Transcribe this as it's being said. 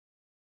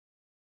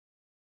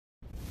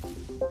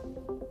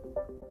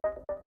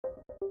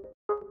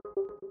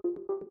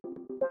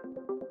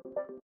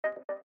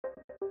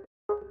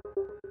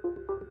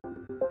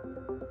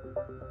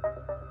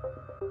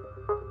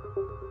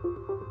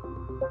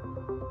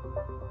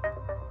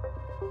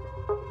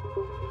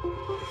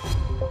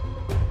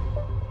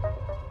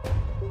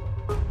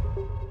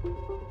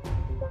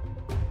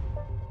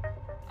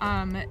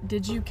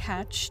Did you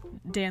catch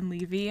Dan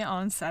Levy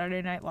on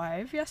Saturday Night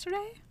Live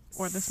yesterday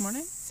or this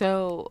morning?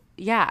 So,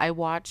 yeah, I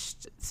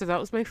watched. So, that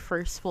was my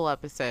first full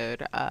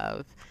episode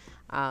of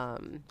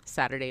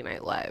Saturday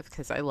Night Live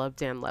because I love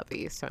Dan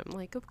Levy. So, I'm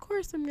like, of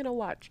course I'm going to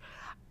watch.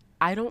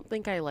 I don't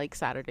think I like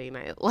Saturday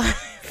Night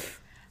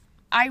Live.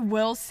 I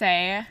will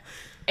say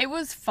it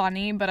was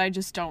funny, but I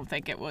just don't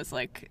think it was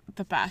like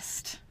the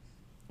best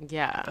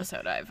Yeah.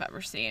 episode I've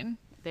ever seen.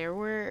 There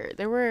were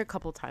a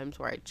couple times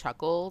where I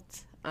chuckled.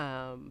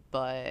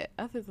 But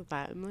other than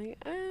that, I'm like,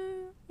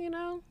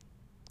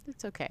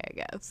 it's okay, I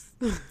guess.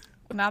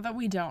 Now that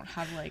we don't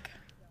have like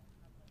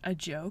a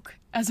joke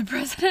as a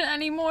president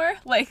anymore,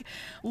 like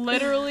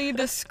literally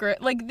the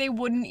script, like they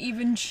wouldn't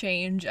even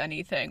change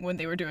anything when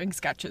they were doing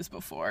sketches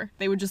before.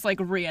 They would just like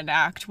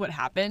reenact what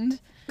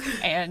happened,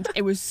 and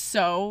it was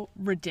so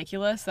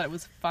ridiculous that it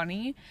was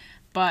funny.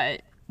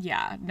 But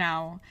yeah,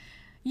 now,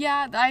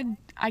 yeah,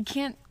 I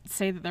can't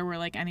say that there were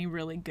like any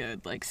really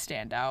good like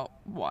standout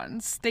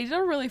ones. They did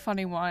a really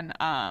funny one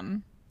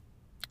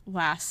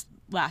last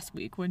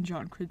week when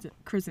John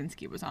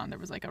Krasinski was on. There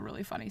was like a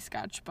really funny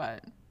sketch,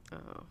 but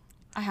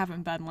I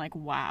haven't been like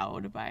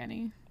wowed by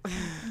any.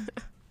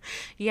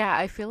 Yeah,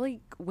 I feel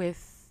like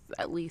with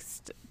at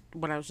least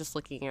when I was just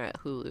looking at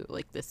Hulu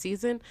like this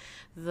season,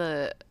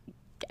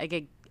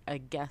 I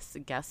guess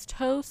guest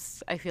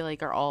hosts I feel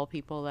like are all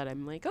people that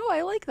I'm like, oh,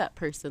 I like that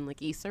person,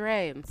 like Issa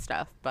Rae and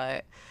stuff.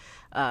 But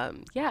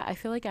yeah, I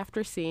feel like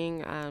after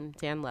seeing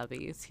Dan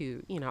Levy's,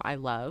 who I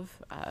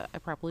love, I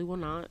probably will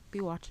not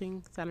be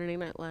watching Saturday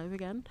Night Live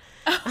again.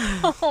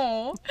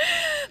 Oh,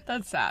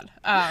 that's sad.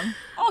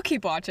 I'll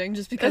keep watching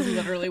just because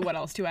literally what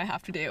else do I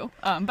have to do?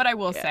 But I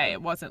will say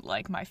it wasn't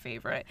like my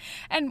favorite.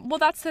 And well,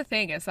 that's the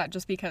thing, is that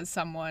just because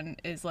someone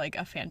is like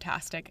a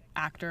fantastic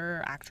actor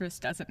or actress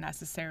doesn't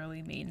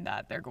necessarily mean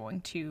that they're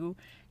going to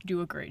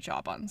do a great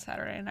job on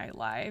Saturday Night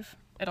Live.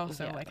 It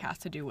also like has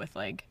to do with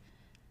like,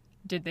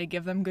 did they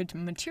give them good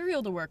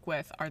material to work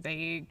with? Are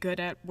they good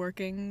at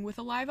working with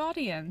a live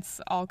audience?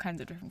 All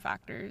kinds of different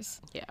factors.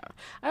 Yeah.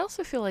 I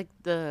also feel like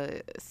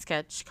the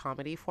sketch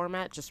comedy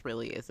format just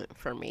really isn't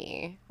for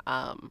me,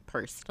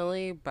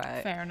 personally.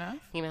 But fair enough.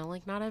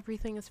 Like not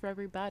everything is for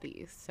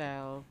everybody.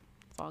 So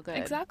it's all good.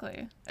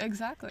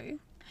 Exactly.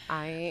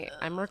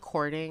 I'm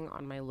recording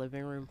on my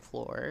living room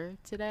floor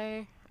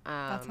today.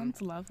 That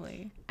sounds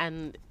lovely.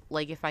 And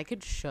like, if I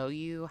could show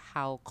you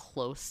how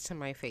close to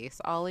my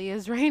face Ollie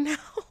is right now.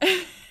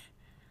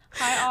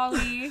 Hi,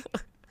 Ollie.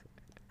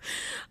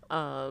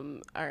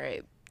 All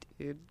right,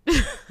 dude.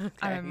 Okay.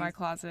 I'm in my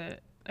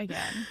closet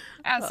again,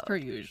 as per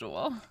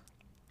usual.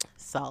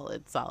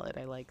 Solid.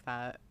 I like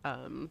that.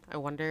 I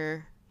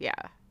wonder. Yeah,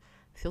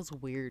 it feels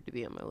weird to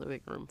be on my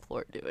living room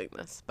floor doing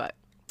this, but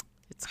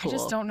it's cool. I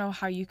just don't know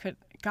how you could.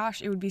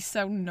 Gosh, it would be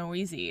so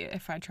noisy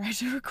if I tried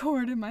to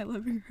record in my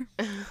living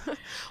room.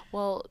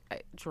 Well,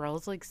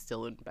 Jarrell's like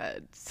still in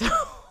bed, so.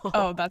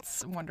 Oh,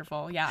 that's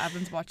wonderful. Yeah,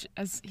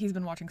 he's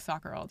been watching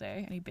soccer all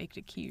day, and he baked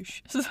a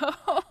quiche, so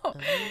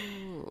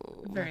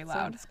very loud.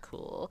 Sounds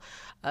cool.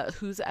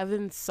 Who's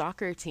Evan's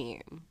soccer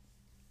team?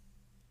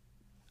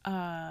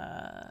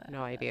 No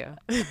idea.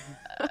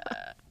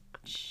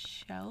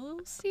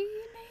 Chelsea,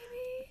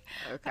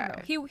 maybe.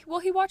 Okay.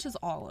 He watches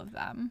all of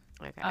them.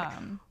 Okay.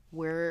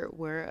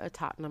 We're a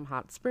Tottenham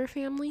Hotspur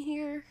family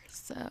here,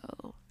 so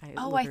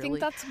I think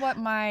that's what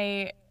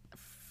my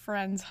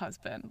friend's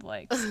husband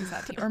likes, is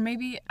that team. Or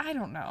maybe, I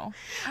don't know.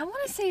 I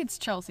want to say it's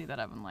Chelsea that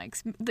Evan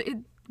likes.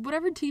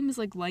 Whatever team is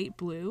like light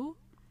blue.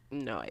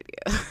 No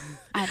idea.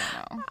 I don't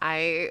know.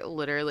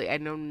 I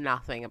know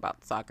nothing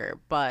about soccer,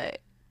 but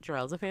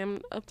Jarrell's a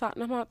fan of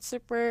Tottenham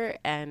Hotspur,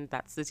 and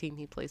that's the team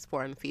he plays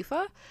for in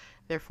FIFA.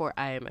 Therefore,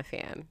 I am a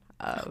fan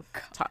of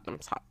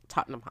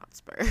Tottenham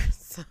Hotspur.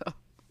 So.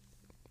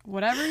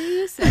 Whatever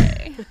you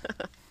say.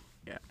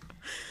 Yeah.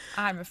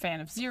 I'm a fan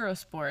of Zero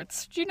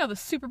Sports. Do you know the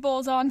Super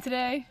Bowl's on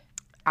today?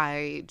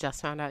 I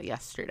just found out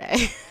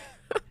yesterday.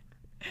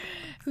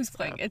 Who's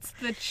playing? It's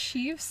the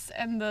Chiefs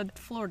and the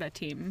Florida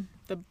team.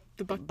 The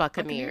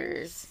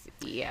Buccaneers.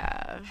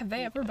 Yeah. Have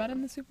they ever been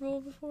in the Super Bowl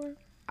before?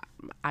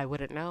 I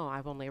wouldn't know.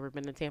 I've only ever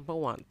been to Tampa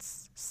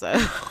once. So.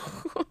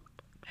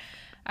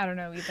 I don't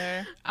know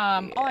either.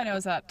 All I know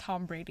is that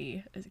Tom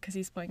Brady, because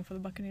he's playing for the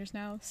Buccaneers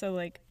now. So,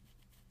 like,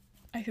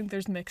 I think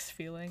there's mixed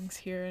feelings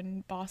here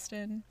in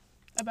Boston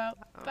about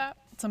that.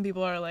 Some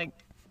people are like,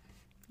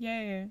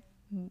 yay.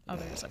 And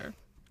others are,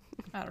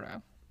 I don't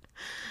know.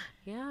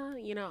 Yeah,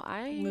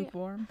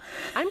 lukewarm.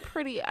 I'm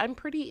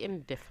pretty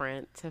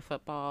indifferent to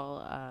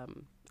football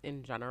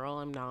in general.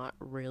 I'm not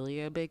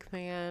really a big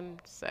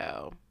fan,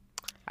 so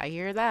I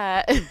hear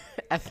that.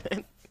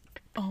 Evan.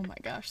 Oh my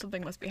gosh,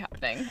 something must be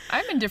happening.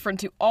 I'm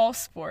indifferent to all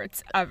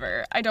sports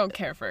ever. I don't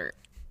care for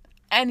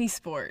any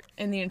sport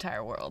in the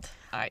entire world.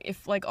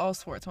 If like all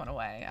sports went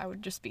away, I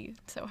would just be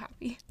so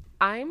happy.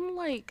 I'm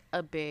like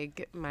a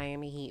big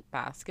Miami Heat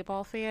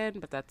basketball fan,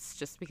 but that's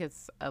just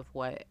because of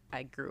what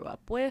I grew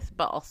up with.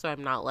 But also,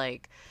 I'm not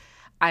like,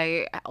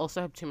 I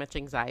also have too much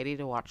anxiety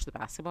to watch the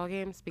basketball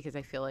games because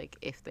I feel like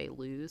if they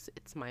lose,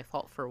 it's my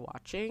fault for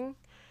watching.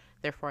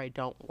 Therefore, I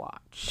don't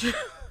watch.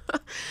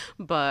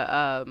 But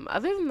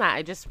other than that,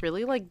 I just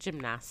really like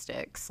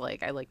gymnastics.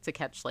 Like, I like to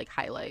catch like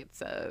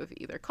highlights of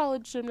either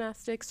college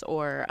gymnastics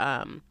or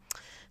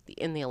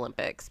in the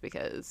Olympics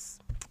because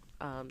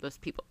those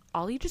people.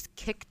 Ollie just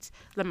kicked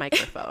the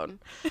microphone.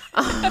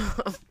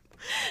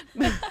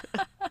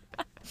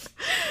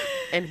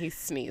 And he's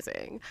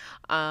sneezing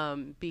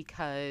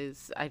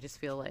because I just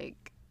feel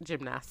like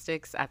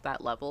gymnastics at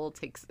that level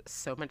takes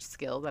so much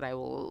skill that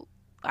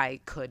I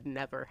could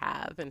never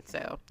have, and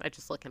so I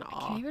just look in I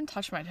awe. can't even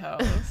touch my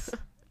toes.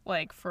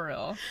 Like, for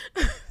real.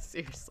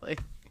 Seriously,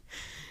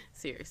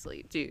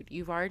 dude,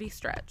 you've already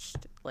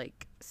stretched.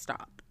 Like,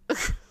 stop.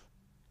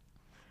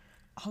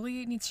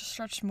 Ollie needs to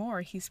stretch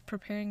more. He's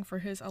preparing for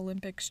his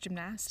Olympics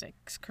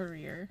gymnastics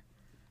career.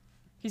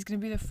 He's going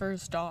to be the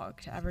first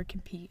dog to ever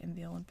compete in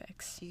the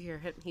Olympics. Do you hear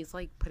him? He's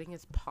like putting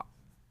his paw.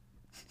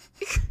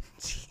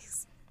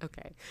 Jeez.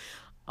 Okay.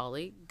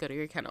 Ollie, go to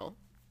your kennel.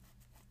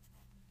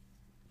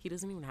 He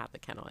doesn't even have the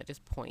kennel. I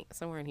just point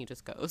somewhere and he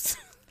just goes.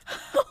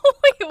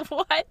 Wait,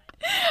 what?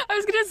 I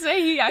was going to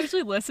say he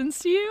actually listens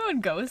to you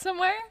and goes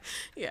somewhere.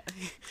 Yeah.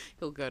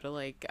 He'll go to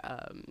like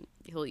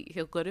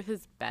he'll go to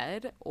his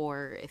bed,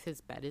 or if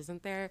his bed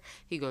isn't there,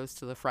 he goes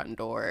to the front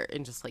door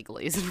and just like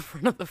lays in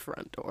front of the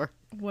front door.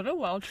 What a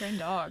well-trained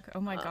dog.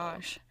 Oh my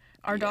gosh.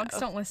 Our dogs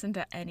don't listen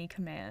to any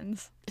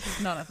commands.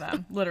 None of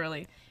them.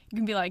 Literally. You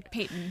can be like,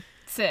 Peyton,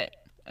 sit.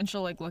 And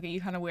she'll like look at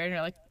you kind of weird and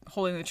you're like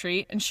holding the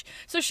treat. And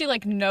so she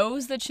like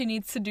knows that she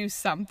needs to do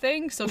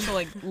something. So she'll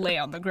like lay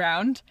on the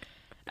ground.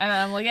 And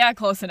I'm like, yeah,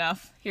 close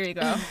enough. Here you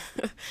go.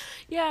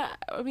 Yeah,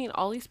 I mean,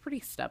 Ollie's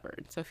pretty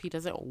stubborn. So if he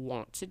doesn't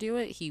want to do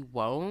it, he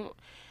won't.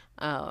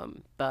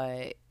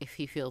 But if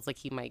he feels like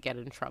he might get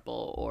in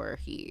trouble or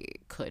he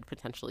could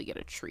potentially get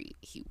a treat,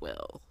 he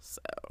will.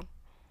 So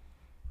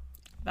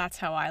that's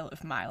how I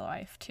live my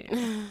life too.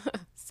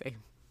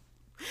 Same.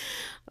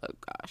 Oh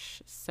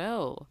gosh.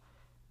 So,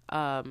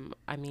 I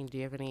mean, do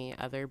you have any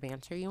other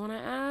banter you want to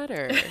add,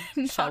 or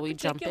shall we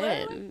jump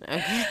in?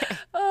 Okay.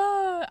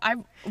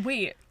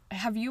 Wait.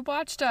 Have you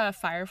watched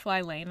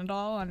Firefly Lane at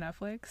all on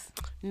Netflix?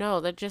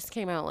 No, that just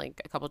came out like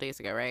a couple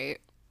days ago, right?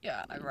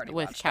 Yeah, I've already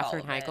with watched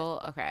Katherine all of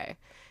Heigl. it. Okay.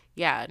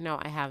 Yeah, no,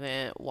 I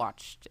haven't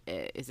watched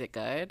it. Is it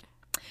good?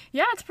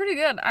 Yeah, it's pretty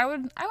good. I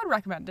would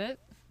recommend it.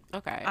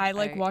 Okay. I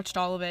watched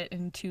all of it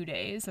in 2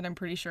 days, and I'm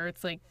pretty sure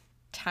it's like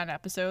 10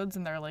 episodes,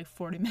 and they're like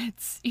 40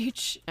 minutes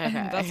each. Okay.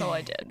 And that's all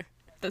I did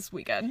this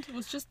weekend. It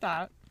was just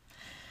that.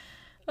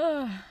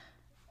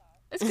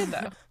 It's good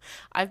though.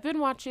 I've been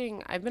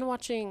watching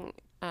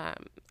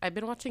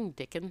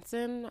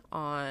Dickinson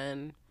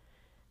on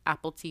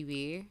Apple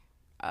TV,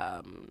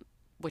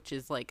 which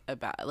is like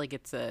about like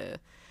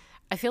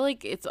I feel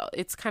like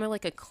it's kind of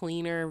like a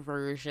cleaner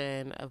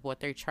version of what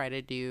they try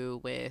to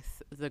do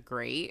with The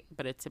Great,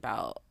 but it's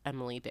about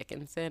Emily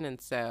Dickinson, and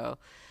so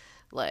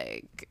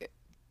like,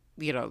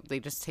 you know, they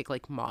just take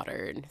like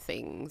modern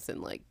things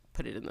and like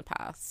put it in the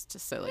past.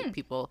 So like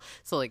people,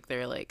 so like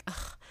they're like,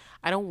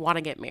 I don't want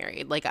to get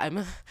married. Like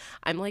I'm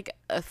like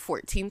a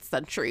 14th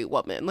century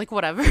woman, like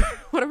whatever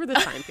the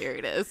time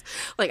period is.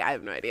 Like I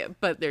have no idea,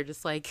 but they're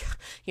just like,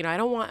 you know, I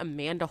don't want a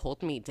man to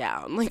hold me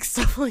down, like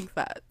stuff like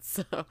that.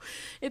 So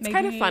it's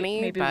kind of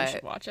funny. Maybe but we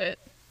should watch it.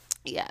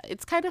 Yeah,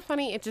 it's kind of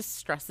funny. It just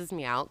stresses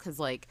me out because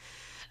like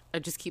I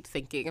just keep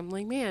thinking, I'm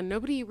like, man,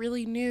 nobody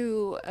really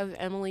knew of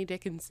Emily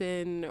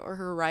Dickinson or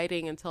her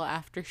writing until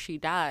after she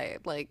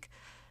died. Like,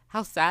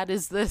 how sad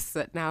is this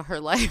that now her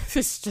life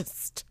is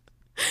just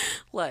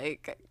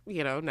like,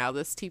 you know, now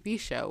this TV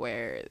show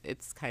where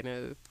it's kind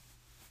of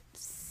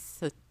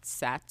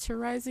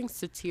satirizing,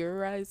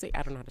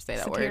 I don't know how to say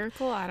that word.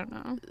 Satirical? I don't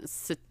know.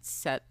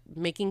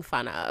 Making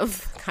fun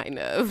of, kind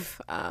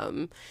of,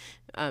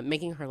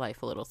 making her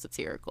life a little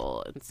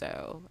satirical. And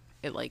so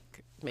it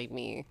like made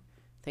me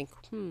think,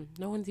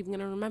 no one's even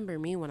gonna remember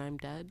me when I'm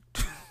dead.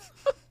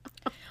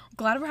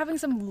 Glad we're having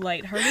some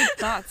lighthearted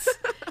thoughts.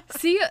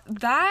 See,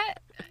 that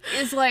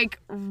is like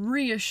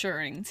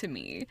reassuring to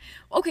me.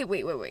 Okay,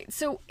 wait.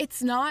 So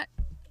it's not,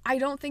 I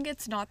don't think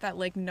it's not that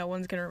like no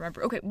one's gonna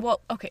remember. Okay,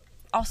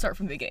 I'll start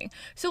from the beginning.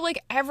 So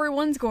like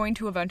everyone's going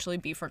to eventually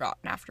be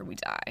forgotten after we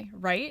die,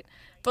 right?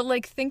 But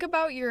like think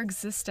about your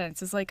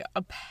existence as like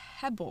a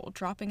pebble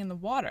dropping in the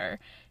water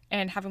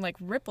and having like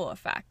ripple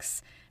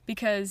effects,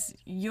 because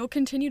you'll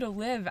continue to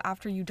live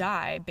after you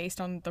die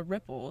based on the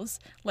ripples.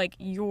 Like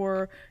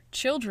your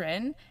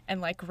children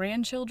and like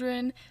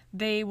grandchildren,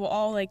 they will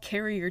all like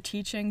carry your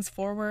teachings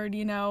forward,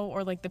 you know,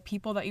 or like the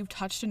people that you've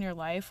touched in your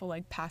life will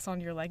like pass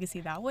on your legacy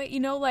that way, you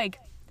know, like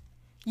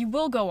you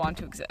will go on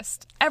to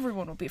exist.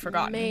 Everyone will be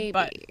forgotten. Maybe.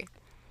 But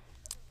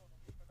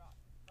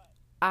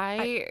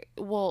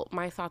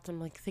my thoughts,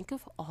 I'm like, think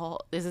of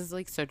all, this is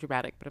like so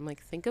dramatic, but I'm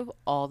like, think of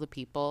all the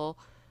people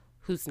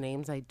whose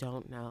names I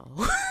don't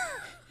know.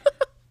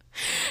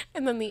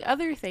 And then the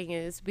other thing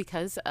is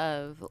because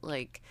of,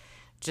 like,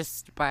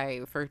 just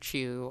by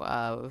virtue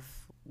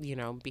of, you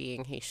know,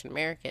 being Haitian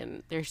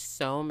American, there's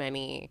so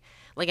many,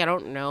 like,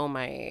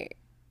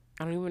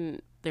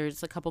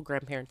 there's a couple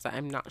grandparents that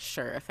I'm not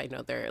sure if I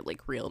know their,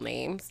 like, real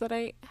names that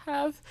I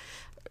have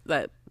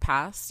that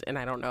passed, and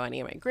I don't know any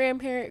of my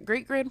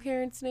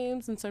great-grandparents'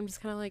 names, and so I'm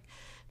just kind of like,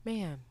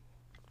 man,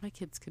 my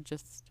kids could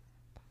just,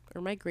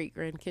 or my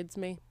great-grandkids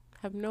may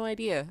have no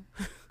idea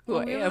who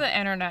Well, I we am. have the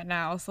internet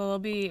now, so they'll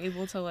be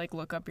able to, like,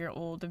 look up your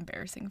old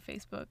embarrassing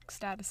Facebook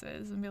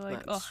statuses and be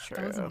like, That's oh,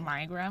 that was true.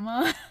 my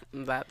grandma.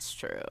 That's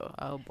true.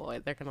 Oh boy,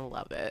 they're gonna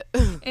love it.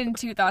 In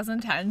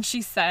 2010,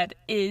 she said,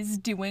 is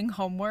doing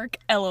homework,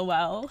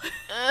 LOL.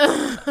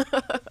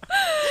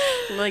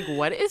 Like,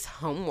 what is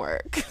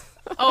homework?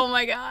 Oh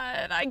my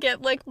god, I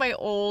get, like, my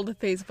old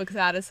Facebook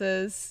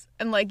statuses,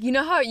 and, like, you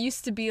know how it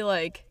used to be,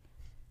 like,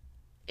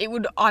 it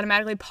would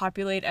automatically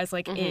populate as,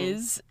 like,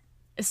 is?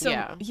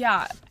 So,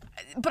 yeah.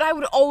 But I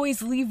would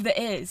always leave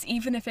the is,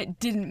 even if it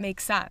didn't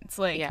make sense.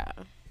 Like, Yeah.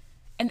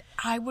 and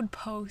I would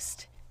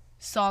post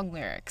song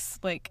lyrics,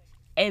 like,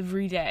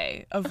 every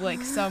day of,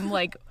 like, some,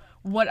 like,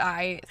 what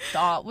I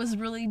thought was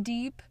really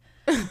deep,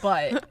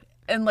 but,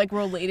 and, like,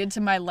 related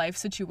to my life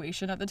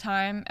situation at the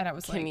time, and I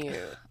was Can like, you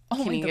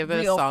only the give a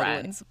real song?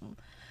 friends.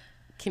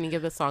 Can you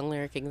give a song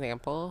lyric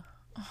example?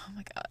 Oh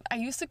my god. I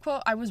used to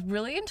quote, I was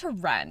really into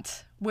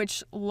Rent,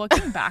 which,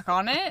 looking back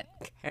on it,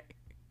 Okay.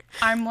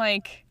 I'm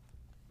like,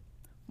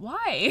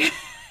 why?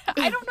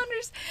 I don't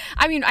understand.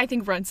 I mean, I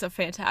think Rent's a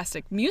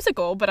fantastic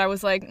musical, but I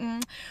was like,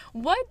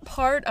 what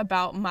part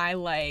about my,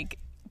 like,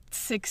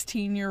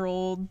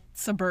 16-year-old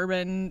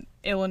suburban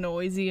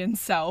Illinoisian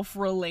self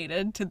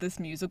related to this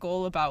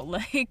musical about,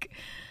 like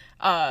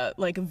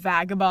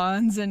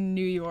vagabonds in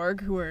New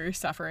York who are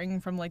suffering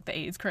from, like, the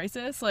AIDS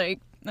crisis? Like,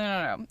 I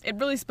don't know. It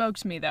really spoke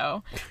to me,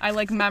 though. I,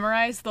 like,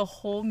 memorized the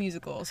whole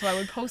musical, so I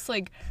would post,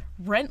 like,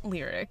 Rent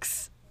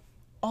lyrics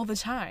all the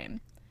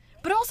time.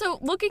 But also,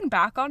 looking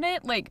back on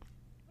it, like,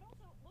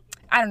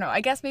 I don't know,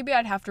 I guess maybe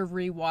I'd have to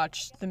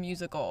rewatch the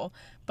musical,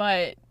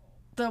 but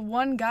the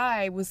one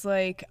guy was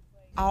like,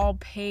 I'll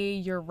pay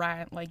your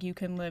rent, like, you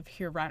can live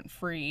here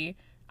rent-free.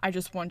 I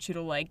just want you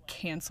to, like,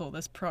 cancel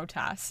this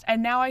protest.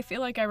 And now I feel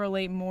like I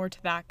relate more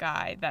to that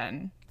guy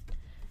than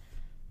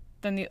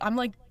I'm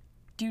like,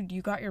 dude,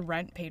 you got your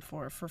rent paid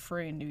for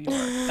free in New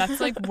York.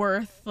 That's, like,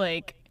 worth,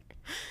 like,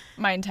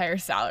 my entire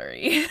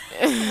salary.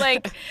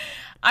 Like,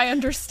 I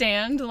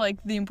understand,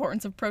 like, the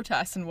importance of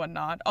protests and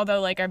whatnot, although,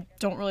 like, I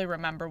don't really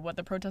remember what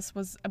the protest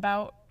was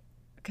about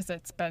because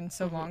it's been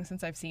so long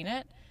since I've seen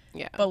it.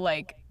 Yeah. But,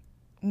 like,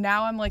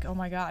 now I'm like, oh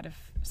my god,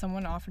 if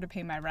someone offered to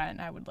pay my rent,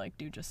 I would, like,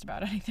 do just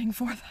about anything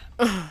for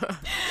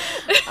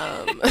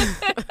them.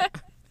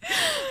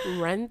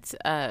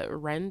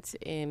 Rent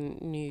in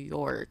New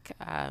York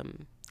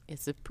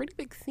is a pretty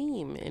big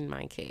theme in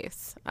my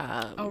case.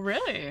 Oh,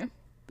 really?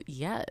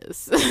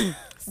 Yes.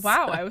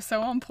 Wow, I was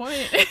so on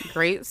point.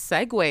 Great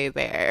segue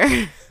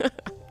there.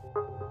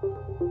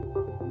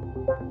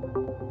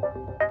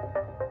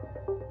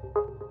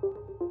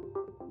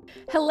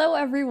 Hello,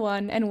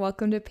 everyone, and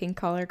welcome to Pink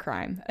Collar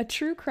Crime, a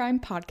true crime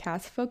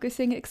podcast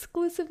focusing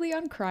exclusively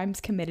on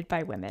crimes committed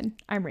by women.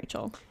 I'm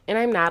Rachel. And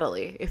I'm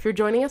Natalie. If you're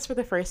joining us for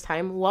the first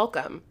time,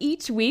 welcome.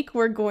 Each week,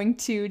 we're going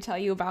to tell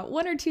you about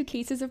one or two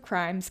cases of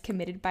crimes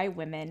committed by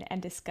women and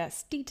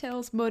discuss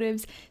details,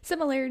 motives,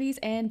 similarities,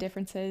 and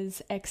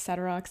differences,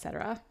 etc.,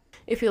 etc.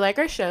 If you like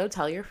our show,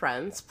 tell your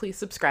friends. Please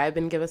subscribe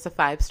and give us a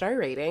 5-star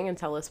rating and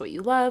tell us what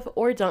you love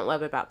or don't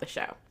love about the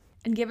show.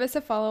 And give us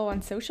a follow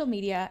on social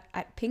media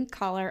at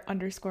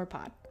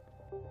pinkcollar_pod.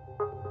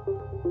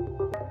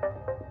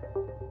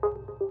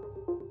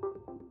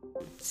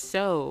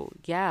 So,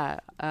 yeah,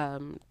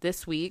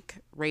 this week,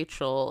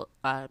 Rachel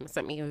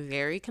sent me a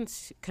very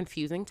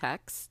confusing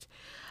text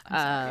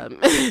and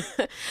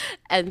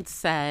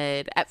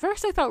said, at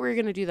first I thought we were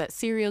going to do that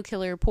serial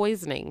killer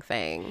poisoning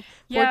thing.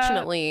 Yeah.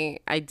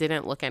 Fortunately, I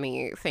didn't look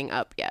anything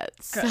up yet.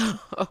 Good.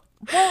 So,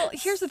 Well,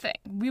 here's the thing.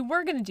 We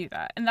were going to do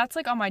that, and that's,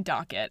 like, on my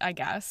docket, I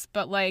guess.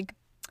 But, like,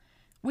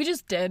 we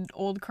just did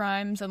old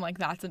crimes, and, like,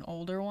 that's an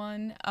older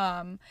one.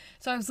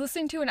 So I was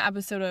listening to an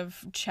episode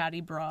of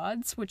Chatty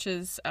Broads, which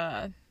is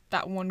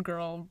that one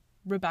girl,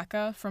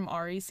 Rebecca, from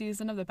Ari's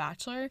season of The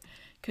Bachelor,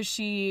 because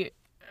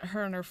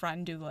her and her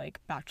friend do, like,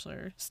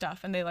 Bachelor stuff,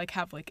 and they, like,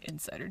 have, like,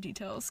 insider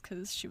details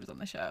because she was on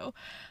the show.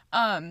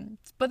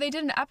 But they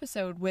did an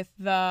episode with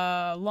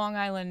the Long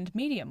Island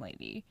medium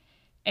lady,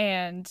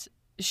 and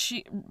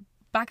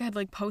Becca had,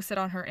 like, posted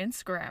on her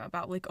Instagram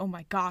about, like, oh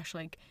my gosh,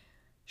 like,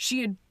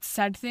 she had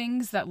said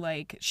things that,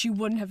 like, she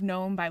wouldn't have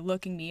known by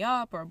looking me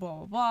up or blah,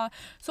 blah, blah.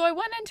 So I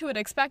went into it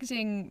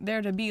expecting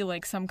there to be,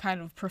 like, some kind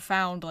of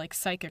profound, like,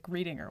 psychic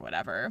reading or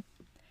whatever.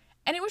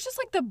 And it was just,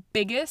 like, the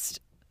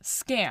biggest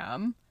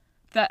scam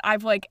that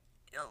I've, like,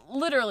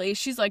 literally,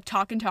 she's, like,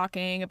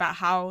 talking about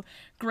how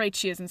great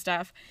she is and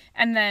stuff.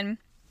 And then,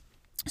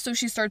 so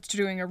she starts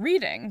doing a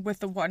reading with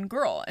the one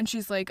girl, and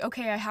she's like,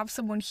 okay, I have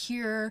someone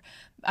here.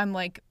 I'm,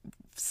 like,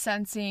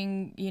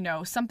 sensing, you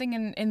know, something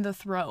in the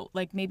throat,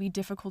 like maybe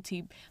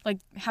difficulty, like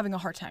having a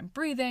hard time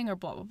breathing or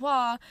blah, blah,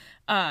 blah.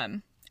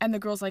 And the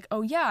girl's like,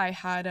 oh yeah, I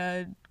had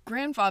a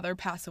grandfather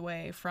pass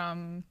away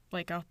from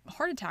like a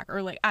heart attack,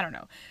 or like, I don't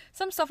know,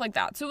 some stuff like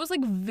that. So it was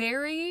like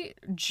very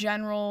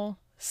general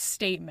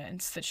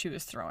statements that she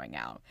was throwing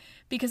out,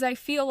 because I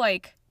feel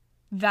like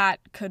that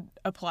could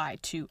apply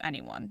to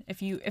anyone.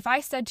 If I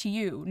said to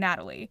you,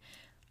 Natalie,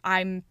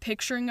 I'm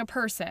picturing a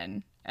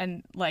person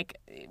and like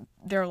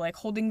they're like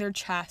holding their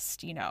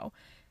chest, you know,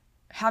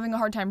 having a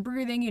hard time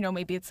breathing, you know,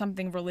 maybe it's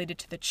something related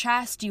to the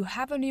chest. Do you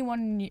have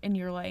anyone in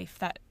your life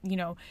that, you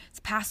know, has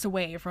passed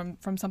away from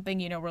something,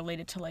 you know,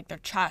 related to like their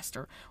chest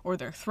or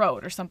their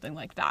throat or something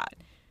like that?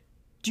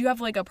 Do you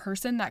have like a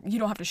person that you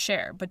don't have to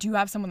share, but do you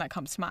have someone that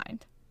comes to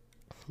mind?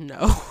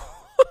 No.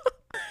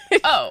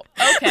 Oh,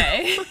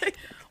 okay.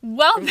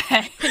 Well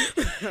then, I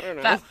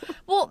don't know.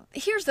 well,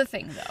 here's the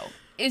thing though,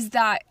 is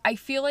that I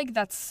feel like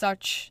that's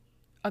such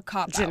a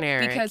cop-out.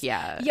 Generic, because,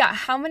 yeah.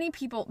 how many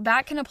people,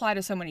 that can apply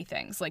to so many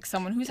things. Like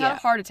someone who's had a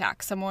heart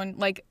attack, someone,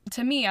 like,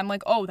 to me, I'm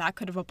like, oh, that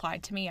could have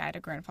applied to me. I had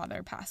a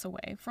grandfather pass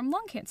away from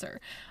lung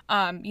cancer.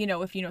 You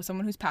know, if you know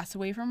someone who's passed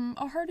away from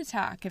a heart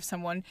attack, if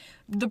someone,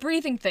 the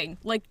breathing thing,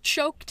 like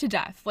choked to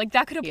death, like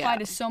that could apply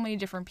to so many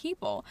different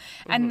people.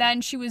 And then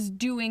she was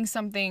doing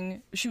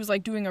something, she was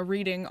like doing a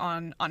reading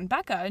on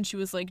Becca, and she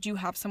was like, do you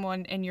have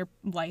someone in your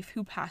life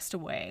who passed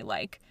away,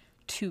 like,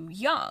 too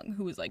young,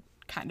 who was like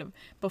kind of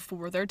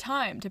before their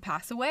time to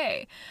pass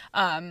away?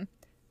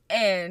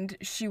 And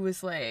she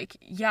was like,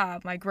 yeah,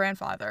 my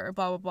grandfather,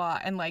 blah blah blah,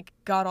 and like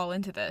got all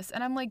into this.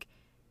 And I'm like,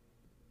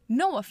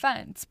 no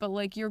offense, but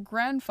like your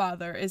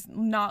grandfather is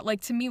not,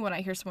 like, to me, when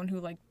I hear someone who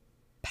like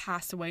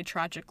passed away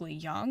tragically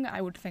young,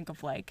 I would think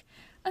of like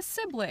a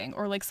sibling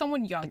or like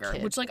someone younger,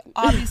 which like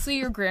obviously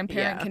your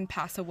grandparent can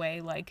pass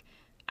away like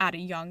at a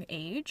young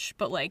age,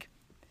 but like.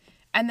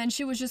 And then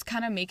she was just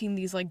kind of making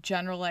these like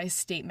generalized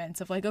statements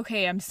of like,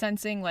 okay, I'm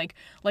sensing like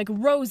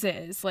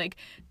roses, like,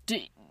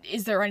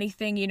 is there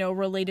anything, you know,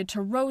 related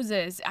to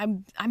roses?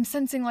 I'm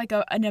sensing like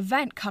an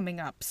event coming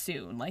up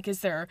soon. Like, is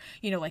there,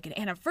 you know, like an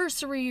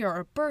anniversary or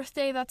a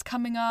birthday that's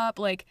coming up?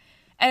 Like,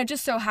 and it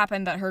just so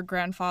happened that her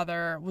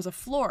grandfather was a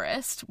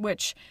florist,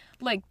 which,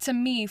 like, to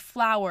me,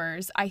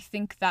 flowers, I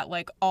think that,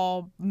 like,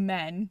 all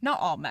men, not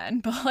all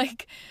men, but,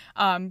 like,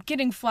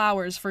 getting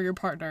flowers for your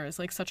partner is,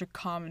 like, such a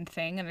common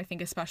thing. And I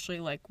think especially,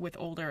 like, with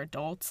older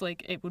adults,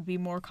 like, it would be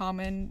more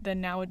common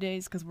than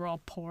nowadays because we're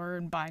all poor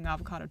and buying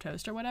avocado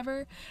toast or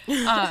whatever.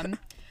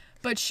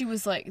 But she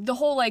was, like, the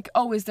whole, like,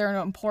 oh, is there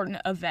an important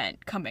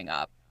event coming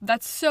up?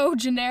 That's so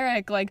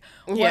generic. Like,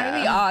 what are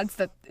the odds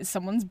that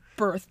someone's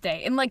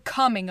birthday and like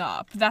coming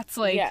up? That's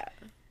like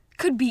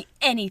could be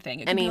anything.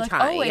 It could be like,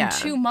 oh, in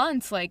 2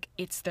 months, like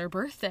it's their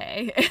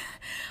birthday.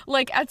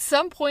 Like at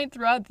some point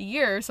throughout the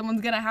year, someone's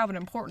gonna have an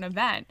important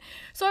event.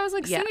 So I was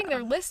like sitting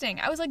there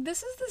listening. I was like,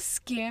 this is the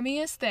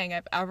scammiest thing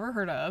I've ever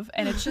heard of,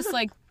 and it's just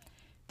like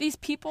these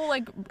people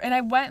like. And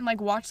I went and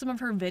like watched some of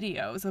her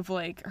videos of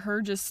like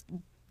her just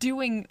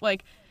doing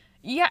like.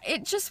 Yeah,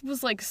 it just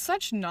was, like,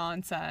 such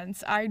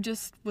nonsense. I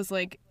just was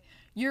like,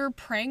 you're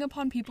preying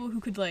upon people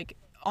who could, like,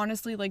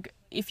 honestly, like,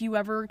 if you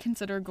ever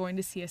consider going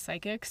to see a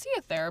psychic, see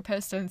a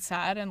therapist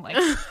instead and, like,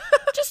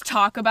 just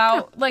talk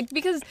about, like,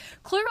 because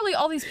clearly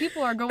all these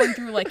people are going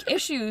through, like,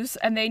 issues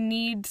and they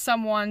need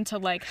someone to,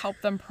 like,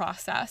 help them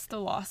process the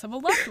loss of a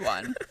loved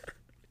one.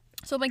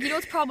 So, like, you know,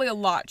 it's probably a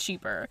lot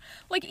cheaper.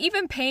 Like,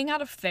 even paying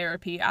out of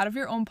therapy out of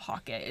your own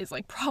pocket is,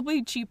 like,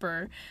 probably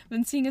cheaper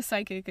than seeing a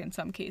psychic in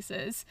some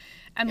cases.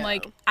 And,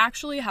 like,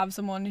 actually have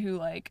someone who,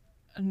 like,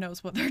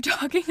 knows what they're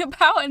talking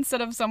about instead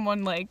of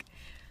someone, like,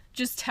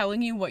 just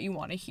telling you what you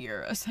want to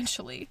hear,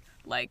 essentially.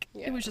 Like,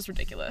 it was just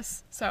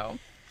ridiculous. So,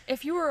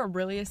 if you were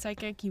really a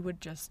psychic, you would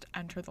just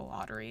enter the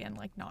lottery and,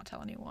 like, not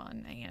tell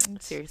anyone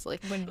and seriously.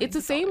 win It's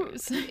the same.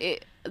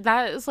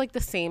 That is, like, the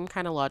same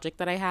kind of logic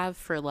that I have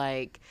for,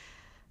 like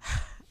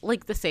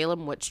the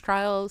Salem witch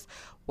trials,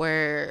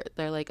 where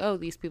they're like, oh,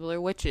 these people are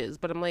witches.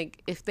 But I'm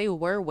like, if they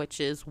were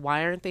witches,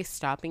 why aren't they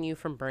stopping you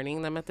from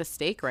burning them at the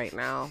stake right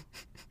now?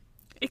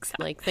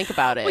 Exactly. Like, think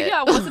about it. Well,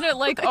 yeah, wasn't it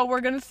like, oh,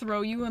 we're going to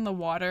throw you in the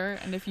water,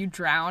 and if you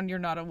drown, you're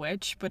not a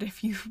witch, but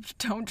if you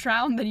don't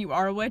drown, then you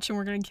are a witch, and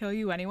we're going to kill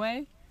you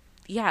anyway?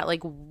 Yeah,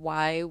 like,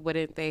 why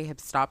wouldn't they have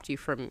stopped you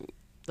from,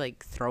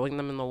 like, throwing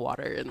them in the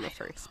water in the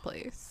first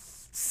place?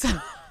 So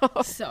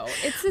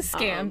it's a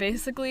scam,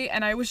 basically,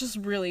 and I was just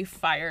really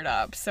fired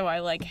up, so I,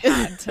 like,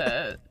 had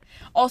to...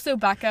 Also,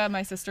 Becca,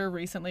 my sister,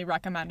 recently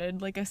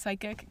recommended, like, a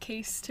psychic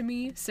case to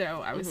me,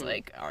 so I was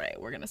like, all right,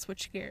 we're gonna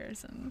switch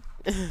gears and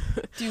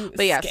do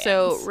But yeah, scams.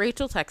 so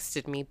Rachel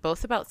texted me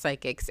both about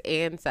psychics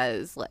and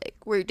says, like,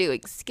 we're doing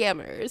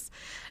scammers.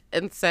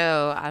 And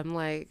so I'm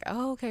like,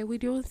 oh, okay, we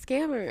doing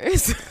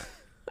scammers.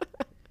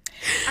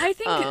 I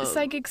think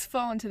psychics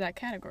fall into that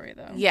category,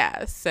 though.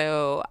 Yeah,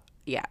 so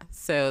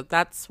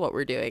that's what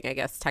we're doing, I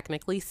guess.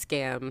 Technically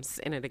scams,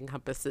 and it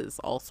encompasses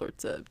all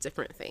sorts of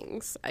different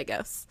things, I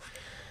guess.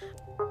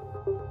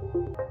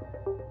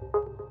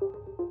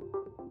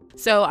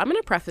 So I'm going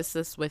to preface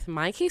this with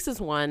my case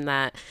is one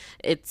that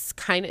it's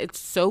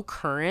so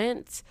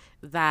current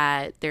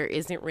that there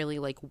isn't really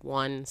like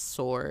one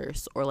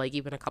source or like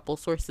even a couple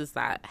sources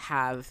that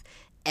have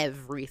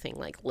everything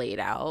like laid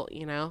out,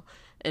 you know?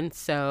 And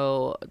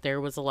so there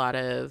was a lot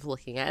of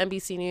looking at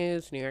NBC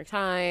News, New York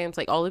Times,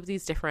 like all of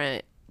these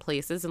different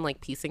places and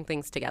like piecing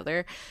things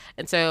together.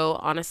 And so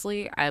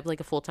honestly, I have like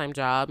a full-time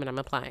job and I'm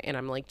applying and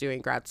I'm like doing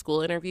grad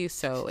school interviews,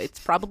 so it's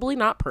probably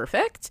not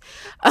perfect.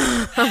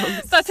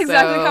 That's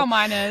exactly how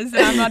mine is,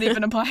 and I'm not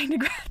even applying to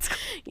grad school.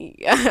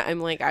 Yeah,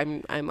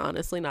 I'm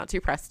honestly not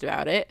too pressed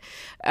about it.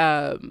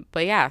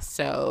 But yeah,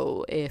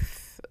 so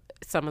if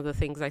some of the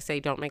things I say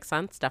don't make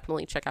sense,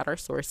 definitely check out our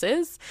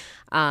sources,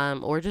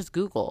 or just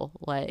Google,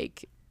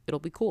 like it'll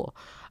be cool.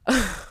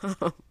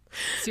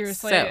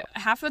 Seriously, So-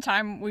 half the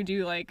time we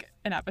do like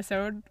an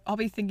episode, I'll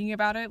be thinking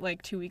about it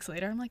like 2 weeks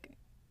later. I'm like,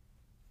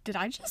 did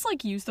I just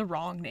like use the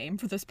wrong name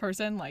for this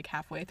person like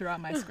halfway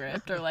throughout my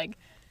script? Or like,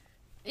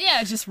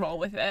 yeah, just roll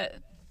with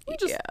it.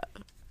 Yeah,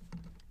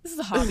 This is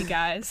a hobby,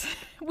 guys.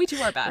 We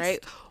do our best.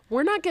 right.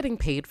 We're not getting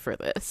paid for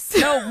this.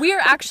 No, we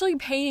are actually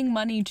paying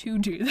money to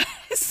do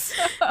this.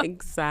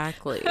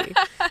 Exactly.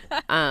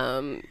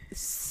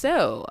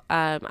 So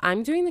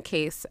I'm doing the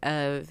case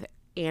of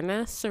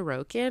Anna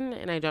Sorokin,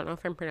 and I don't know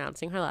if I'm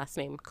pronouncing her last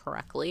name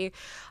correctly.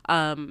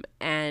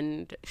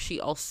 And she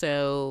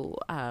also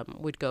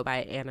would go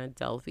by Anna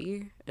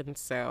Delvey, and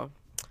so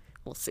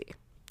we'll see.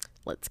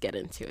 Let's get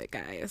into it,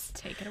 guys.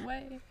 Take it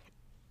away.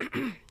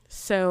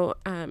 So,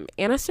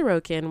 Anna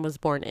Sorokin was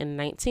born in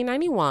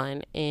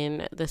 1991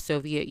 in the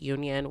Soviet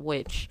Union,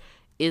 which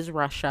is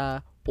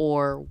Russia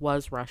or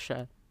was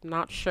Russia.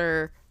 Not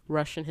sure.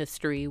 Russian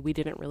history. We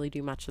didn't really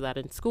do much of that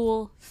in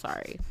school.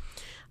 Sorry.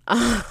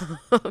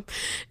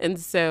 And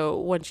so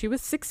when she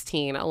was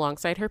 16,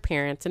 alongside her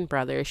parents and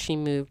brother, she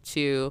moved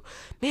to,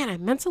 man, I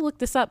meant to look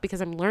this up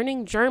because I'm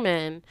learning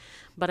German,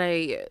 but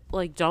I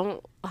like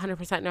don't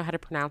 100% know how to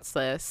pronounce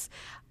this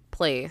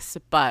place,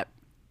 but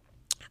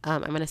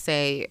I'm going to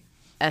say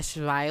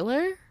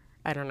Eschweiler.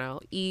 I don't know.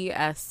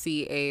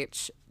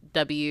 Eschweiler,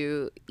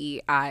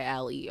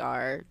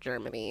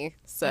 Germany.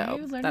 So Why are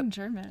you learning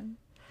German?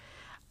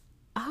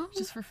 oh,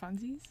 Just for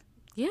funsies?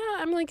 yeah,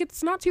 I'm like,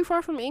 it's not too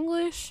far from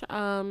English.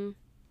 I'm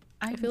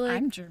feel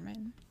like-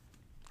 German.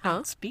 I Huh?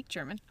 don't speak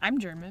German. I'm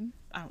German.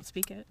 I don't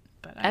speak it,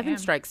 but I Evan am.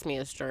 strikes me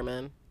as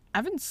German.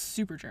 Evan's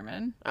super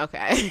German.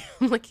 Okay.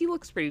 I'm like, he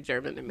looks pretty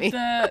German to me.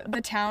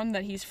 The town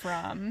that he's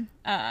from,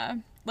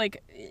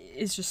 like,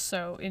 is just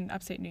so in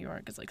upstate New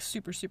York. It's like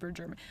super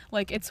German.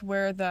 Like, it's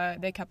where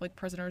they kept like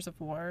prisoners of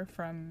war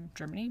from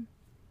Germany.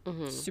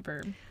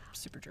 Super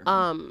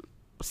German.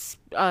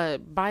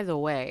 By the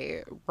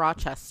way,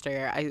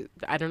 Rochester,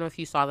 I don't know if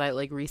you saw that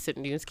like recent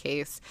news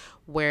case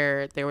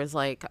where there was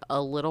like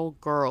a little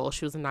girl,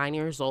 she was 9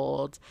 years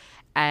old,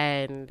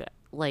 and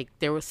like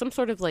there was some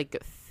sort of like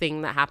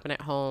thing that happened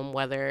at home,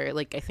 whether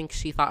like I think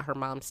she thought her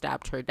mom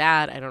stabbed her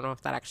dad. I don't know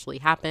if that actually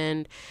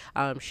happened.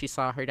 She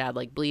saw her dad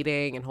like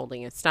bleeding and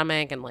holding his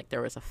stomach, and like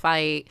there was a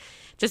fight,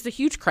 just a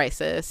huge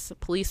crisis.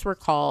 Police were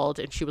called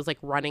and she was like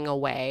running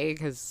away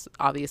because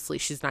obviously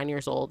she's 9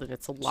 years old and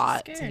it's a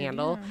lot to scared,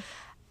 handle. yeah.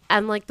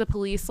 And like the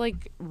police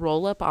like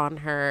roll up on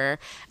her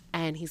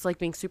and he's like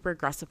being super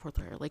aggressive with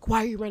her, like,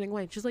 why are you running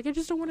away? And she's like, I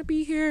just don't want to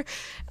be here.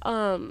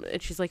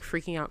 And she's like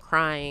freaking out,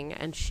 crying,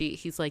 and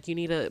he's like, you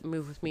need to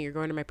move with me, you're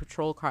going to my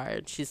patrol car.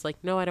 And she's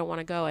like, no, I don't want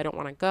to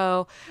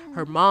go.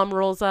 Her mom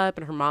rolls up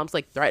and her mom's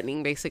like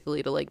threatening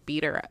basically to like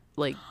beat her,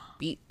 like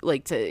she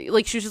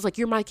was just like,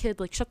 you're my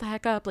kid, like shut the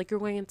heck up, like you're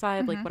going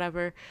inside, like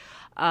whatever.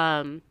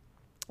 And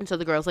so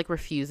the girl's like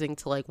refusing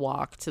to like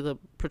walk to the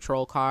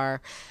patrol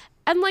car.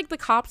 And, like, the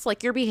cop's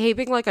like, you're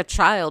behaving like a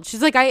child.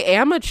 She's like, I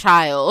am a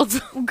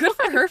child. Good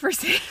for her for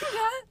saying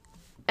that.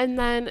 And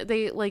then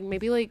they, like,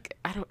 maybe, like,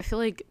 I feel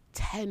like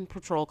 10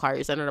 patrol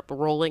cars ended up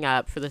rolling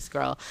up for this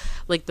girl.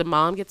 Like, the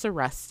mom gets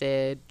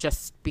arrested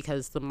just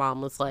because the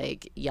mom was,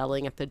 like,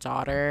 yelling at the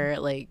daughter.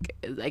 Like,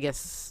 I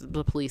guess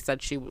the police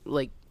said she,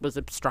 like, was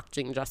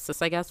obstructing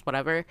justice, I guess,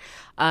 whatever.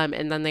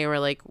 And then they were,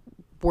 like,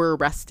 we're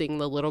arresting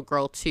the little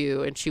girl,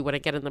 too. And she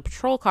wouldn't get in the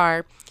patrol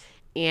car.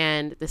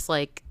 And this,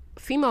 like,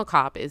 female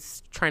cop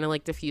is trying to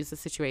like diffuse the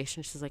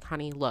situation. She's like,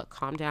 honey, look,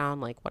 calm down,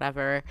 like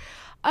whatever.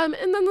 And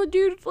then the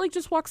dude like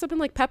just walks up and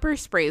like pepper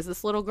sprays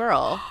this little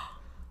girl.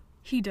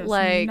 He does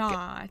Like-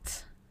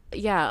 not.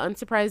 Yeah,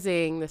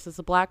 unsurprising. This is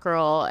a black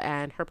girl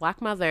and her black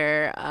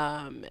mother.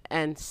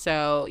 And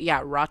so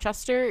yeah,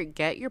 Rochester,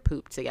 get your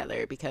poop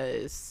together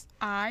because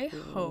I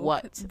hope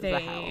What the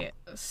they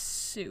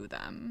sue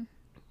them.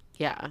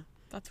 yeah,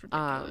 That's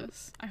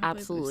ridiculous. I hope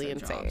absolutely they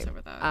lose their jobs insane.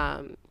 over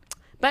that.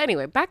 But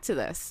anyway, back to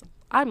this.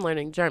 I'm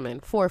learning German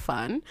for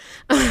fun.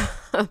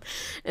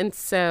 And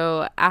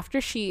so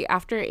after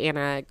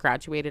Anna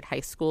graduated high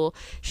school,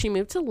 she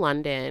moved to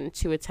London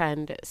to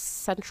attend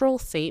Central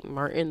St.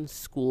 Martin's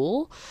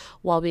School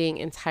while being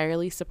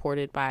entirely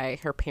supported by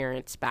her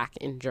parents back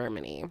in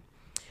Germany.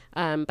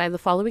 By the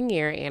following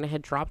year, Anna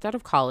had dropped out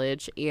of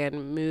college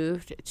and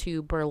moved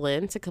to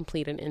Berlin to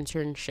complete an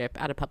internship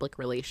at a public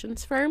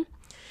relations firm.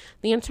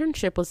 The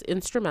internship was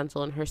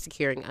instrumental in her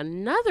securing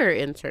another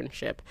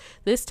internship,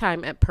 this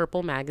time at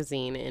Purple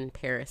Magazine in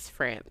Paris,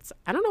 France.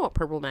 I don't know what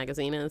Purple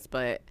Magazine is,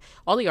 but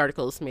all the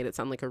articles made it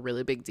sound like a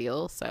really big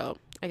deal, so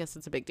I guess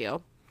it's a big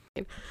deal.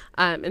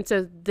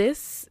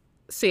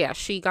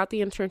 She got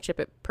the internship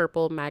at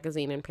Purple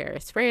Magazine in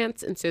Paris,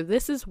 France. And so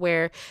this is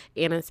where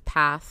Anna's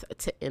path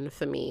to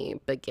infamy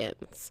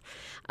begins.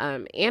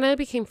 Anna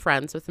became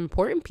friends with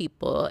important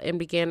people and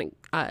began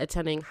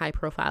attending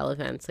high-profile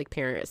events like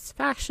Paris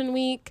Fashion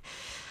Week.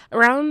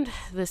 Around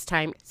this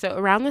time,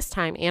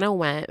 Anna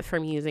went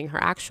from using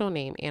her actual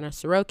name, Anna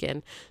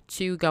Sorokin,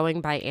 to going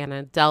by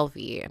Anna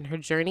Delvey, and her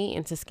journey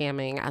into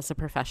scamming as a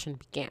profession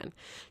began.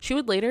 She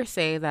would later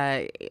say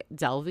that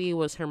Delvey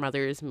was her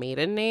mother's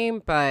maiden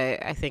name,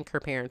 but I think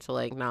her parents were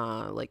like,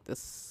 nah, like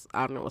this,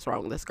 I don't know what's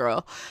wrong with this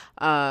girl.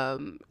 She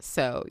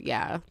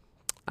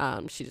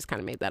just kind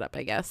of made that up,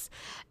 I guess.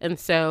 And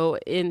so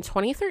in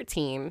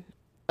 2013,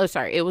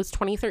 it was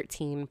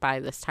 2013 by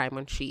this time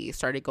when she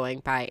started going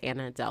by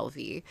Anna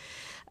Delvey.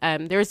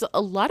 There's a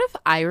lot of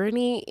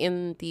irony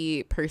in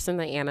the person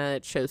that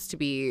Anna chose to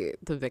be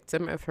the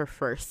victim of her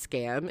first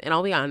scam. And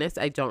I'll be honest,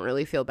 I don't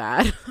really feel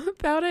bad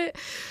about it.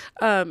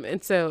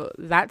 And so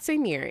that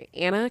same year,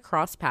 Anna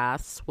crossed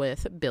paths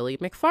with Billy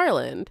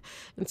McFarland.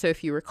 And so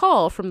if you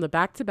recall from the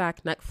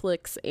back-to-back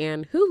Netflix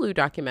and Hulu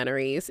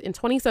documentaries, in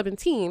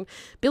 2017,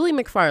 Billy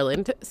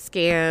McFarland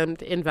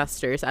scammed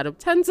investors out of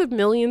tens of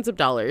millions of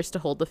dollars to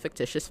hold the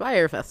fictitious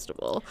Fyre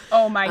Festival.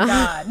 Oh my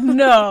God.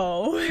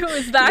 No.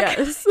 Was that?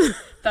 Yes.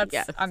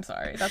 Yes. I'm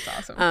sorry. That's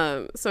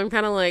awesome. So I'm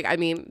kind of like, I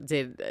mean,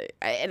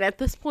 and at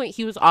this point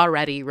he was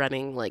already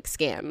running like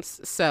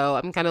scams. So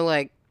I'm kind of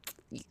like,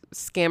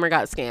 scammer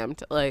got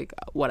scammed, like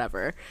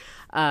whatever.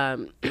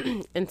 And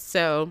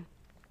so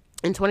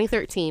in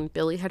 2013,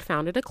 Billy had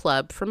founded a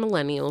club for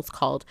millennials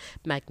called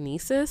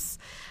Magnesis.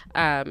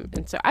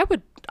 And so I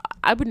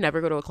would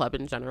never go to a club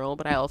in general,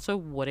 but I also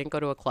wouldn't go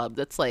to a club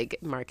that's like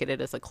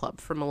marketed as a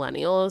club for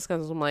millennials,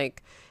 because I'm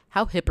like,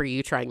 how hip are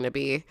you trying to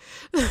be?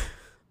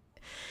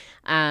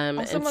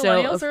 Also,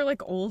 millennials are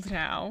like old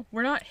now.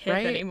 We're not hip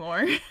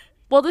anymore.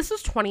 Well, this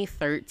is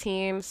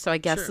 2013, so I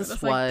guess True, this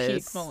that's was like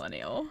peak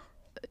millennial.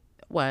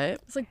 What?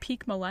 It's like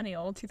peak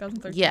millennial,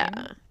 2013.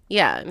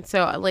 Yeah. And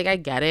so like I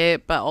get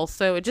it, but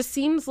also it just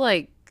seems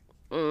like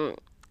I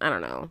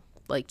don't know,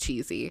 like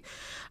cheesy.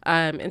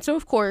 And so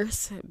of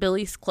course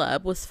Billy's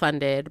club was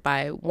funded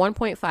by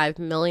 $1.5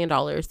 million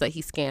that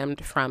he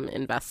scammed from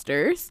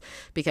investors,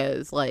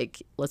 because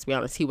like, let's be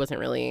honest, he wasn't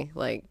really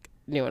like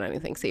doing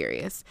anything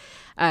serious.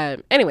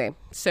 Anyway,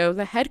 so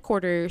the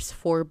headquarters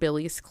for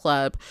Billy's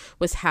club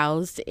was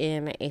housed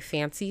in a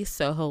fancy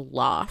Soho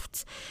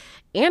loft.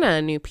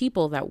 Anna knew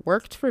people that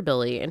worked for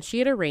Billy, and she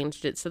had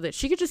arranged it so that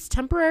she could just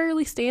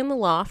temporarily stay in the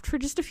loft for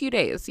just a few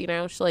days. You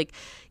know, she's like,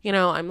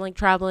 I'm like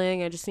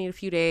traveling, I just need a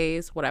few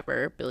days,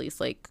 whatever.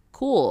 Billy's like,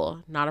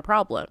 cool, not a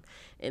problem.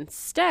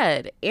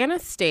 Instead, Anna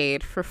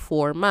stayed for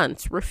 4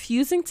 months,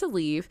 refusing to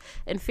leave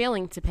and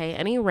failing to pay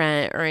any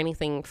rent or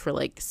anything for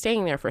like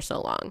staying there for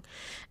so long.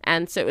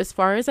 And so as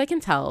far as I can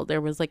tell,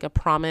 there was like a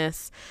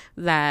promise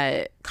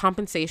that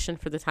compensation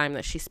for the time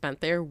that she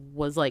spent there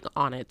was like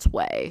on its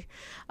way.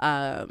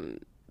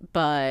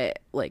 But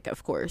like,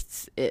 of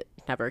course, it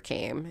never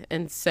came.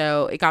 And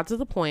so it got to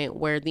the point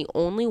where the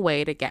only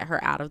way to get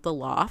her out of the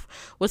loft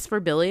was for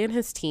Billy and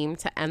his team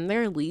to end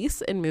their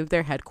lease and move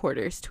their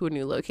headquarters to a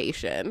new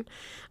location.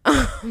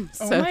 Oh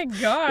my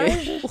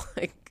gosh.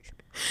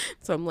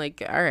 So I'm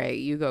like, all right,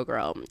 you go,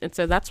 girl. And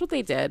so that's what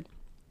they did.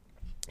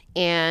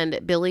 And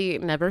Billy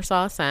never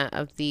saw a cent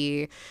of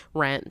the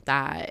rent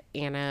that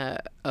Anna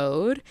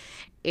owed.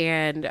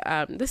 And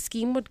the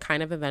scheme would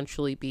kind of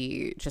eventually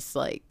be just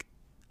like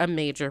a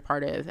major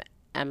part of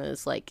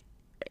Anna's MO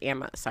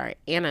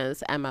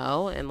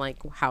and like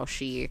how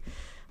she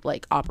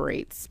like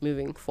operates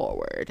moving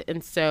forward.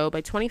 And so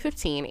by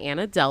 2015,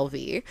 Anna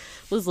Delvey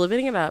was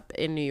living it up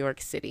in New York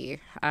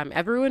City.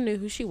 Everyone knew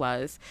who she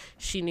was.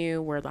 She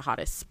knew where the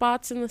hottest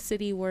spots in the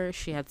city were.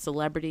 She had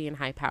celebrity and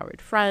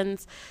high-powered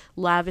friends,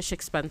 lavish,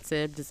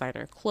 expensive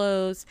designer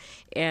clothes,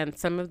 and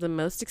some of the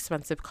most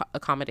expensive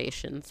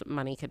accommodations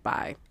money could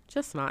buy.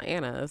 Just not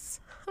Anna's.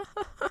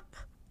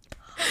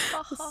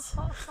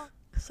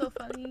 So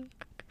funny.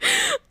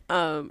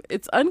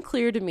 It's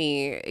unclear to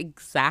me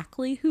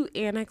exactly who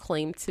Anna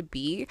claimed to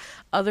be,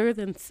 other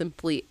than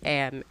simply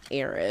an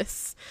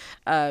heiress.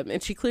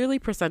 And she clearly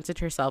presented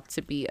herself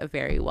to be a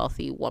very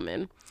wealthy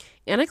woman.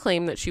 Anna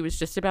claimed that she was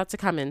just about to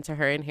come into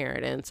her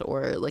inheritance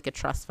or like a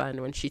trust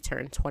fund when she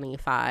turned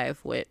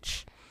 25,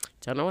 which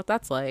don't know what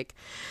that's like.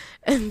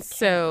 And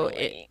so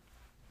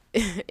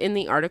in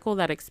the article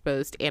that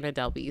exposed Anna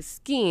Delvey's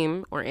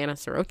scheme, or Anna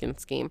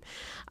Sorokin's scheme,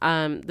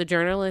 the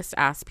journalist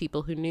asked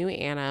people who knew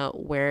Anna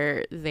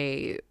where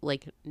they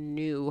like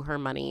knew her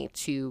money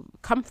to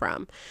come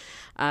from.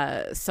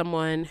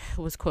 Someone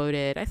was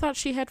quoted, "I thought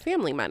she had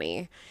family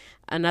money."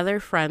 Another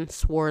friend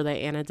swore that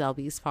Anna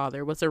Delvey's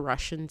father was a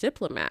Russian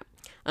diplomat.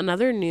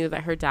 Another knew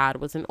that her dad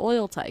was an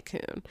oil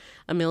tycoon.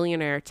 A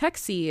millionaire tech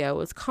CEO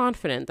was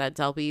confident that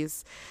the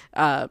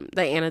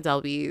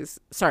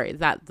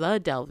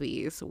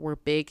Delveys were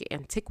big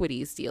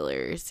antiquities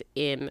dealers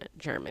in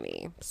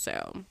Germany.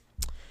 So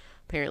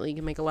apparently you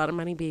can make a lot of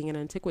money being an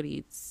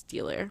antiquities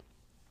dealer.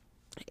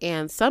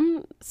 And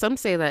some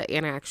say that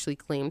Anna actually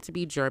claimed to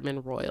be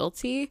German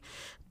royalty,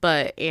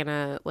 but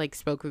Anna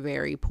spoke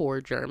very poor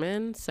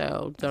German,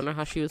 so don't know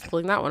how she was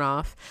pulling that one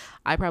off.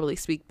 I probably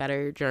speak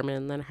better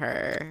German than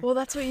her. Well,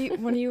 that's what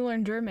when you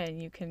learn German,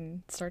 you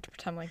can start to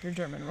pretend like you're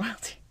German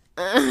royalty.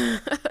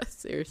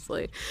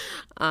 Seriously.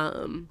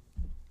 And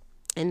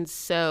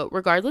so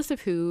regardless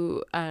of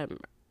who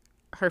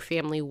her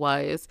family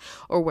was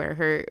or where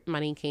her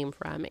money came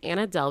from,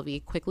 Anna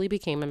Delvey quickly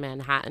became a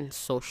Manhattan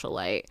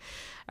socialite.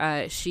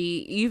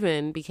 She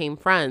even became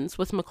friends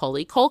with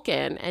Macaulay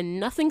Culkin, and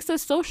nothing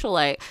says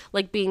socialite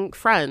like being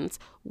friends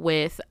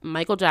with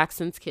Michael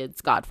Jackson's kid's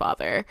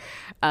godfather.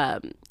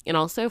 And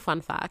also,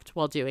 fun fact,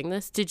 while doing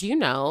this, did you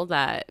know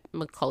that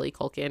Macaulay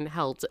Culkin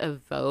held a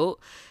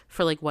vote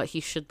for what he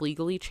should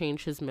legally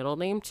change his middle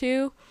name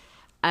to?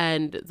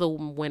 And the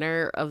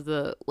winner of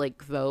the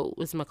vote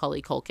was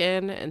Macaulay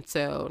Culkin, and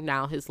so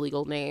now his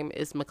legal name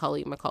is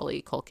Macaulay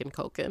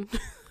Culkin.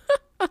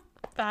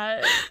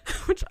 That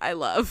which I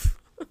love.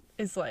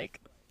 Is what?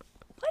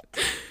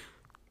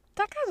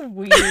 That guy's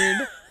weird.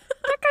 That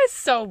guy's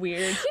so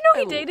weird. Do you know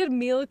he dated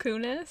Mila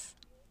Kunis?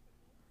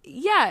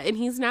 Yeah, and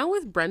he's now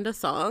with Brenda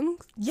Song.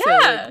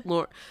 Yeah.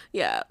 So,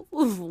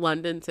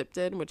 London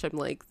Tipton, which I'm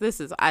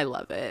I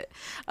love it.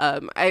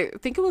 I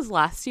think it was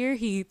last year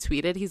he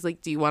tweeted, he's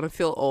like, do you want to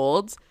feel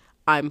old?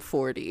 I'm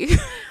 40.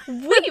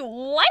 Wait,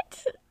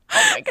 what?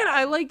 Oh my God.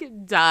 And I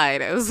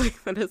died. I was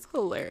like, that is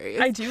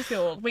hilarious. I do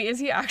feel old. Wait, is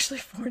he actually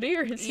 40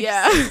 or is he?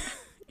 Yeah.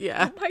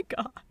 Yeah. Oh my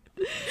God.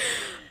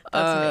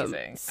 That's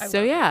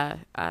amazing.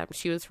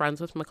 She was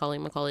friends with Macaulay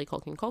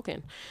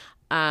Culkin.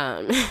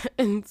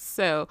 And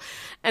so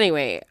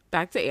anyway,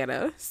 back to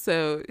Anna.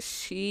 So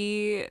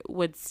she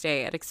would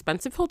stay at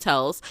expensive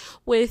hotels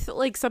with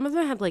some of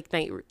them had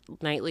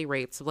nightly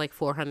rates of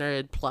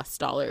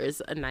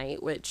 $400+ a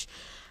night, which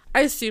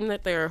I assume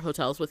that there are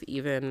hotels with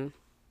even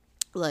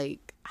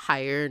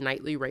higher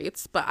nightly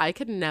rates, but I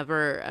could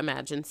never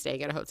imagine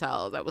staying at a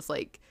hotel that was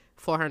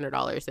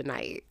 $400 a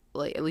night.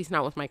 At least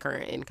not with my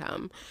current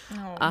income.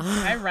 No,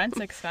 my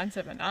rent's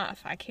expensive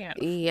enough. I can't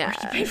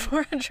afford to pay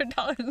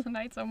 $400 a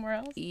night somewhere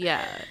else.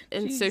 Yeah,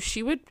 and Jeez. so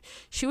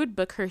she would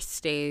book her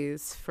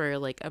stays for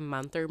a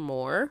month or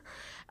more,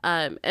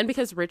 and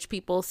because rich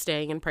people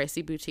staying in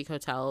pricey boutique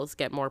hotels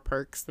get more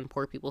perks than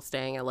poor people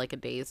staying at a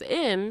Days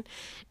Inn,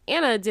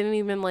 Anna didn't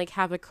even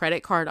have a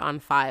credit card on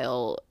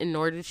file,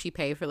 nor did she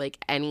pay for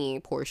any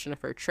portion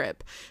of her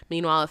trip.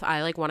 Meanwhile, if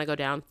I want to go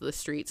down to the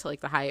street to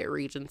the Hyatt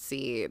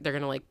Regency, they're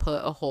gonna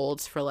put a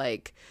holds for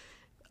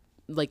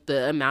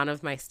the amount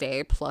of my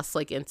stay plus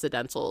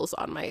incidentals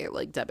on my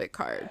debit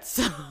card.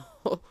 So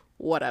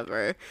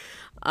whatever.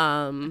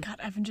 God,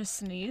 Evan just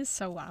sneezed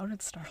so loud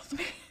it startled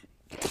me.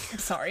 I'm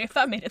sorry if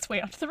that made its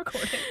way onto the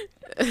recording.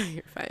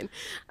 You're fine.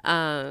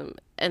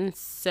 And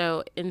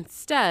so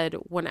instead,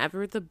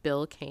 whenever the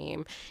bill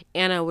came,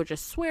 Anna would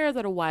just swear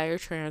that a wire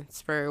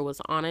transfer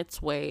was on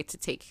its way to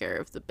take care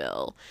of the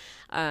bill.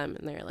 And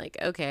they're like,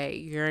 okay,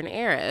 you're an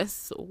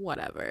heiress,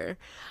 whatever.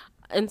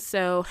 And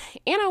so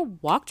Anna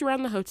walked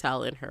around the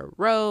hotel in her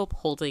robe,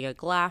 holding a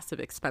glass of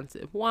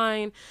expensive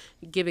wine,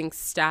 giving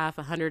staff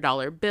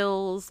 $100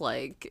 bills,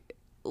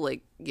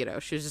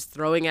 she was just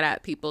throwing it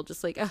at people,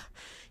 just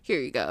here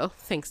you go,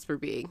 thanks for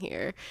being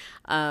here.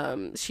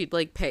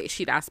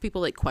 She'd ask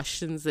people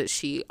questions that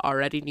she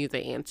already knew the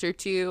answer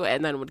to,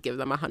 and then would give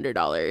them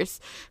 $100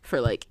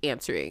 for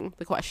answering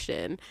the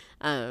question.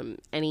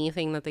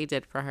 Anything that they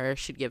did for her,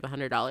 she'd give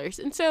 $100.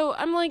 And so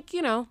I'm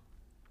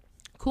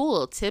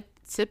cool, tip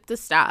the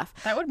staff.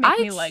 That would make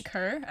me like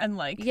her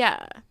and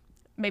yeah,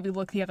 maybe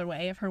look the other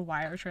way if her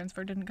wire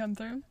transfer didn't come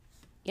through.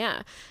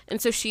 Yeah.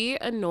 And so she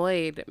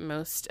annoyed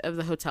most of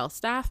the hotel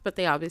staff, but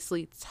they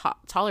obviously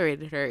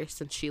tolerated her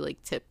since she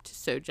tipped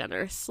so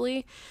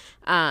generously.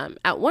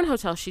 At one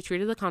hotel, she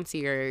treated the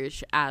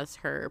concierge as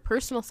her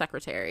personal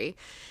secretary.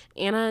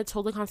 Anna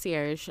told the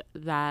concierge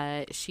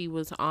that she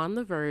was on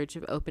the verge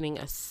of opening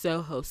a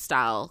Soho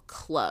style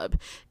club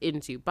in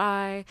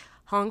Dubai,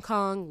 Hong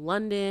Kong,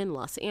 London,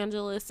 Los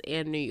Angeles,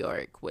 and New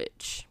York,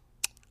 which,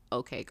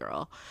 okay,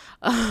 girl.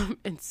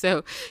 And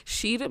so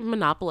she'd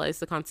monopolize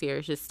the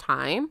concierge's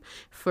time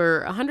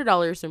for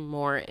 $100 or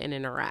more in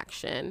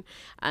interaction.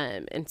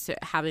 And so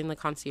having the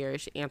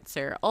concierge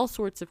answer all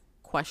sorts of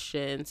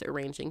questions,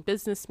 arranging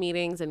business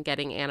meetings, and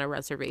getting Anna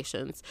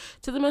reservations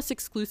to the most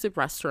exclusive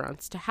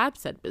restaurants to have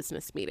said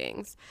business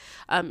meetings.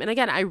 And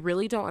again, I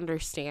really don't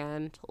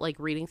understand,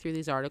 reading through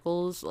these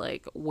articles,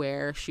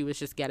 where she was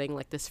just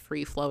getting this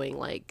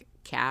free-flowing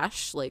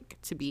cash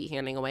to be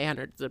handing away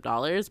hundreds of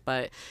dollars,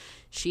 but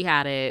she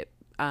had it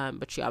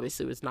but she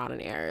obviously was not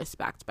an heiress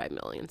backed by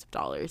millions of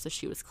dollars as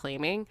she was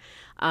claiming.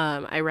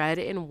 I read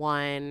in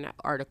one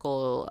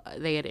article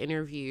they had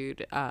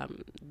interviewed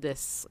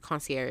this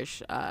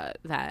concierge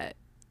that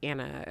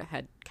Anna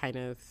had kind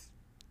of,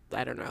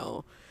 I don't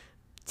know,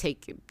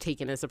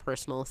 taken as a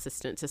personal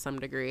assistant to some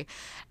degree.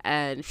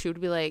 And she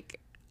would be like,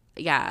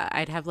 yeah,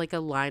 I'd have like a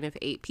line of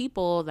 8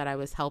 people that I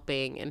was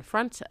helping in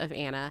front of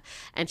Anna,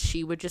 and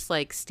she would just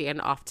like stand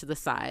off to the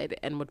side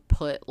and would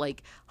put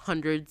like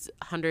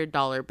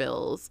 $100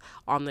 bills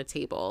on the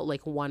table,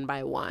 like one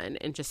by one,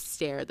 and just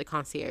stare at the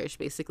concierge,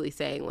 basically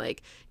saying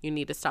like, you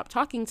need to stop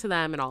talking to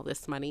them and all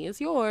this money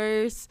is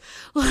yours.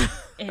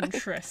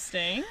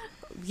 Interesting.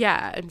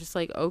 Yeah, I'm just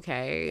like,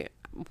 okay,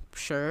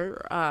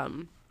 sure.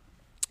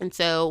 And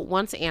so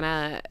once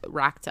Anna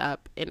racked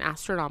up an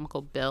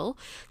astronomical bill,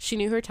 she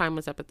knew her time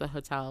was up at the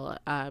hotel.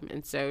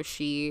 And so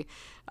she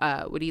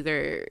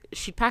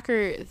she'd pack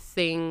her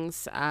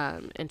things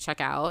and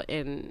check out.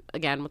 And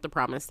again, with the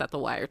promise that the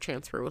wire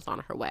transfer was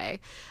on her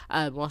way,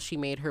 while she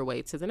made her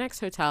way to the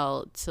next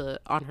hotel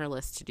on her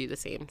list to do the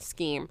same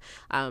scheme.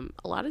 A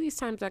lot of these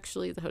times,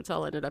 actually, the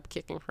hotel ended up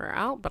kicking her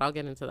out, but I'll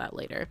get into that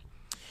later.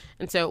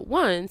 And so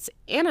once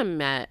Anna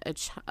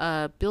met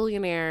a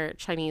billionaire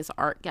Chinese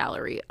art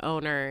gallery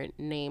owner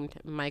named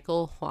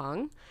Michael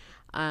Huang.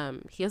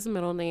 He has a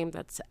middle name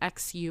that's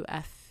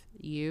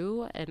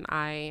XUFU, and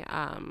I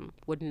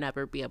would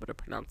never be able to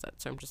pronounce it,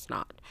 so I'm just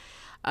not.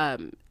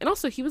 And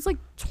also, he was like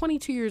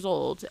 22 years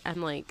old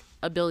and like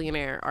a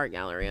billionaire art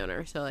gallery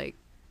owner. So like,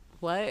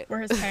 what? Were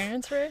his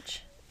parents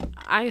rich?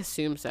 I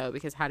assume so,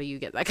 because how do you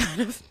get that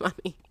kind of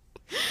money?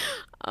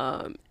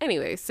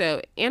 Anyway,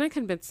 so Anna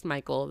convinced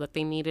Michael that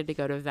they needed to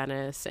go to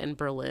Venice and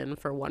Berlin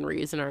for one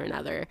reason or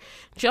another.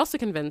 She also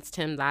convinced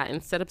him that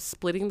instead of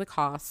splitting the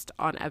cost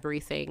on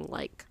everything,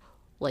 like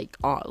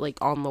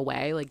on the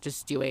way, like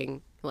just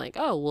doing like,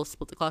 oh, we'll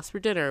split the cost for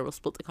dinner, we'll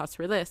split the cost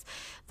for this,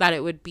 that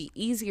it would be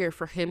easier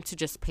for him to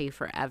just pay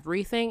for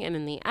everything, and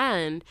in the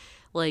end,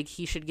 like,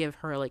 he should give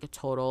her like a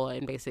total,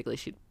 and basically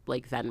she'd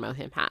like Venmo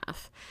him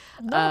half.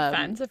 No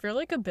offense, if you're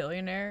like a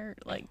billionaire,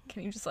 like,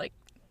 can you just like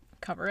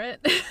cover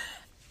it?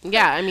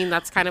 Yeah, I mean,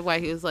 that's kind of why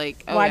he was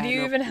like, oh, why yeah, do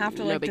you even have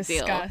to like deal.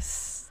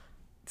 discuss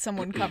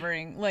someone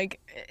covering, like,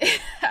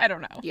 I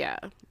don't know. Yeah.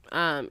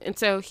 And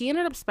so he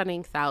ended up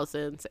spending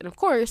thousands, and of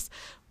course,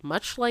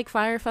 much like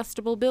Fire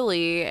Festival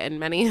Billy and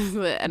many of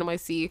the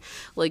NYC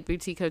like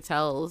boutique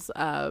hotels,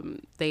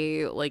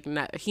 they like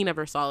he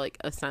never saw like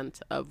a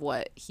cent of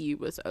what he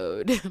was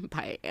owed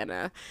by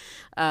Anna.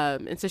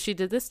 And so she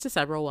did this to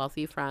several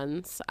wealthy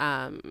friends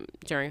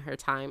during her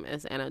time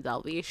as Anna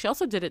Delvey. She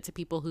also did it to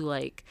people who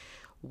like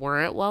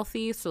weren't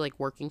wealthy, so like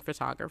working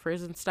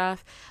photographers and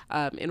stuff.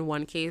 In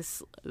one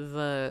case,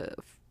 the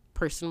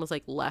person was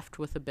like left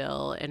with a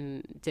bill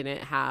and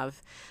didn't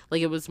have,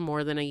 like, it was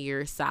more than a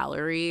year's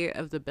salary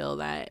of the bill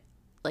that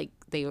like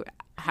they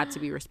had to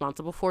be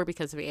responsible for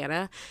because of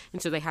Anna,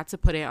 and so they had to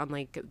put it on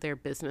like their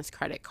business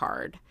credit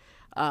card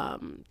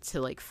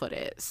to like foot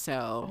it.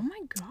 So oh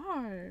my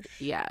gosh,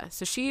 yeah,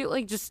 so she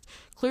like just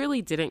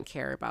clearly didn't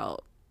care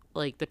about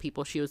like the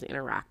people she was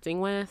interacting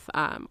with,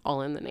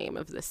 all in the name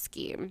of this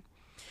scheme.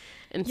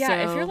 And yeah, so,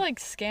 if you're like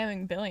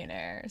scamming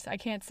billionaires, I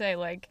can't say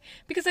like,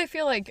 because I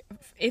feel like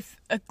if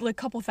a like,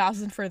 couple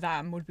thousand for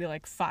them would be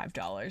like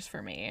 $5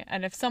 for me,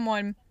 and if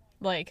someone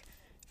like,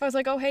 if I was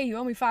like, oh hey, you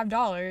owe me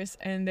 $5,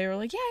 and they were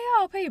like, yeah,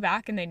 I'll pay you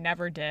back, and they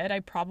never did, I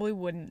probably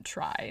wouldn't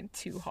try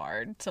too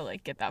hard to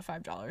like get that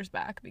 $5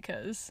 back,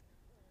 because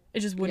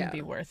it just wouldn't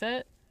be worth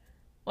it.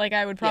 Like,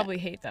 I would probably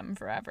hate them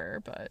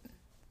forever, but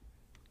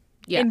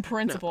in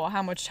principle,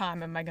 how much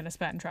time am I gonna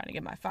spend trying to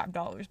get my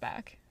 $5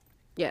 back?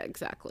 Yeah,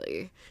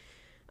 exactly.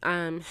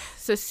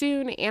 So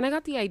soon Anna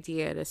got the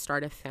idea to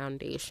start a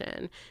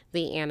foundation,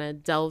 the Anna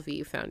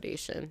Delvey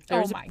Foundation.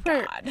 Oh my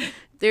God.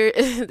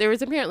 There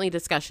was apparently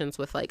discussions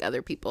with like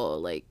other people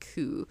like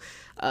who,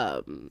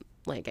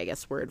 like I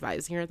guess were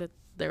advising her, that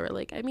they were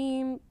like, I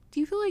mean, do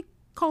you feel like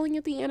calling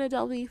it the Anna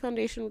Delvey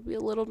Foundation would be a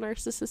little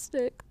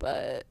narcissistic?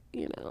 But,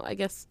 you know, I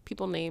guess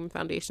people name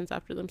foundations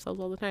after themselves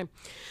all the time.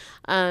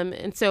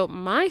 And so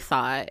my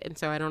thought, and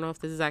so I don't know if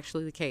this is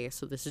actually the case,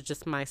 so this is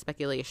just my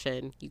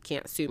speculation, you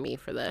can't sue me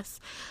for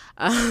this,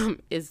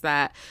 is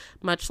that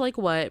much like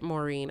what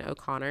Maureen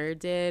O'Connor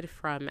did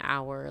from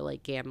our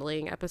like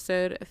gambling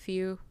episode a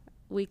few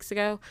weeks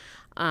ago,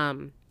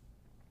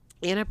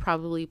 Anna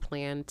probably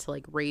planned to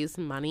like raise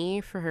money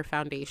for her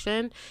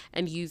foundation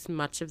and use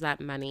much of that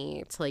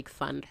money to like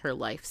fund her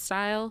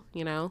lifestyle,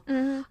 you know?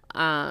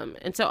 Mm-hmm.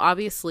 And so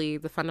obviously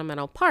the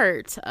fundamental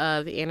part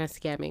of Anna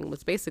scamming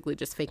was basically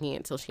just faking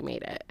it till she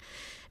made it.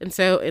 And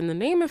so in the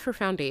name of her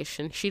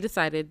foundation, she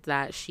decided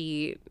that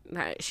she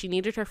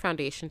needed her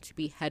foundation to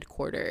be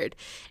headquartered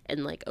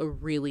in like a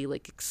really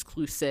like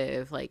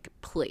exclusive like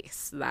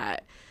place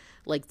that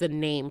like the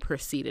name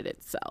preceded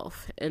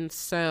itself. And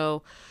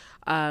so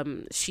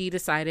she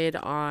decided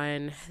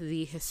on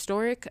the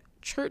historic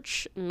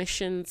Church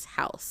Missions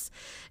House.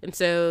 And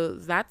so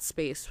that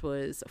space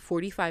was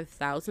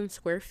 45,000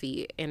 square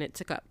feet, and it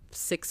took up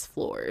 6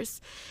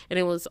 floors. And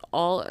it was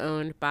all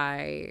owned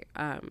by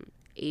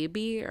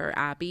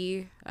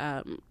Abby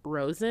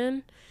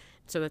Rosen.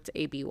 So that's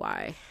ABY.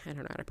 I don't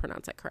know how to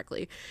pronounce that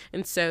correctly.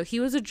 And so he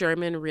was a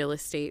German real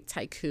estate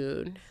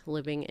tycoon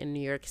living in New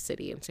York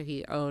City. And so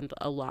he owned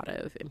a lot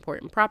of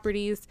important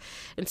properties.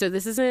 And so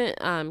this isn't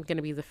going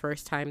to be the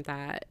first time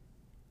that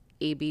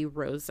Abby,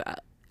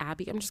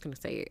 I'm just going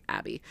to say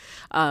Abby,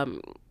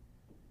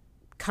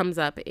 comes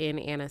up in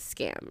Anna's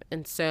scam.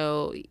 And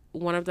so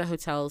one of the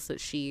hotels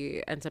that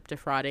she ends up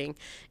defrauding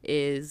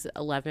is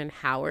 11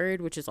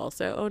 Howard, which is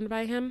also owned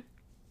by him.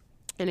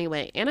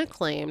 Anyway, Anna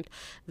claimed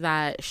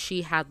that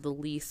she had the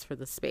lease for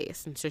the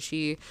space. And so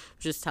she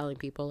was just telling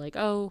people like,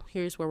 oh,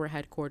 here's where we're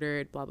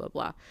headquartered, blah, blah,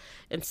 blah.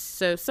 And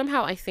so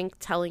somehow I think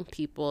telling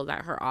people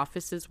that her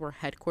offices were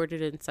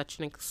headquartered in such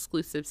an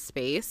exclusive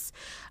space,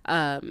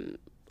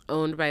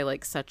 owned by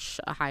like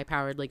such a high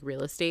powered like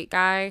real estate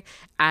guy,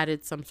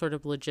 added some sort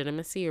of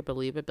legitimacy or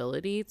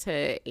believability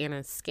to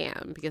Anna's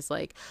scam, because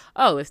like,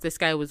 oh, if this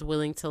guy was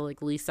willing to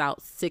like lease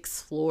out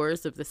 6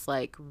 floors of this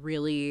like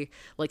really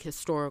like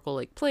historical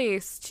like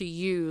place to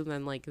you,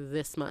 then like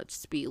this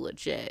much be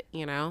legit,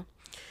 you know?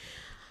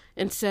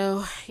 And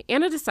so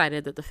Anna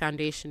decided that the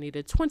foundation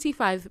needed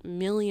 $25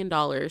 million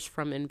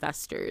from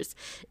investors,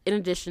 in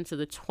addition to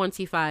the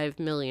 $25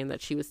 million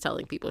that she was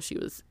telling people she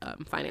was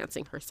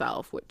financing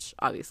herself, which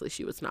obviously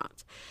she was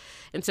not.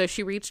 And so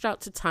she reached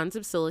out to tons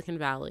of Silicon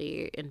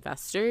Valley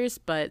investors,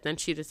 but then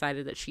she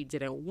decided that she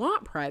didn't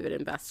want private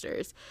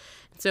investors.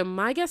 So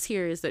my guess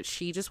here is that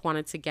she just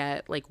wanted to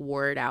get like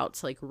word out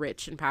to like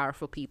rich and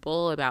powerful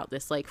people about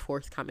this like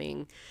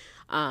forthcoming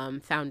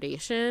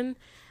foundation.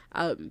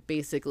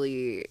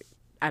 Basically,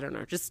 I don't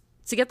know, just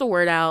to get the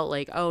word out,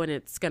 like, oh, and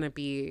it's going to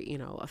be, you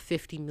know, a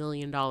 $50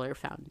 million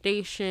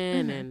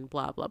foundation and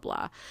blah, blah,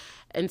 blah.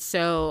 And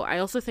so I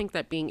also think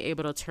that being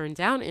able to turn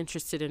down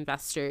interested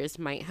investors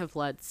might have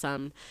led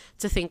some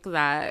to think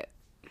that,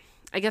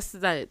 I guess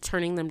that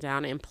turning them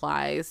down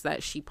implies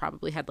that she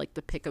probably had like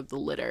the pick of the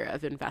litter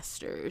of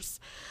investors.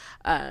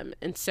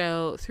 And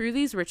so through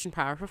these rich and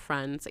powerful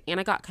friends,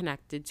 Anna got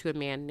connected to a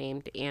man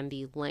named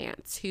Andy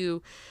Lance,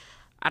 who,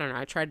 I don't know,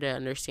 I tried to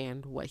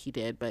understand what he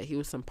did, but he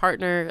was some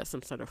partner at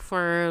some sort of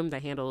firm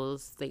that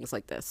handles things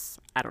like this.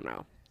 I don't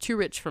know. Too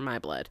rich for my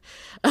blood.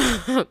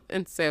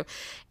 And so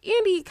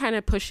Andy kind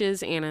of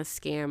pushes Anna's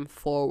scam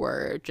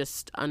forward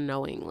just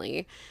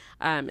unknowingly.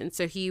 And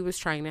so he was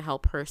trying to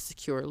help her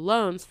secure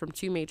loans from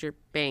 2 major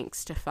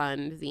banks to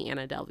fund the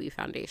Anna Delvey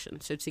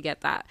Foundation. So to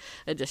get that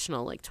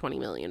additional like $20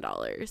 million.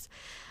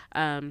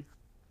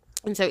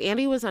 And so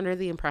Andy was under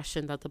the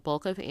impression that the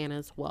bulk of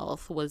Anna's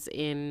wealth was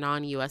in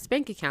non-U.S.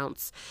 bank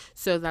accounts.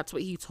 So that's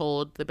what he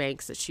told the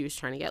banks that she was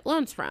trying to get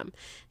loans from.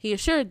 He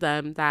assured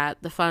them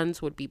that the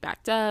funds would be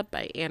backed up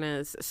by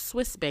Anna's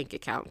Swiss bank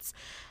accounts.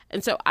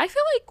 And so I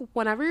feel like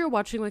whenever you're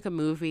watching like a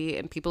movie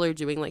and people are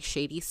doing like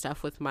shady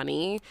stuff with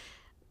money,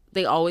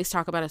 they always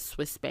talk about a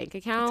Swiss bank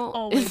account. It's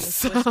always a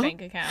Swiss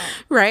bank account.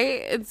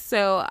 Right? And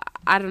so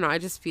I don't know. I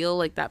just feel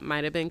like that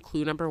might have been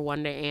clue number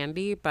 1 to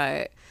Andy,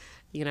 but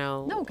you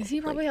know, no, because he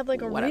probably had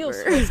like a whatever. real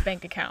Swiss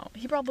bank account.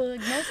 He probably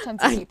like knows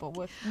tons of people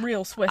with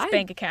real Swiss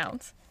bank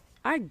accounts.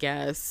 I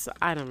guess,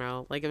 I don't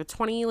know, like if a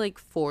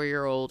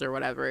 24-year-old or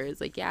whatever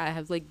is like, yeah, I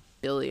have like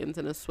billions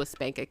in a Swiss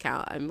bank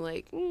account, I'm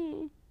like,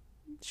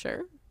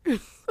 sure.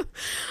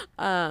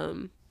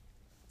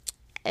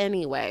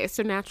 Anyway,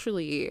 so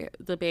naturally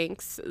the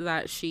banks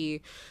that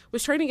she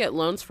was trying to get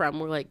loans from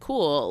were like,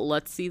 cool,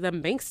 let's see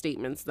them bank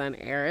statements then,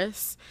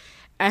 heiress.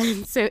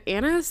 And so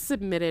Anna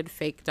submitted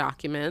fake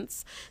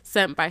documents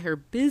sent by her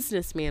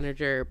business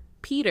manager,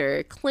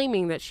 Peter,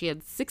 claiming that she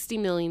had 60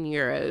 million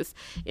euros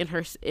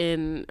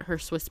in her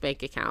Swiss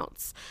bank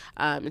accounts.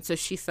 And so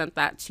she sent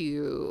that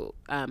to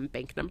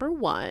bank number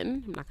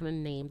 1. I'm not going to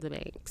name the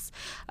banks.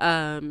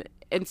 And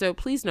so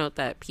please note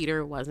that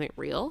Peter wasn't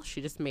real.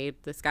 She just made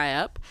this guy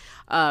up.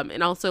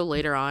 And also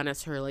later on,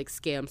 as her like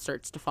scam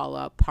starts to fall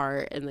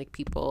apart and like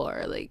people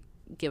are like,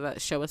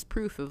 show us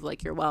proof of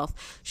like your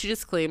wealth, she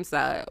just claims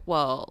that,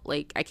 well,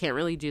 like I can't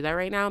really do that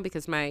right now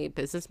because my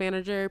business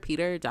manager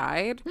Peter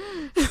died.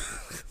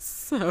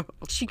 So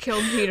she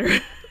killed Peter.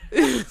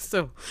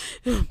 So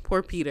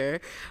poor Peter,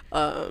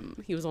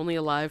 he was only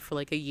alive for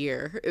like a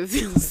year, it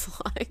feels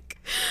like.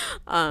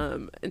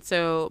 And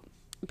so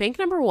bank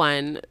number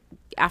 1,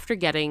 after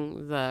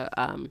getting the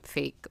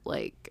fake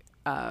like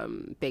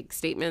bank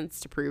statements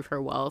to prove her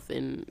wealth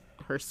in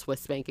her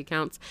Swiss bank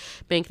accounts,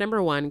 bank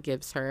number 1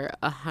 gives her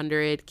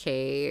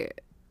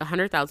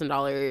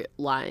 $100,000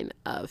 line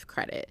of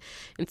credit.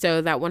 And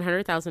so that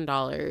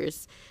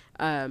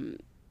 $100,000,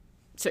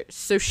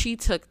 so she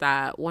took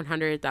that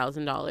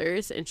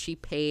 $100,000 and she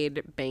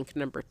paid bank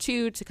number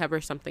 2 to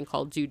cover something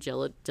called due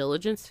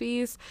diligence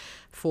fees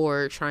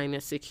for trying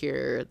to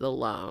secure the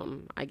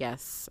loan. I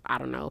guess, I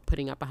don't know,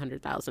 putting up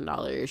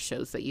 $100,000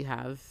 shows that you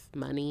have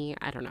money.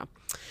 I don't know.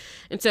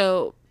 And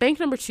so bank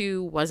number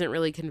 2 wasn't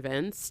really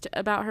convinced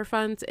about her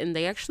funds, and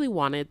they actually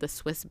wanted the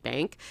Swiss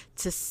bank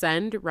to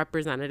send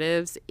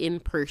representatives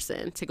in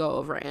person to go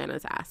over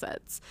Anna's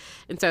assets.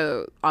 And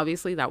so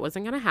obviously that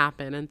wasn't going to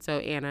happen. And so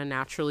Anna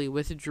naturally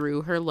withdrew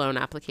withdrew her loan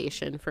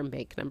application from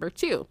bank number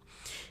 2.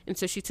 And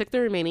so she took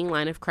the remaining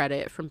line of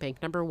credit from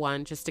bank number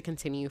 1 just to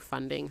continue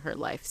funding her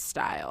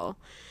lifestyle.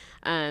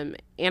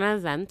 Anna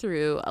then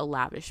threw a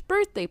lavish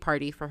birthday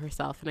party for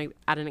herself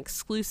at an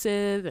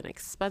exclusive and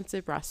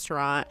expensive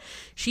restaurant.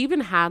 She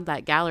even had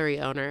that gallery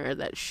owner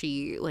that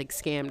she like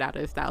scammed out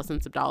of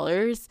thousands of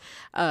dollars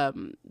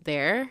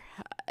there,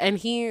 and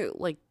he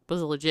like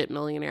was a legit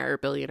millionaire or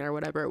billionaire,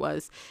 whatever it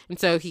was. And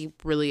so he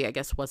really, I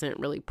guess, wasn't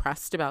really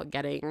pressed about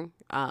getting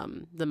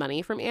the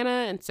money from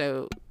Anna. And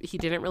so he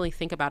didn't really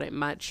think about it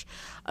much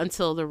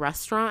until the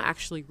restaurant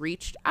actually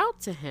reached out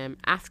to him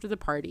after the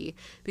party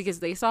because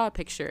they saw a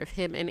picture of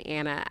him and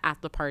Anna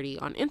at the party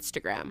on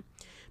Instagram.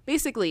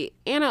 Basically,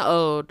 Anna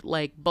owed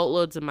like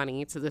boatloads of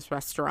money to this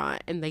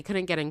restaurant and they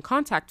couldn't get in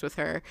contact with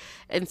her.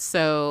 And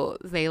so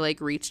they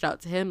like reached out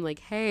to him like,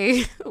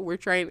 hey, we're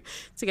trying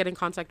to get in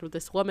contact with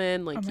this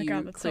woman. Like, you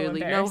God,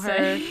 clearly so know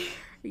her.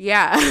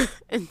 Yeah.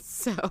 And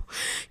so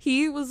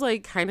he was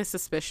like kind of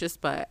suspicious,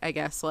 but I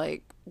guess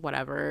like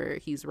whatever,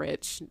 he's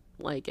rich,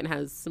 like, and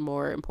has some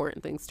more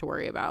important things to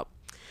worry about.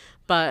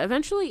 But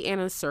eventually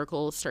Anna's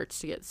circle starts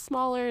to get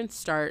smaller,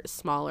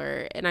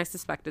 and I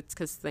suspect it's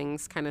because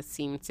things kind of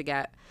seem to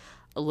get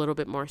a little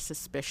bit more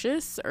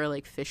suspicious or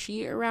like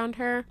fishy around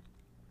her.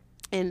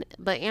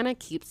 But Anna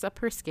keeps up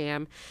her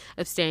scam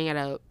of staying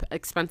at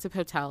expensive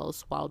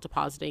hotels while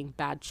depositing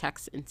bad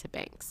checks into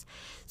banks.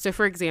 So,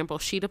 for example,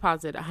 she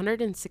deposited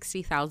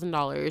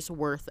 $160,000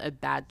 worth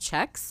of bad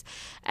checks.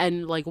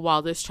 And like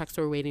while those checks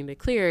were waiting to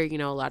clear, you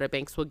know, a lot of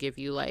banks will give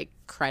you like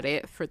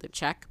credit for the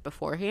check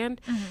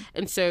beforehand.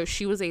 And so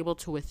she was able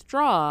to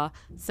withdraw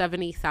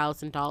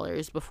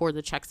 $70,000 before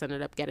the checks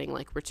ended up getting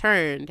like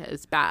returned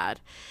as bad.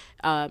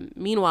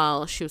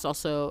 Meanwhile, she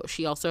also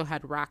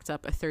had racked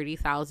up a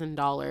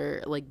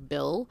 $30,000 like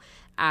bill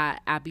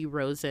at Abby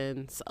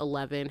Rosen's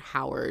 11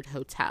 Howard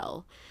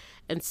Hotel.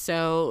 And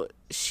so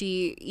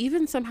she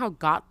even somehow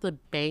got the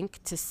bank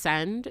to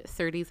send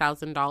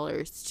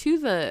 $30,000 to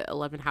the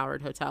 11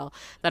 Howard Hotel,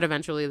 that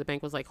eventually the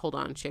bank was like, hold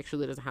on, she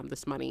actually doesn't have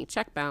this money.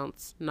 Check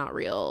bounce, not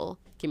real.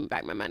 Give me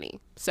back my money.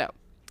 So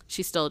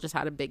she still just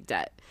had a big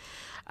debt.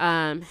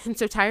 And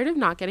so tired of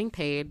not getting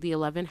paid, the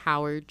 11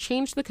 Howard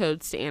changed the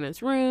codes to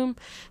Anna's room,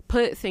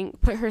 put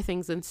her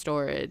things in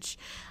storage.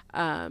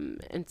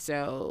 And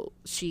so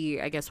she,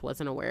 I guess,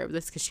 wasn't aware of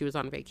this because she was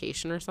on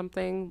vacation or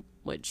something,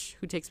 which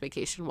who takes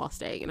vacation while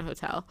staying in a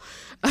hotel?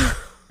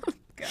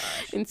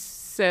 Gosh. And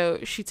so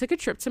she took a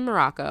trip to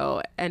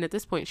Morocco, and at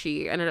this point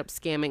she ended up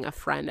scamming a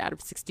friend out of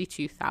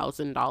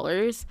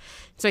 $62,000.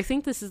 So I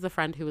think this is the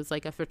friend who was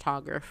like a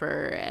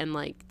photographer and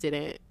like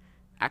didn't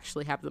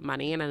actually have the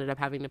money and ended up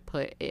having to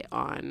put it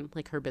on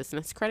like her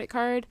business credit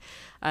card.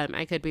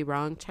 I could be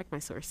wrong. Check my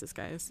sources,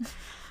 guys.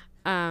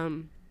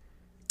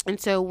 And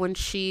so when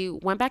she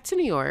went back to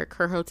New York,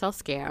 her hotel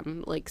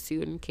scam like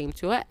soon came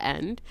to an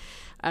end.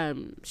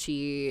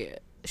 She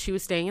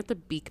was staying at the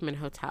Beekman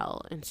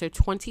Hotel, and so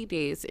 20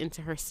 days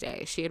into her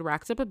stay, she had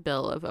racked up a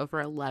bill of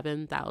over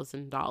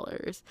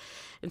 $11,000.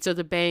 And so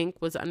the bank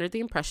was under the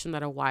impression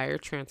that a wire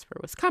transfer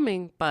was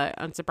coming, but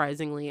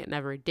unsurprisingly, it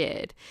never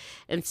did.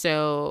 And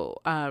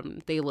so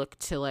they looked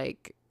to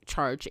like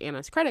charge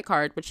Anna's credit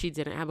card, but she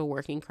didn't have a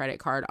working credit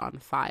card on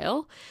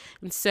file.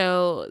 And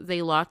so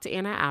they locked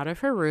Anna out of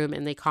her room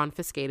and they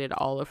confiscated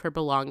all of her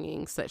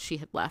belongings that she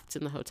had left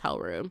in the hotel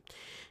room.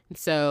 And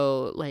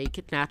so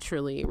like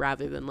naturally,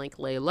 rather than like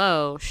lay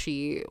low,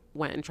 she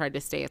went and tried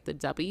to stay at the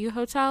W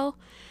Hotel.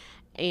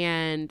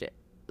 And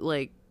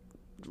like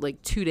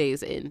 2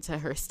 days into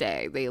her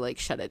stay, they like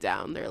shut it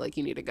down. They're like,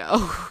 you need to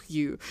go.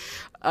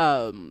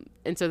 And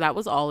so that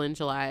was all in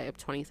July of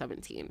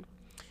 2017.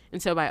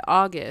 And so by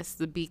August,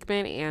 the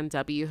Beekman and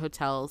W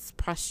hotels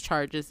pressed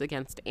charges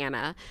against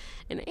Anna,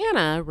 and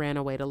Anna ran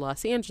away to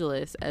Los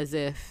Angeles as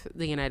if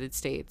the United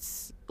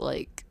States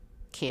like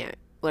can't,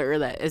 or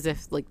that as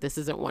if like this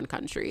isn't one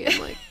country and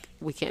like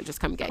we can't just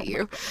come get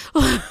you.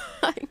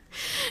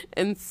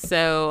 And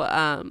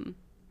so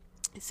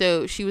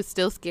so she was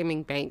still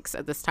scamming banks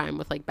at this time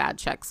with like bad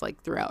checks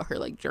like throughout her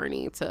like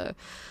journey to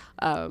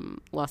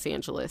Los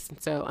Angeles.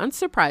 And so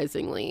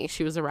unsurprisingly,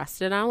 she was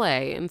arrested in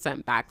LA and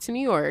sent back to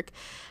New York,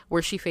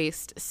 where she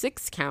faced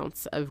 6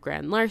 counts of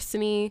grand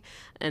larceny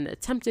and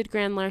attempted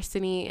grand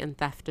larceny and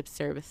theft of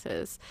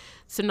services.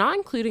 So not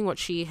including what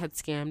she had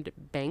scammed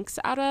banks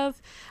out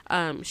of,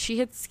 she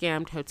had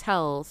scammed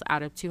hotels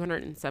out of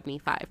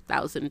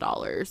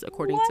 $275,000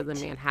 according to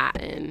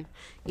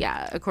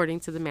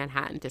the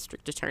Manhattan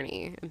District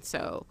Attorney. And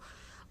so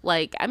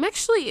like, I'm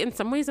actually, in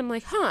some ways, I'm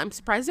like, I'm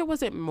surprised it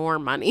wasn't more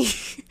money.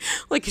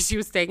 Like, 'cause she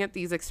was staying at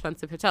these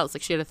expensive hotels.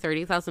 Like, she had a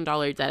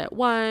 $30,000 debt at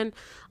one,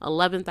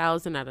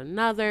 $11,000 at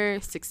another,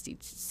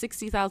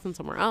 $60,000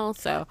 somewhere else.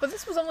 So, But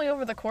this was only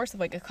over the course of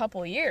like a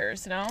couple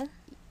years, no?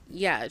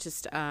 yeah,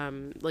 just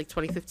like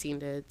 2015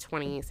 to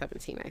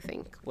 2017, I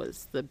think,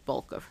 was the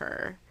bulk of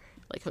her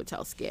like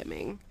hotel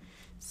scamming.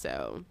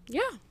 So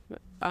yeah,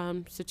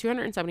 so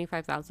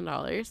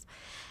 $275,000.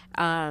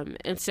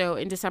 And so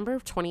in December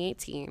of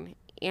 2018,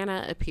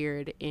 Anna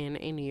appeared in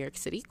a New York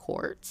City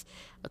court,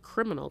 a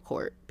criminal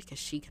court, because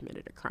she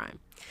committed a crime.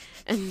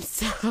 And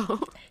so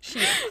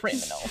she's a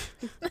criminal.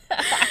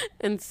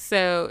 And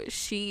so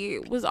she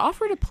was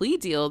offered a plea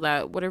deal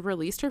that would have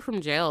released her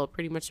from jail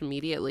pretty much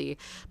immediately,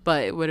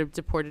 but it would have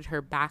deported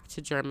her back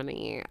to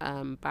Germany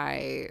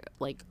by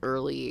like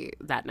early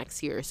that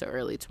next year, so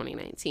early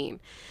 2019.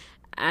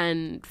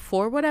 And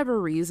for whatever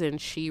reason,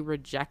 she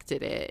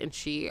rejected it and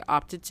she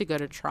opted to go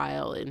to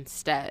trial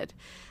instead,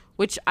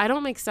 which I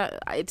don't make sense.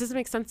 It doesn't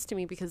make sense to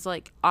me because,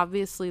 like,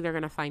 obviously they're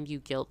going to find you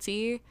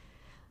guilty.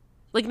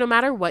 Like, no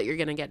matter what, you're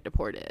going to get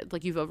deported.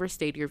 Like, you've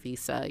overstayed your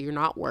visa. You're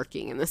not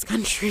working in this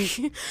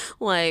country.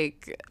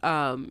 Like,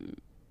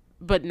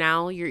 but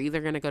now you're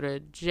either going to go to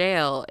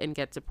jail and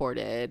get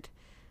deported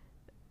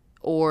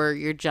or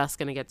you're just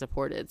going to get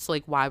deported. So,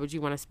 like, why would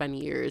you want to spend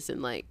years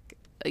in, like,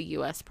 a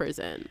U.S.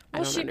 prison?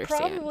 Well, she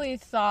probably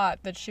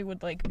thought that she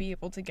would, like, be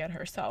able to get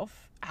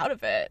herself out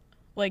of it.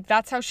 Like,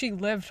 that's how she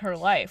lived her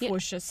life,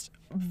 was just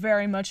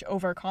very much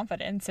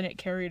overconfidence, and it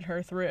carried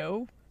her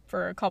through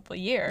for a couple of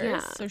years. Yeah.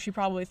 So she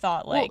probably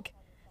thought, like,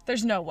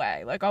 there's no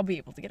way. Like, I'll be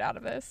able to get out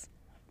of this.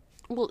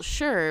 Well,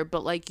 sure,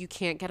 but, like, you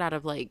can't get out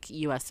of, like,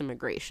 U.S.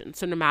 immigration.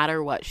 So no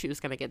matter what, she was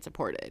going to get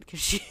deported because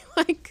she,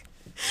 like,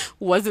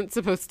 wasn't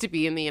supposed to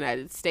be in the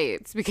United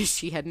States because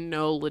she had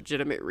no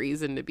legitimate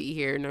reason to be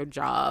here, no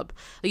job.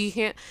 Like, you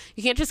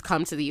can't just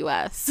come to the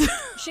U.S.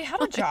 She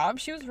had a job.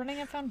 She was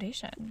running a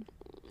foundation.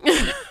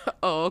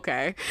 Oh,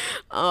 okay.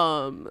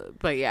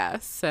 But yeah,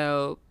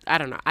 so I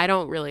don't know. I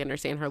don't really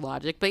understand her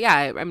logic, but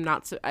yeah, I'm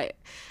not so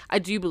I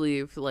do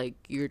believe, like,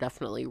 you're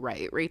definitely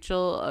right,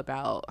 Rachel,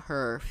 about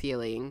her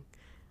feeling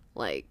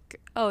like,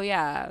 oh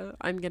yeah,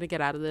 I'm gonna get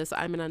out of this,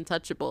 I'm an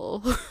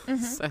untouchable.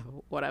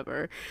 So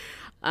whatever.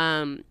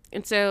 And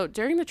so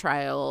during the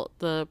trial,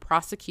 the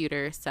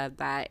prosecutor said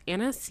that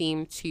Anna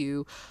seemed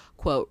to,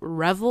 quote,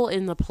 revel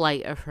in the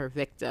plight of her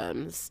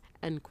victims,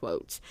 end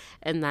quote,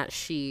 and that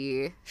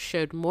she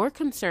showed more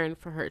concern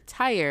for her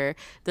attire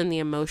than the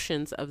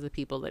emotions of the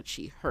people that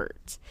she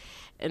hurt.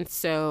 And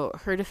so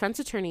her defense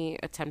attorney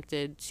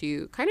attempted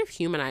to kind of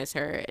humanize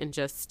her and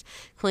just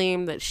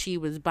claim that she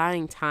was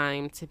buying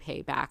time to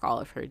pay back all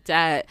of her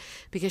debt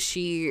because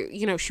she,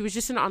 you know, she was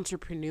just an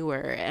entrepreneur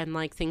and,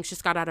 like, things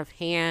just got out of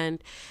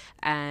hand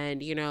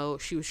and, you know,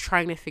 she was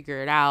trying to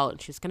figure it out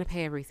and she was going to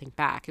pay everything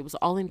back. It was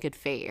all in good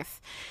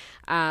faith.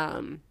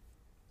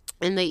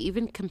 And they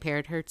even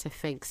compared her to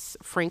Frank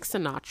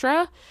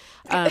Sinatra,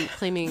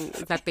 claiming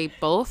that they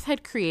both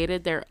had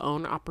created their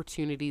own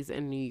opportunities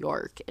in New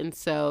York. And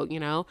so, you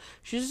know,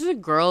 she's just a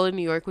girl in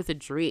New York with a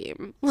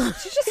dream.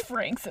 She's just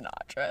Frank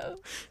Sinatra.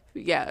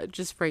 Yeah,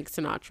 just Frank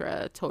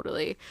Sinatra,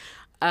 totally.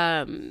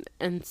 And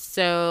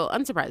so,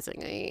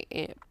 unsurprisingly,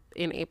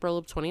 in April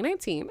of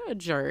 2019, a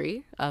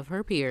jury of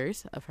her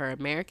peers, of her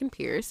American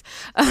peers,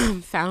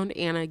 found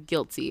Anna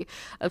guilty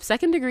of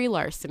second-degree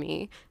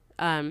larceny,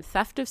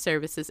 theft of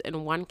services,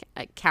 and one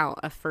count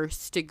of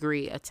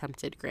first-degree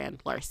attempted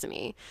grand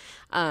larceny.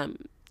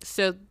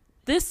 So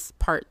this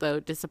part, though,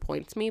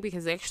 disappoints me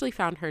because they actually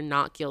found her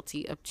not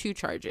guilty of two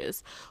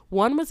charges.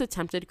 One was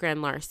attempted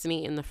grand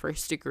larceny in the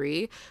first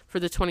degree for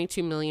the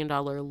 $22 million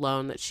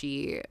loan that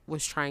she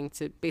was trying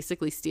to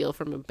basically steal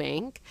from a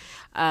bank,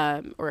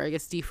 or I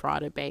guess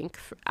defraud a bank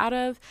out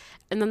of.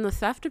 And then the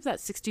theft of that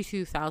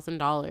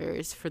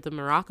 $62,000 for the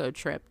Morocco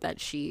trip that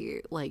she,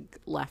 like,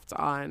 left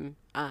on,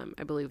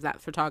 I believe,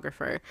 that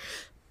photographer.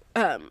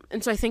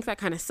 And so I think that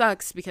kind of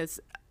sucks because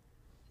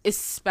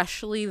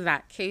especially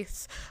that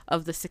case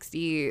of the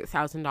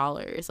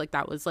 $60,000, like,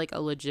 that was, like,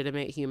 a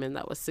legitimate human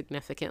that was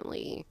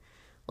significantly,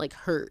 like,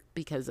 hurt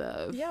because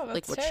of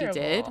like what terrible. She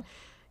did.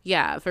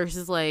 Yeah,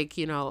 versus, like,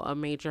 you know, a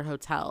major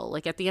hotel.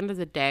 Like, at the end of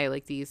the day,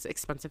 like, these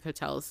expensive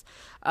hotels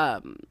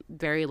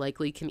very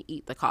likely can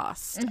eat the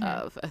cost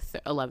of a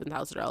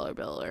 $11,000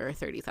 bill or a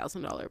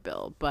 $30,000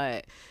 bill.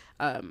 But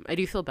I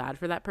do feel bad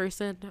for that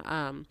person.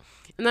 And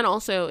then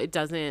also, it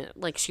doesn't,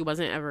 like, she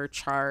wasn't ever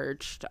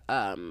charged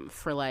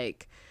for,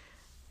 like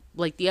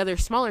the other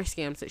smaller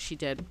scams that she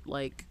did,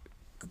 like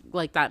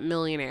that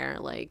millionaire,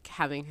 like,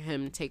 having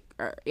him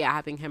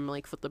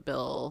like foot the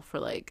bill for,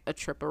 like, a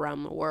trip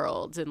around the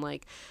world, and,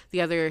 like, the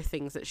other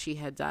things that she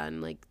had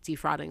done, like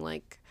defrauding,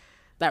 like,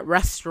 that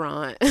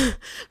restaurant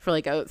for,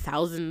 like,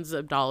 thousands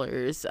of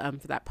dollars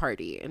for that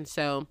party. And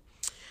so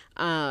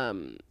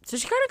so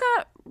she kind of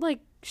got, like,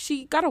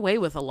 she got away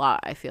with a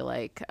lot, I feel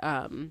like.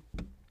 But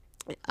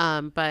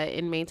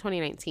in May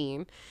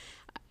 2019,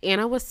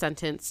 Anna was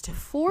sentenced to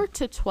 4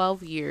 to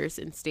 12 years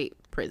in state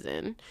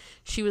prison.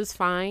 She was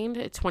fined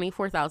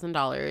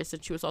 $24,000,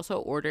 and she was also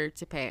ordered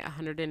to pay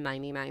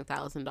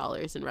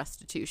 $199,000 in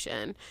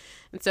restitution.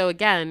 And so,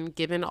 again,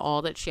 given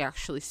all that she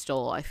actually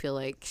stole, I feel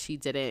like she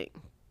kind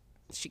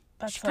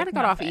of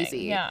got off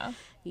easy.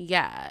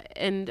 Yeah.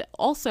 And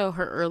also,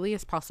 her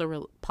earliest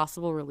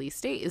possible release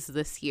date is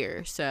this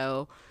year.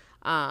 So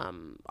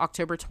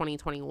October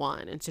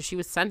 2021. And so she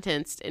was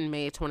sentenced in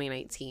May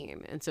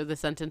 2019. And so the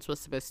sentence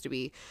was supposed to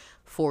be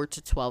 4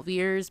 to 12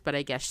 years, but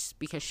I guess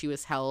because she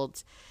was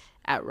held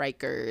at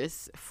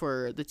Rikers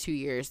for the 2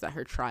 years that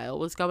her trial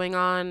was going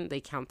on.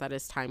 They count that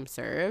as time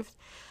served.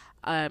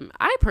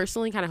 I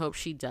personally kind of hope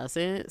she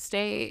doesn't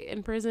stay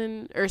in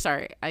prison, or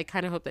sorry, I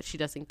kind of hope that she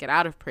doesn't get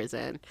out of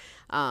prison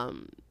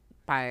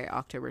by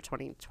October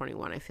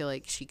 2021. I feel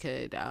like she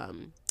could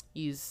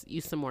use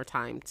some more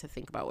time to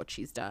think about what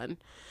she's done.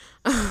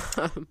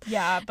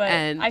 Yeah, but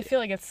I feel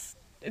like it's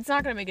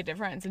not going to make a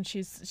difference, and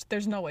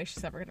there's no way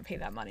she's ever going to pay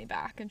that money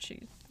back, and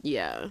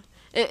yeah,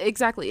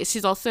 exactly.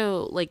 She's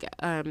also like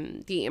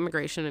the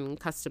immigration and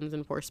customs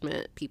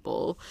enforcement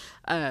people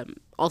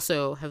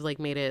also have like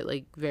made it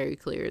like very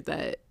clear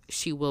that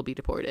she will be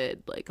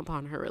deported like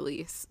upon her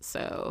release.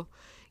 So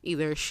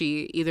either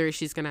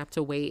she's gonna have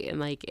to wait in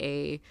like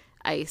a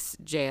ICE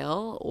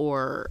jail,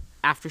 or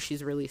after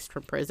she's released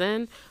from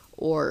prison,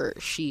 or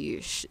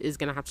she is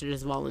gonna have to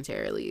just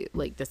voluntarily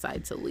like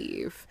decide to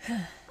leave.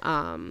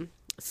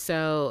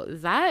 So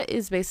that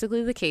is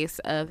basically the case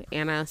of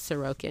Anna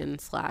Sorokin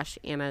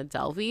 / Anna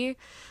Delvey.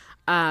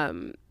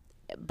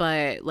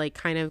 But like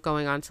kind of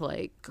going on to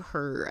like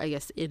her, I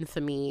guess,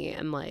 infamy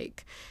and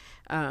like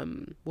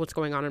what's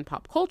going on in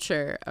pop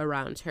culture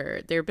around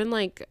her. There have been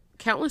like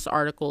countless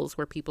articles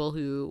where people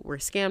who were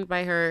scammed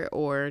by her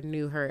or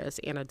knew her as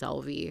Anna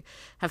Delvey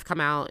have come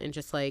out and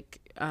just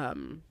like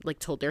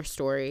told their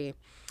story.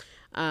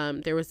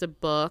 There was a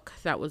book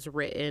that was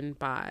written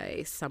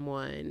by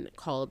someone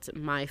called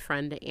My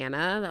Friend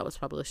Anna that was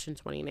published in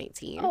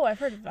 2019. Oh, I've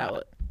heard of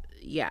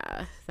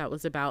that. That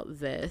was about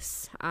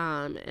this.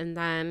 And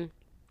then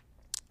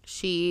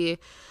she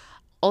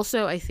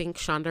also, I think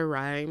Shonda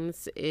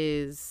Rhimes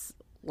is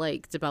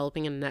like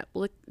developing a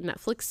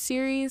Netflix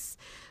series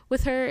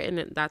with her,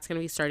 and that's going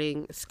to be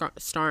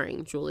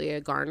starring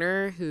Julia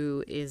Garner,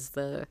 who is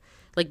the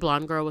like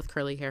blonde girl with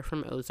curly hair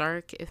from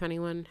Ozark, if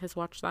anyone has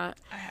watched that.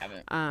 I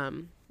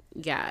haven't.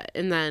 Yeah,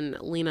 and then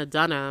Lena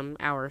Dunham,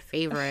 our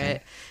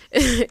favorite,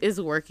 is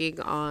working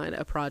on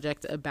a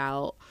project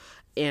about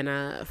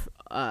Anna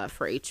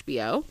for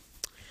HBO.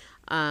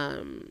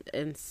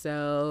 And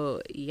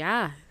so,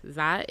 yeah,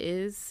 that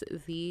is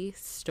the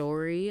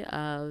story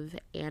of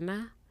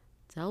Anna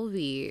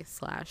Delvey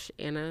 /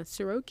 Anna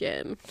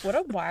Sorokin. What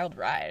a wild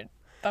ride.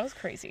 That was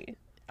crazy.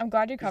 I'm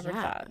glad you covered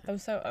that. That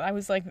was I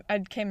was like, I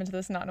came into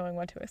this not knowing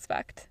what to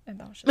expect, and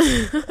that was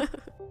just cool.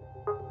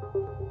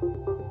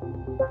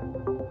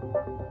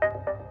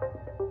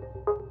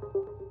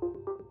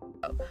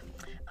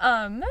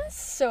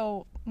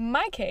 So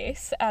my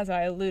case, as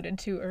I alluded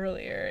to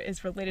earlier,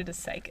 is related to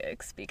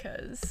psychics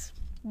because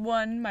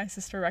 1, my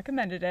sister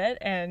recommended it,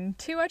 and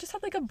 2, I just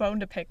had like a bone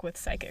to pick with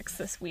psychics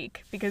this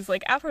week because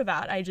like after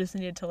that I just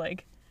needed to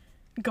like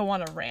go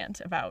on a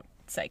rant about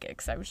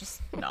psychics. I was just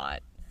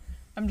not.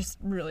 I'm just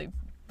really,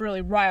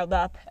 really riled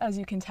up, as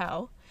you can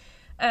tell.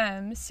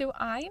 So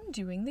I am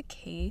doing the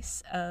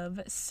case of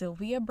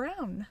Sylvia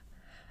Brown.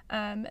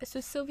 So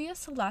Sylvia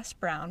Celeste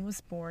Brown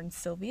was born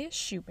Sylvia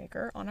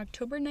Shoemaker on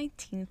October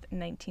 19th,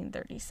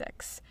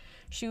 1936.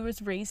 She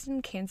was raised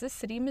in Kansas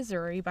City,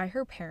 Missouri by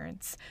her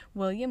parents,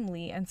 William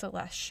Lee and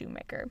Celeste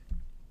Shoemaker.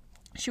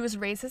 She was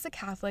raised as a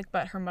Catholic,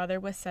 but her mother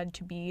was said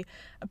to be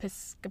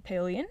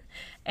Episcopalian,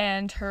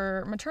 and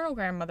her maternal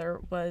grandmother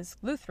was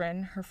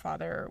Lutheran. Her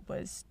father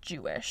was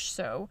Jewish.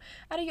 So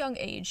at a young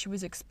age, she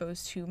was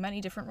exposed to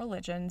many different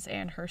religions,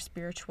 and her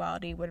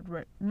spirituality would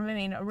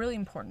remain a really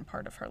important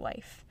part of her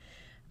life.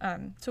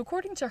 So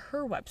according to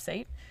her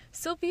website,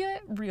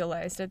 Sylvia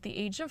realized at the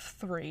age of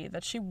 3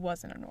 that she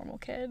wasn't a normal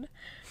kid.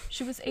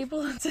 She was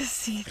able to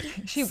see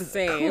she was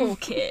a cool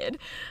kid.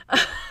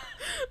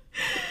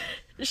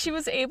 She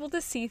was able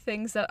to see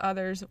things that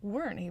others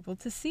weren't able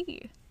to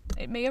see.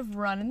 It may have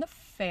run in the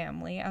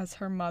family, as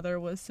her mother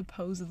was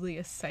supposedly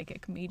a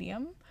psychic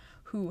medium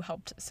who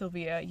helped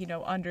Sylvia,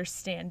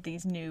 understand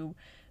these new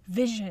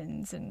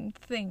visions and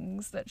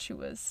things that she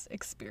was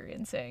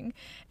experiencing.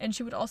 And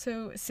she would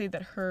also say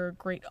that her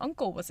great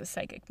uncle was a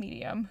psychic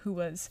medium who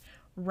was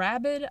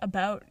rabid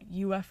about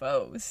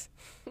UFOs.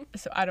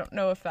 So I don't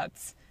know if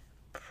that's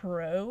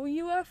pro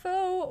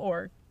UFO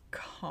or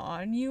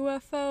con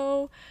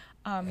UFO.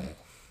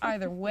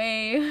 Either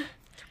way,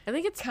 I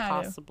think it's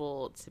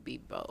possible to be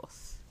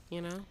both,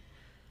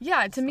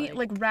 Yeah, to me,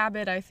 like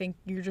rabid, I think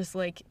you're just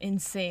like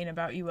insane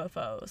about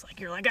UFOs. Like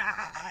you're like,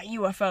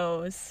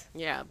 UFOs.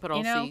 Yeah, but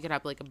also you could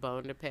have like a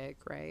bone to pick,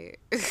 right?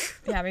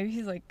 Yeah, maybe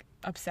he's like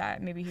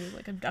upset. Maybe he was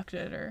like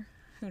abducted, or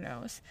who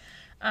knows.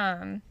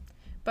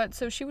 But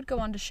so she would go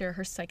on to share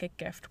her psychic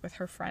gift with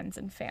her friends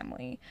and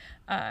family.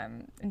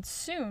 And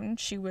soon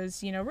she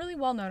was, really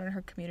well known in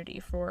her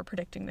community for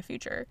predicting the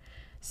future.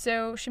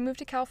 So she moved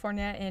to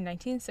California in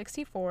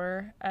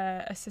 1964,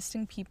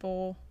 assisting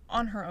people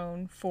on her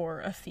own for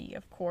a fee,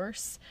 of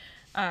course.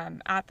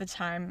 At the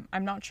time,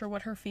 I'm not sure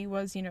what her fee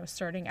was,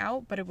 starting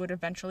out, but it would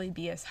eventually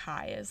be as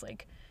high as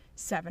like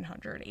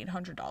 $700,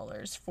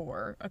 $800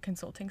 for a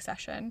consulting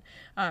session.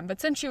 But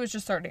since she was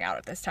just starting out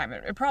at this time,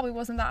 it probably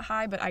wasn't that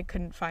high, but I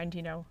couldn't find,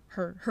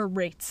 her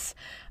rates.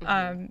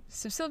 Mm-hmm.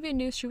 So Sylvia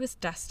knew she was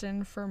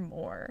destined for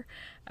more.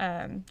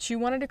 She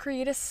wanted to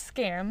create a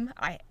scam.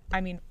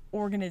 I mean,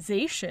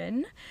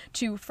 organization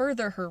to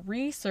further her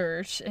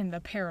research in the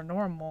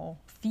paranormal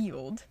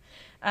field.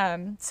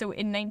 So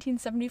in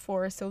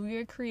 1974,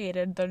 Sylvia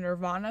created the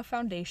Nirvana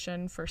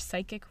Foundation for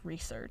Psychic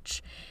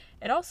Research.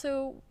 It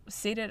also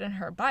stated in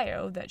her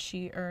bio that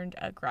she earned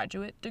a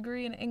graduate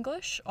degree in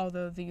English,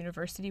 although the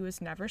university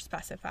was never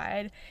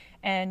specified.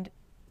 And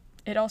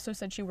it also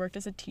said she worked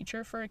as a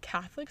teacher for a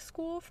Catholic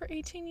school for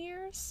 18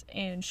 years,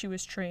 and she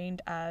was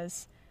trained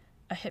as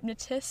a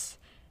hypnotist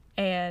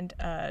and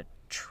a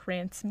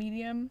trance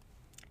medium,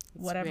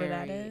 whatever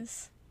that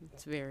is.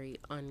 It's very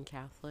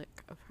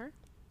un-Catholic of her.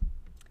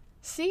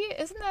 See,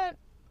 isn't that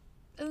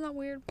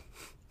weird?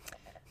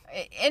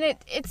 And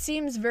it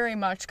seems very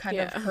much kind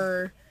of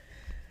her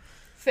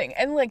thing.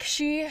 And like,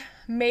 she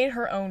made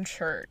her own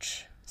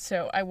church,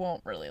 so I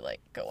won't really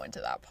like go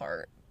into that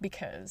part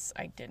because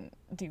I didn't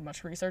do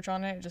much research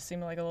on it. It just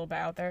seemed like a little bit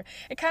out there.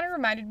 It kind of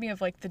reminded me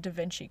of like the Da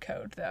Vinci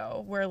Code,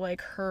 though, where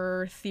like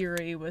her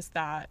theory was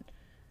that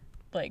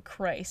like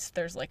Christ,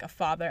 there's like a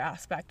father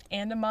aspect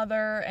and a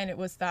mother, and it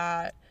was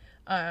that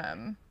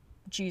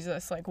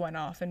Jesus like went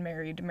off and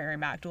married Mary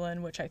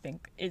Magdalene, which I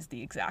think is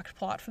the exact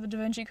plot for the Da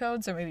Vinci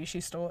Code, so maybe she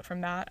stole it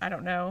from that. I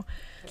don't know.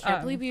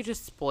 Can't believe you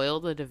just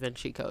spoiled the Da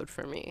Vinci Code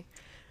for me.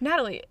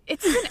 Natalie,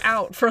 it's been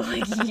out for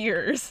like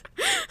years.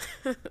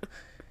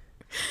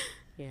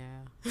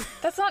 Yeah.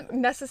 That's not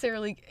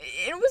necessarily...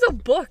 It was a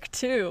book,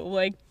 too.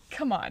 Like,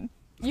 come on.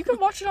 You can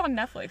watch it on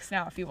Netflix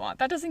now if you want.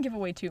 That doesn't give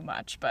away too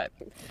much, but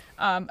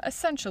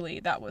essentially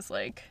that was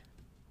like...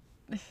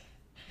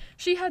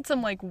 She had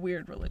some like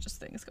weird religious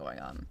things going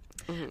on.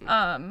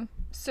 Mm-hmm.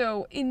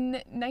 So in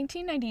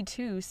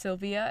 1992,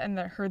 Sylvia and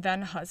her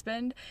then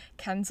husband,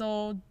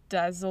 Kensel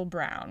Dazzle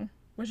Brown,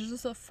 which is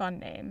just a fun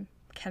name,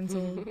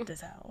 Kensel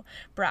Dazzle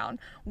Brown,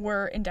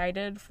 were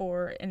indicted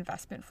for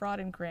investment fraud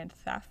and grand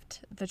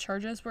theft. The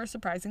charges were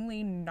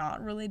surprisingly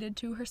not related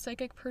to her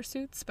psychic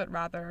pursuits, but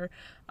rather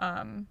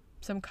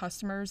some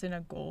customers in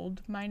a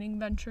gold mining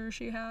venture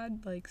she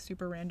had, like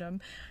super random.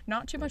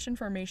 Not too much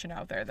information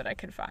out there that I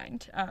could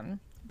find.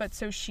 But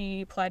so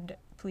she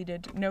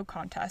pleaded no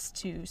contest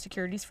to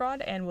securities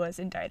fraud and was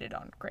indicted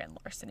on grand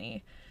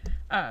larceny.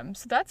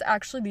 So that's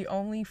actually the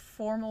only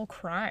formal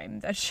crime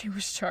that she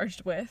was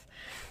charged with.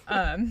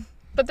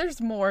 But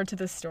there's more to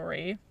the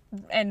story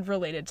and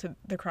related to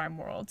the crime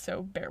world,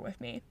 so bear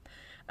with me.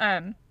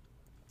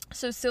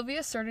 So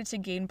Sylvia started to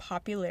gain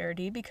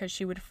popularity because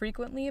she would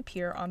frequently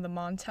appear on the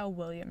Montel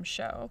Williams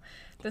show.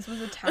 This was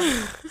a town...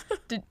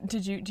 do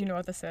you know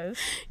what this is?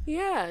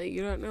 Yeah,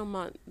 you don't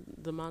know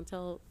the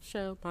Montel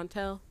show?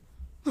 Montel?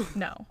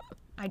 No,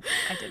 I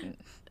didn't.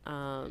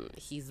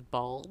 He's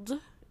bald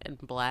and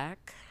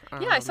black.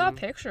 Yeah, I saw a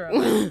picture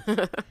of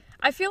him.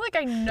 I feel like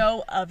I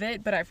know of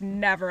it, but I've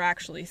never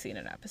actually seen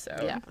an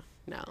episode. Yeah,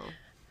 no.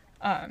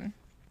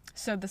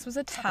 So this was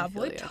a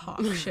tabloid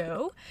talk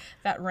show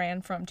that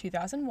ran from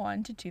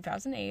 2001 to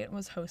 2008 and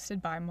was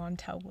hosted by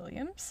Montel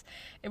Williams.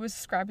 It was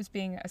described as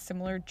being a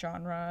similar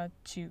genre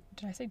to...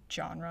 Did I say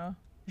genre?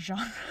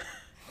 Genre?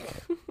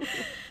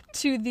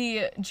 to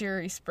the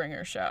Jerry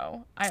Springer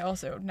show. I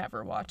also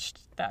never watched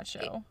that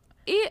show.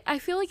 I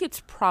feel like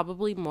it's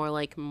probably more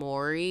like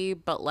Maury,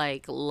 but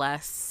like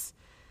less...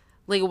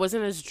 Like, it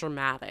wasn't as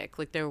dramatic.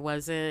 Like, there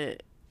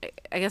wasn't...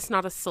 I guess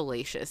not as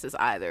salacious as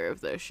either of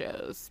those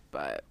shows,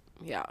 but...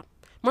 Yeah.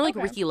 More like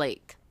Ricky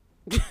Lake.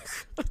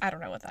 I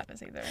don't know what that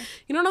is either.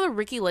 You don't know the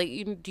Ricky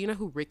Lake? Do you know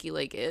who Ricky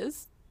Lake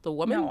is? The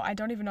woman? No, I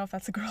don't even know if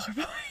that's a girl or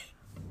boy.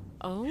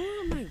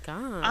 Oh my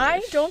god.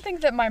 I don't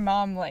think that my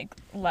mom, like,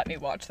 let me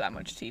watch that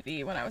much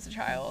TV when I was a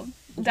child.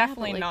 Yeah,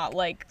 definitely not,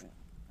 like,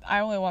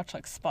 I only watched,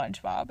 like,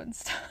 SpongeBob and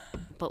stuff.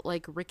 But,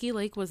 like, Ricky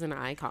Lake was an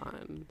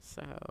icon,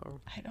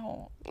 so... I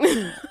don't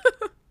do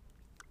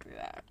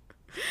that.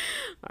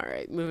 All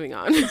right, moving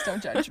on. Please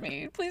don't judge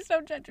me. Please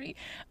don't judge me.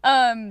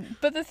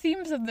 But the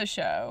themes of the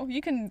show,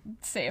 you can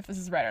say if this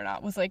is right or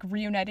not, was like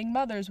reuniting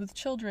mothers with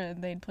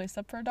children they'd placed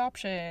up for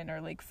adoption, or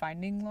like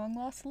finding long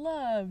lost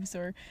loves,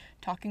 or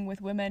talking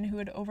with women who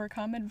had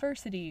overcome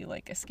adversity,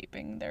 like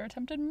escaping their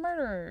attempted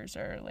murderers,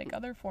 or like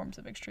other forms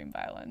of extreme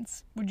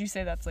violence. Would you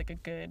say that's like a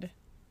good...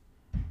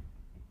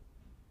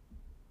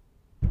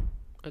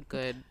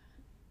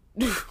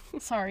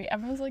 Sorry,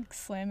 everyone's like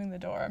slamming the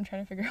door. I'm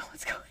trying to figure out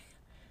what's going on.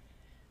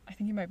 I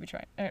think you might be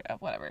trying...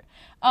 whatever.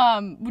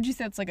 Would you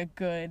say it's like a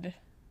good...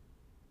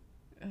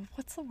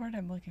 What's the word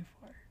I'm looking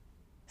for?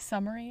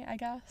 Summary, I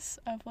guess,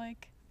 of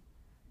like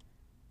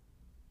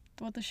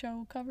what the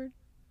show covered?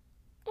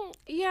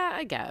 Yeah,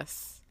 I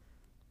guess.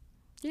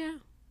 Yeah.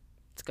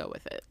 Let's go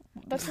with it.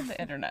 That's what the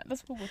internet...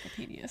 That's what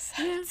Wikipedia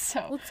said. Yeah,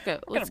 so let's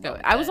go.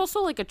 I was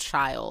also like a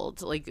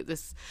child. Like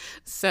this...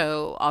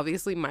 So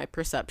obviously my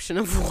perception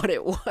of what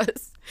it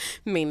was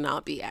may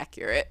not be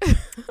accurate.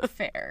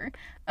 Fair.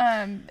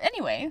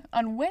 Anyway,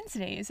 on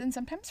Wednesdays and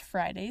sometimes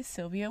Fridays,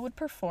 Sylvia would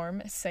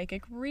perform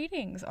psychic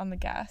readings on the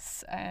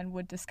guests and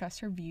would discuss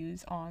her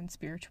views on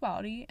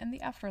spirituality and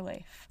the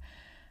afterlife.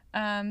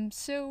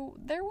 So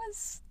there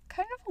was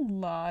kind of a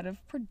lot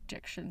of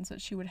predictions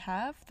that she would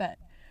have that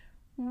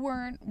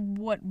weren't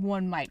what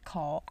one might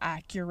call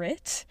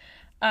accurate.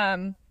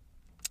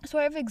 So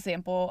I have an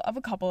example of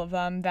a couple of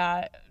them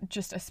that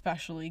just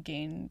especially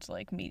gained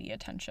like media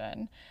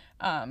attention.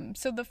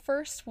 So the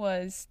first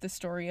was the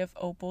story of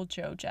Opal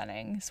Jo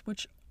Jennings,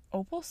 which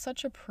Opal's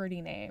such a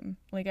pretty name.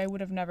 Like I would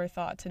have never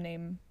thought to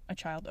name a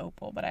child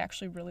Opal, but I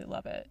actually really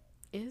love it.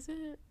 Is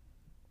it?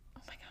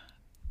 Oh my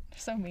god.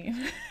 So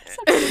mean.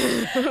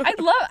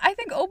 I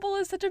think Opal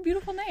is such a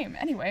beautiful name.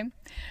 Anyway.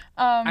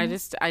 I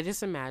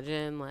just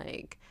imagine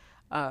like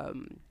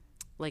an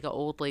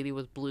old lady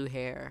with blue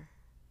hair.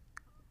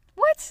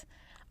 What?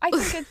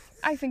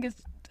 I think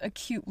it's a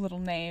cute little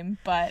name,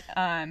 but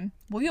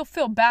well, you'll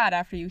feel bad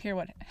after you hear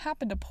what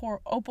happened to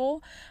poor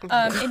Opal. In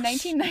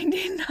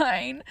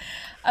 1999,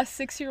 a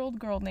 6-year-old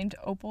girl named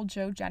Opal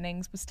Jo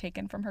Jennings was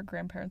taken from her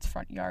grandparents'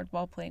 front yard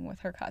while playing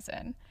with her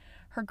cousin.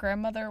 Her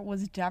grandmother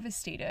was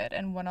devastated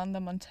and went on the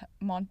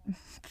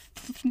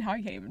now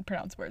I can't even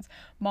pronounce words,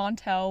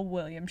 Montel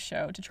Williams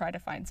show to try to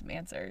find some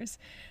answers.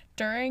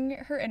 During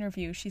her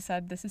interview, she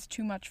said, "This is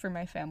too much for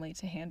my family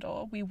to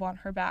handle. We want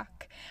her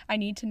back. I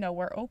need to know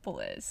where Opal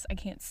is. I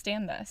can't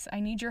stand this. I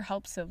need your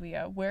help,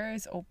 Sylvia. Where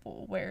is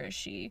Opal? Where is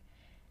she?"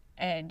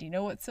 And you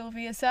know what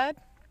Sylvia said?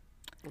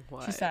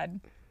 What? She said,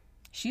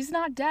 "She's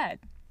not dead,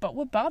 but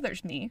what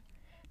bothers me.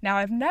 Now,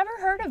 I've never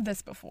heard of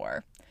this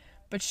before,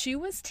 but she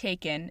was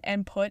taken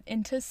and put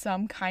into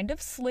some kind of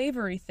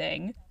slavery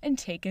thing and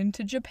taken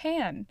to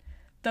Japan.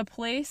 The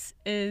place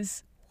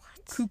is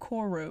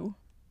Kukuru."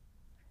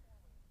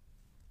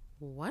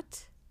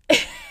 What?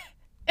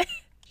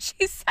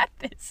 She said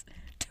this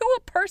to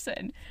a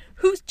person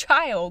whose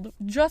child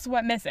just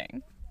went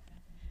missing.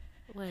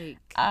 Like,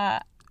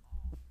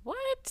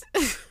 what?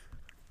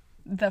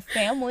 The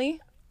family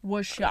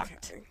was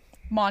shocked.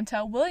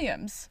 Montel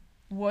Williams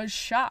was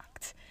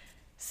shocked.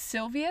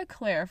 Sylvia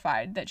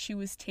clarified that she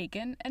was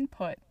taken and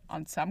put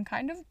on some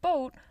kind of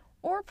boat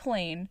or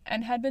plane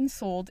and had been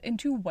sold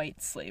into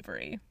white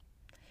slavery.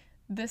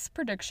 This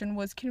prediction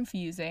was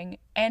confusing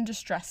and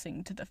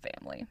distressing to the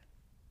family.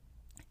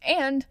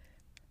 And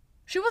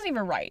she wasn't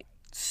even right.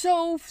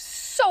 So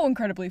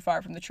incredibly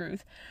far from the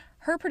truth.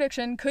 Her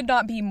prediction could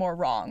not be more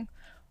wrong.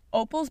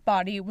 Opal's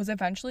body was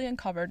eventually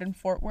uncovered in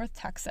Fort Worth,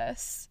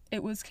 Texas.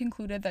 It was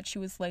concluded that she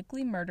was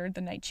likely murdered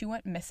the night she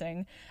went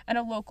missing, and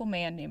a local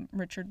man named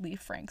Richard Lee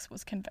Franks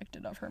was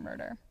convicted of her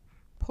murder.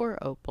 Poor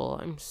Opal.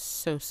 I'm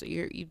so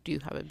sorry. You do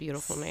have a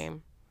beautiful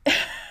name.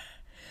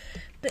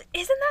 But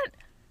isn't that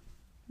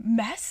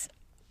mess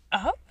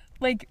up?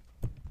 Like,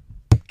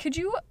 could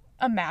you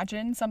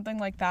imagine something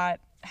like that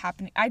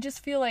happening? I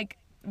just feel like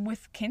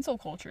with cancel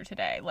culture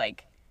today,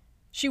 like,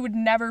 she would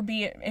never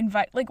be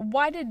invited. Like,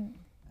 why did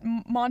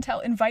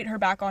Montel invite her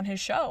back on his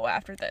show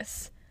after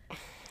this?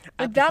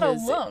 Like, that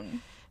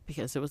alone.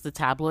 Because it was the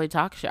tabloid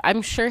talk show.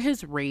 I'm sure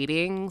his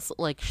ratings,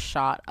 like,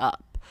 shot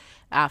up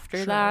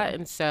after that.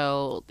 And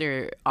so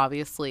they're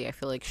obviously, I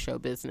feel like show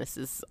business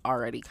is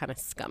already kind of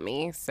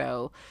scummy.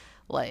 So,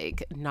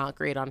 like, not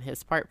great on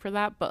his part for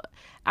that. But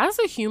as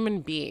a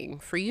human being,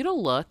 for you to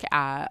look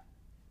at,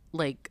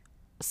 like,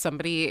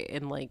 somebody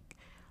in, like,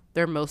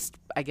 their most,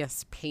 I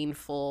guess,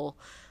 painful,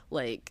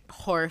 like,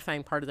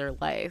 horrifying part of their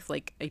life,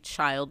 like a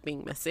child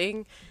being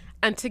missing,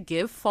 and to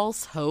give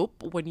false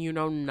hope when you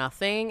know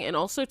nothing, and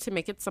also to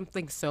make it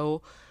something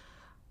so,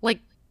 like,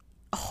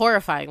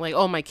 horrifying, like,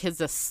 oh, my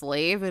kid's a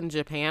slave in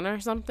Japan or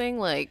something.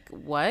 Like,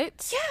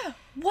 what? Yeah,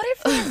 what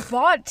if they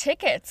bought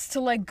tickets to,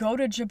 like, go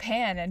to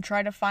Japan and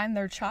try to find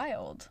their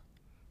child?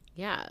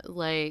 Yeah,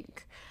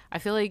 like, I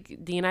feel like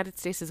the United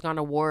States has gone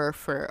to war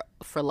for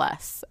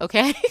less,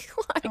 okay?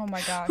 Like, oh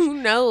my gosh, who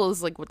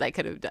knows, like, what that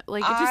could have done.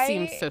 Like, it just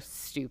seems so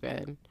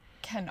stupid.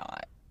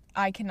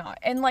 I cannot.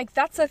 And, like,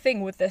 that's the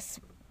thing with this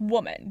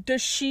woman.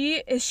 Is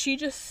she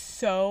just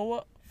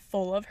so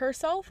full of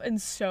herself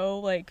and so,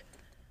 like,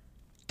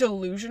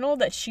 delusional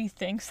that she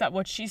thinks that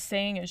what she's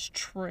saying is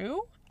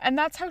true? And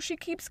that's how she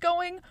keeps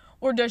going?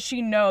 Or does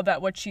she know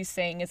that what she's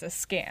saying is a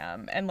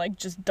scam and, like,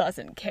 just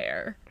doesn't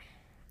care?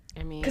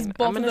 I mean, because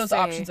both of those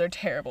options are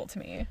terrible to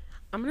me.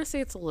 I'm gonna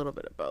say it's a little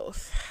bit of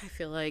both. I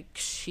feel like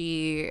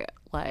she,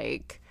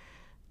 like,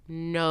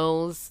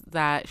 knows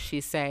that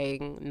she's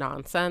saying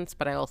nonsense,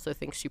 but I also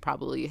think she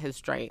probably has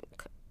drank,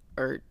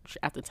 or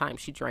at the time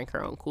she drank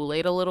her own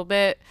Kool-Aid a little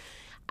bit,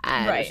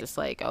 and it's just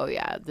like, oh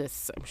yeah,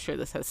 I'm sure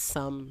this has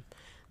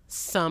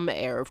some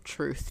air of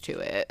truth to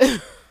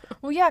it.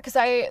 Well, yeah, because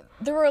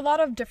there were a lot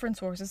of different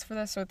sources for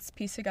this, so it's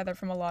pieced together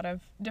from a lot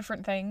of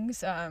different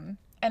things, and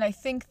I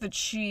think that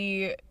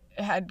she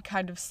had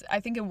kind of,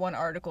 I think in one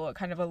article it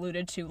kind of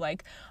alluded to,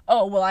 like,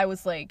 oh, well, I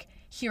was, like,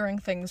 hearing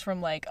things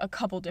from, like, a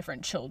couple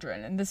different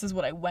children, and this is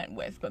what I went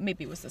with, but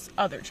maybe it was this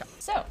other child.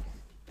 So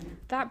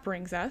that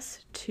brings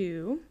us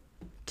to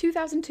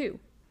 2002.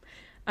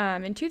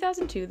 In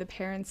 2002, the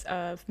parents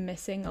of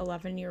missing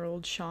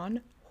 11-year-old Sean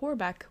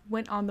Horbeck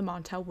went on the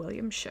Montel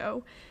Williams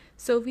show.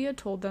 Sylvia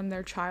told them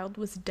their child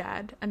was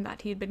dead and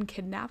that he had been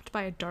kidnapped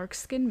by a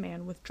dark-skinned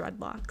man with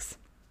dreadlocks.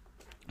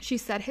 She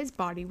said his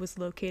body was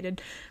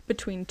located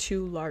between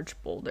two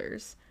large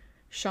boulders.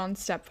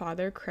 Sean's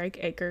stepfather, Craig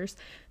Akers,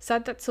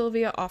 said that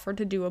Sylvia offered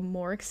to do a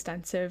more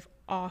extensive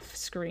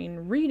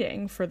off-screen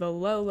reading for the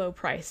low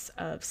price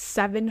of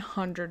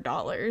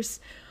 $700,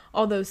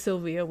 although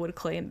Sylvia would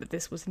claim that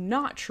this was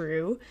not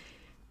true.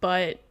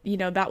 But, you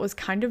know, that was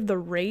kind of the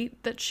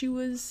rate that she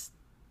was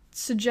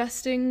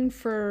suggesting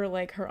for,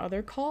 like, her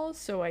other calls,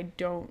 so I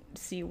don't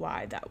see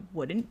why that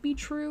wouldn't be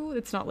true.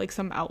 It's not like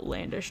some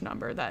outlandish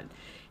number that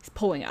is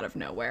pulling out of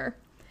nowhere.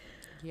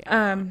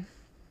 Yeah.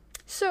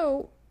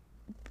 So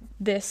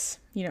this,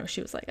 you know,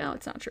 she was like, oh,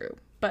 it's not true.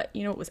 But,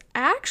 you know, what was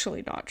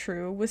actually not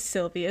true was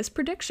Sylvia's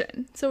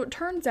prediction. So it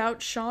turns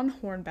out Sean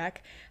Hornbeck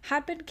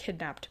had been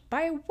kidnapped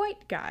by a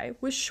white guy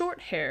with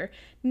short hair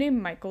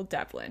named Michael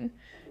Devlin.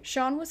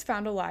 Sean was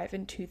found alive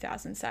in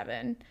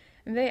 2007,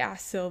 and they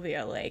asked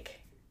Sylvia,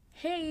 like,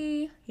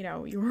 hey, you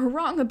know, you were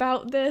wrong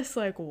about this.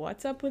 Like,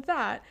 what's up with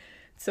that?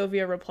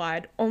 Sylvia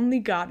replied, only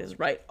God is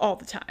right all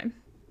the time.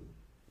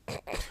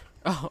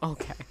 Oh,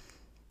 okay.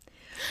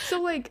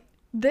 So, like,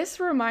 this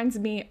reminds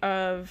me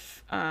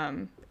of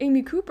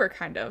Amy Cooper,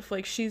 kind of.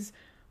 Like, she's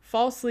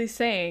falsely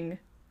saying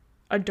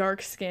a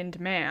dark-skinned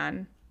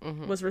man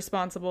was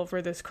responsible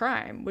for this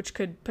crime, which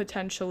could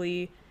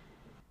potentially,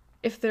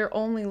 if they're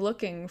only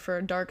looking for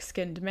a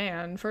dark-skinned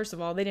man, first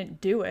of all, they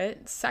didn't do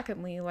it.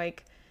 Secondly,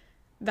 like,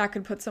 that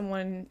could put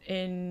someone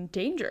in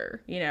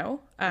danger, you know?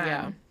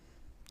 Yeah.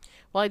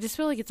 Well, I just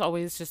feel like it's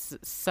always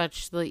just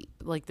such the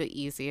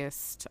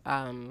easiest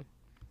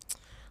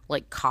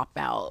like cop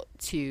out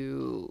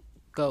to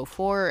go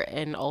for,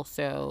 and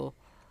also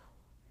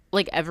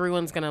like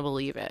everyone's gonna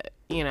believe it,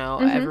 you know.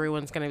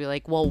 Everyone's gonna be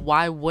like, well,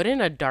 why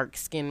wouldn't a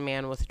dark-skinned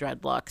man with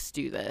dreadlocks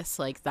do this?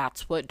 Like,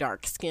 that's what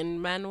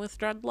dark-skinned men with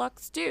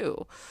dreadlocks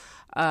do.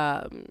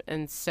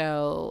 And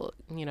so,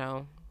 you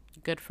know,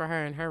 good for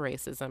her and her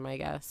racism, I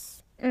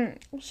guess.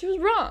 She was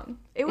wrong.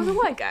 It was a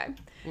white guy.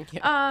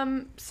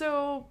 Yeah.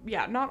 So,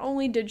 yeah, not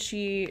only did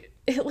she,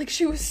 like,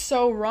 she was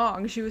so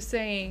wrong. She was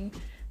saying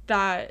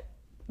that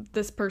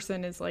this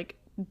person is, like,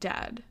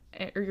 dead,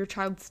 or your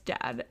child's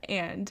dead,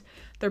 and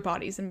their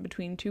body's in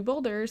between two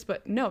boulders,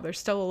 but no, they're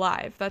still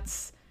alive.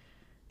 That's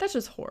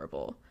just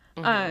horrible.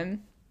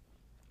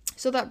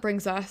 So that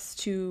brings us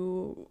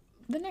to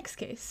the next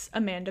case,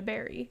 Amanda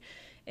Berry.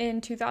 In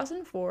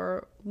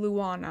 2004,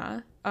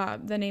 Luana,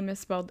 the name is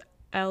spelled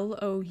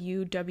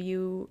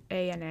Louwana,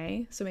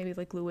 so maybe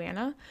like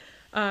Luana.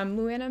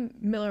 Luana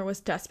Miller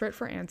was desperate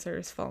for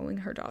answers following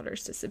her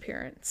daughter's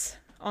disappearance.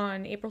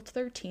 On April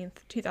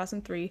 13th,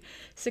 2003,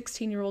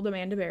 16-year-old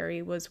Amanda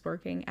Berry was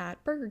working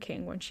at Burger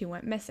King when she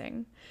went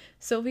missing.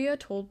 Sylvia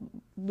told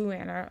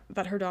Luana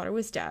that her daughter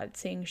was dead,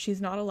 saying,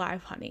 "She's not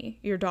alive, honey.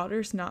 Your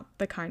daughter's not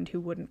the kind who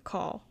wouldn't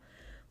call."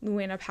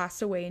 Luana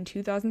passed away in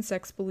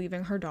 2006,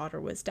 believing her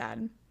daughter was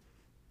dead.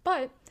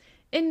 But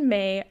in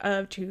May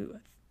of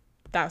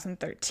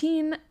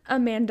 2013,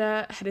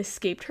 Amanda had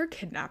escaped her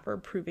kidnapper,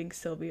 proving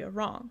Sylvia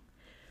wrong.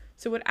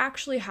 So what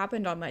actually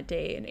happened on that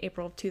day in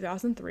April of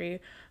 2003,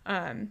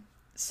 Amanda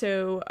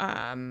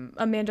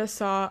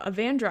saw a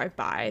van drive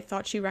by,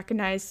 thought she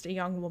recognized a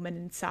young woman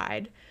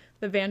inside.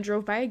 The van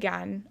drove by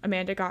again.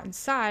 Amanda got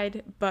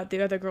inside, but the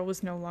other girl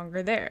was no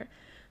longer there.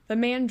 The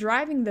man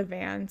driving the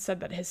van said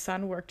that his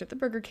son worked at the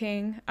Burger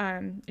King,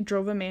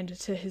 drove Amanda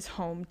to his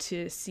home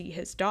to see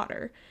his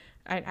daughter.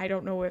 I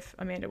don't know if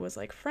Amanda was,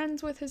 like,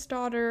 friends with his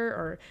daughter,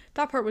 or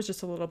that part was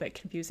just a little bit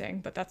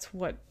confusing, but that's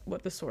what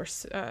the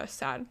source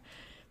said.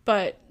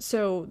 But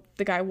so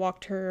the guy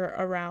walked her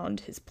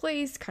around his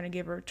place, kind of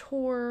gave her a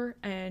tour,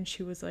 and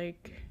she was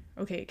like,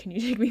 okay, can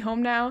you take me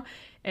home now?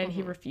 And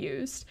he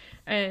refused.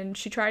 And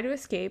she tried to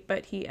escape,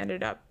 but she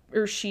ended up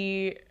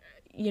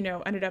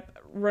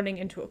running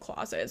into a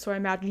closet. So I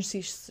imagine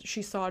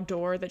she saw a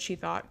door that she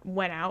thought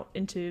went out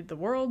into the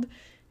world.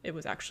 It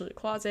was actually a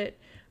closet.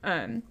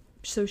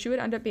 So she would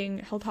end up being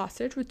held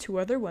hostage with two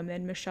other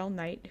women, Michelle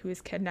Knight, who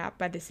was kidnapped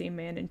by the same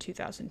man in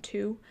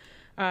 2002.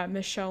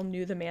 Michelle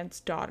knew the man's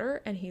daughter,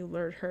 and he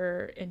lured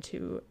her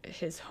into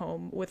his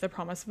home with the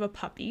promise of a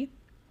puppy.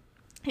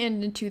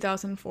 And in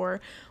 2004,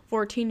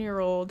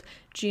 14-year-old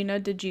Gina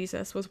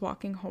DeJesus was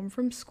walking home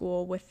from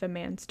school with the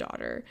man's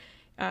daughter.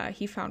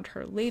 He found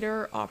her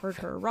later, offered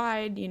her a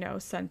ride,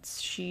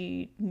 since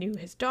she knew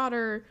his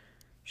daughter.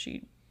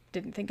 She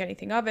didn't think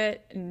anything of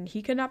it, and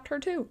he kidnapped her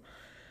too.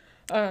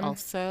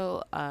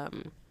 Also,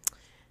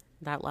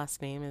 that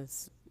last name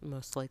is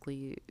most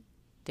likely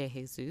De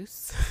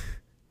Jesus.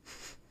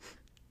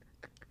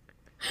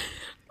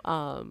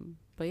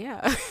 But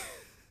yeah.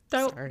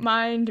 Don't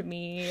mind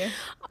me.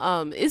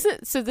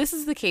 This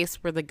is the case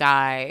where the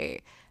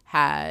guy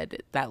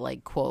had that,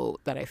 like,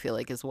 quote that I feel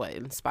like is what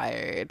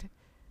inspired,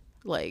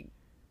 like,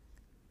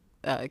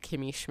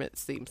 Kimmy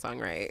Schmidt's theme song,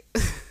 right?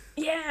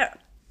 Yeah.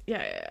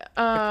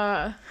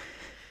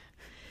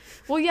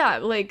 Well, yeah,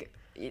 like,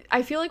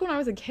 I feel like when I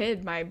was a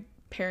kid, my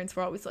parents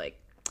were always like,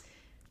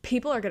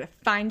 people are going to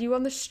find you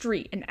on the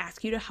street and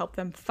ask you to help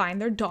them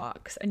find their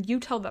dogs, and you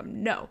tell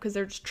them no because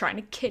they're just trying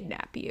to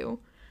kidnap you.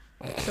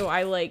 So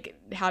I, like,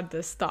 had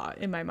this thought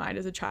in my mind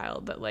as a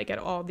child that, like, at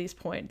all these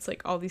points,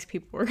 like, all these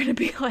people were going to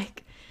be,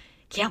 like,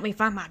 can't we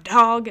find my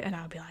dog? And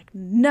I would be like,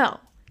 no,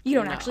 you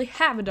don't No. actually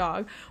have a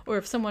dog. Or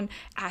if someone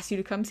asks you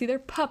to come see their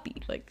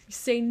puppy, like,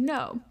 say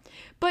no.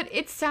 But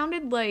it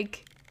sounded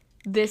like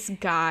this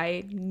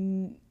guy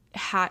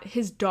had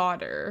his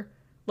daughter,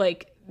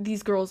 like,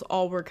 these girls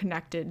all were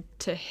connected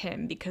to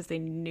him because they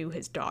knew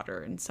his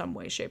daughter in some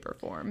way, shape, or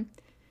form.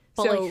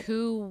 But So, like,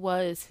 who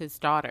was his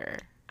daughter?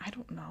 I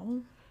don't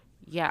know.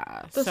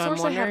 Yeah. The so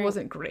source I had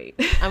wasn't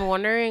great. I'm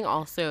wondering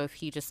also if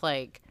he just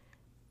like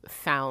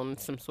found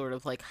some sort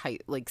of like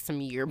some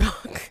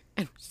yearbook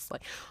and was just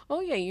like, oh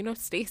yeah, you know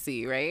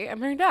Stacy, right? I'm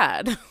her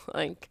dad.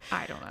 Like,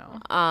 I don't know.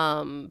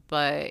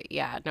 but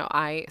yeah, no,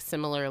 I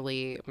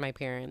similarly, my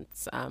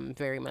parents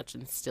very much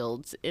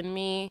instilled in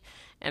me,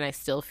 and I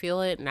still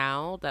feel it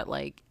now, that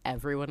like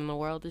everyone in the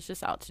world is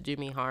just out to do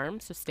me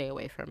harm, so stay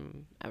away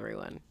from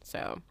everyone.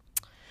 So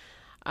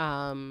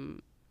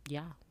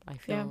yeah, I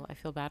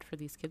feel bad for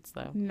these kids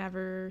though.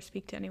 Never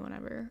speak to anyone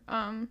ever.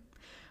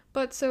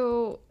 But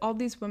so all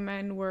these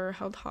women were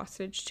held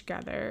hostage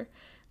together.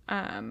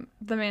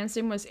 The man's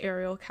name was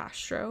Ariel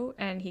Castro,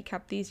 and he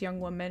kept these young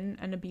women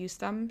and abused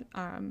them,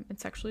 and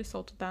sexually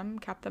assaulted them,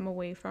 kept them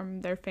away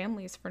from their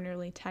families for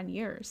nearly 10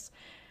 years.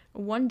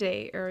 One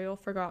day, Ariel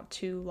forgot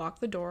to lock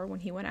the door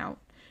when he went out.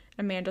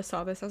 Amanda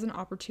saw this as an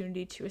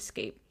opportunity to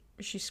escape.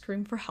 She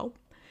screamed for help.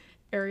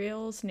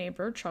 Ariel's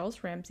neighbor,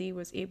 Charles Ramsey,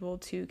 was able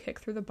to kick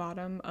through the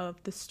bottom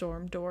of the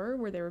storm door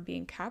where they were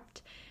being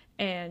kept,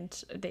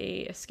 and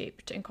they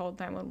escaped and called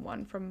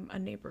 911 from a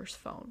neighbor's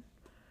phone.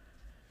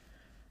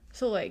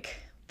 So, like,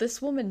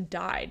 this woman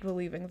died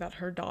believing that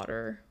her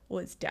daughter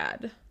was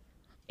dead.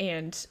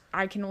 And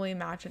I can only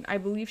imagine. I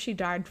believe she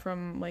died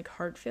from, like,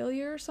 heart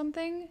failure or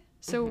something.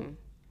 So,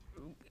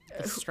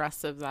 The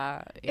stress of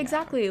that. Yeah.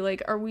 exactly.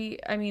 Like,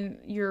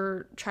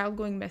 your child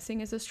going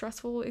missing is a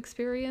stressful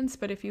experience,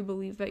 but if you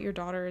believe that your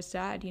daughter is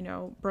dead, you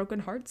know, broken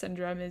heart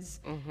syndrome is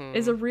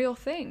a real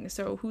thing.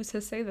 So who's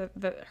to say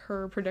that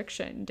her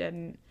prediction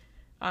didn't,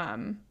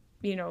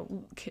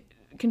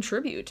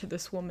 contribute to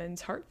this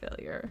woman's heart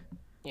failure?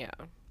 Yeah.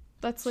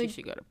 That's She like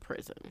should go to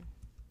prison.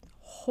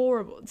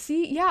 horrible.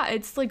 See, yeah,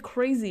 it's like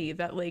crazy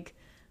that like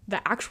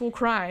the actual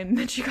crime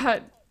that she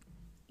got,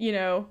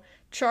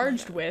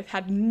 charged with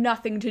had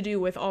nothing to do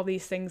with all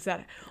these things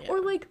that, or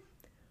like,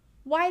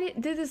 why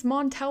did this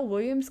Montel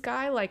Williams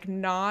guy like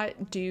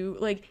not do,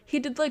 like, he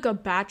did like a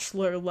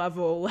bachelor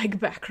level like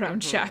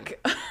background check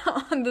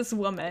on this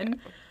woman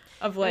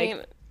of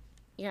like,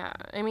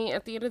 I mean,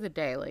 at the end of the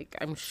day, like,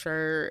 I'm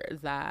sure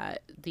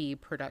that the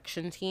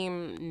production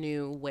team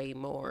knew way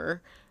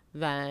more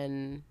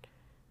than,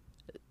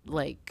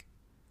 like,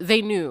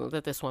 they knew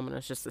that this woman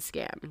was just a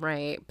scam,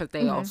 right? But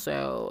they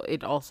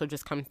it also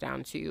just comes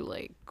down to,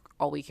 like,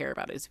 all we care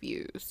about is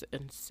views.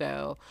 And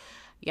so,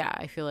 yeah,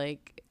 I feel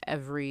like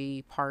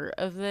every part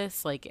of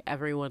this, like,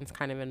 everyone's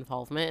kind of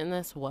involvement in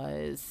this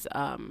was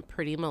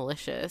pretty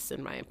malicious,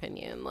 in my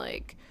opinion.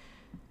 Like,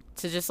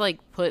 to just like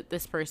put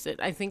this person,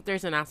 I think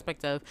there's an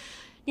aspect of,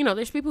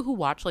 there's people who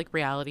watch like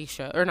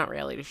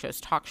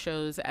talk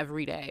shows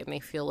every day, and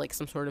they feel like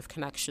some sort of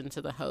connection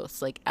to the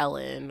hosts, like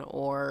Ellen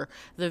or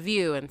The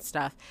View and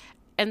stuff,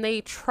 and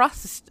they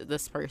trust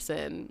this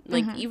person,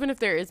 like, even if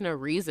there is no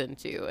reason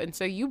to. And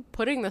so you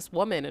putting this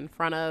woman in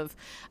front of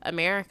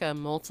America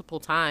multiple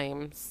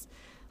times,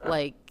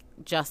 like,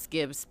 just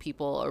gives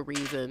people a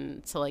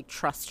reason to like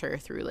trust her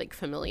through like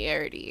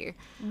familiarity.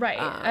 right.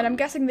 And I'm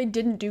guessing they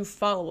didn't do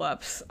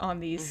follow-ups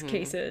on these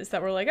cases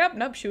that were like, oh,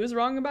 nope, she was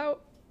wrong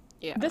about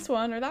this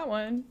one or that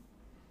one.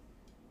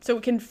 So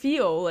it can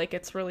feel like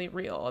it's really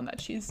real and that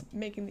she's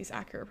making these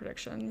accurate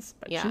predictions,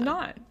 but she's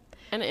not.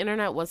 And the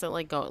internet wasn't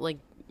like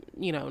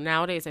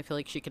nowadays I feel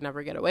like she could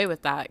never get away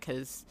with that,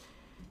 because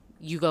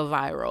you go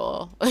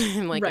viral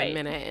in like a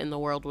minute and the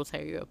world will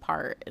tear you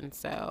apart. And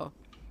so,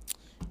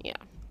 yeah.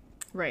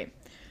 Right.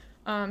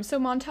 So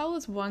Montel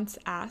was once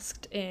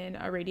asked in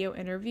a radio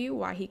interview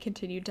why he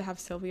continued to have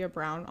Sylvia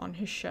Browne on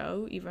his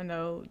show, even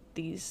though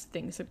these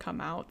things had come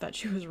out that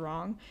she was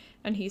wrong.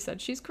 And he said,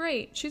 she's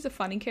great. She's a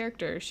funny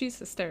character. She's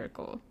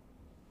hysterical.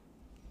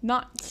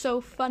 Not so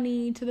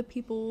funny to the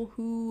people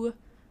who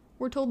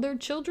were told their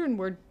children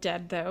were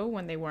dead, though,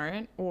 when they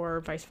weren't, or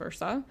vice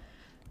versa.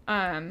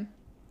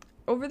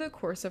 Over the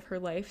course of her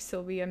life,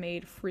 Sylvia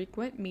made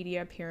frequent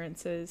media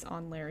appearances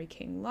on Larry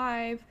King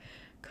Live,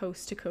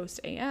 Coast to Coast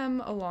AM,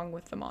 along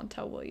with the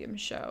Montel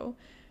Williams Show.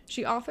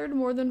 She authored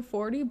more than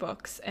 40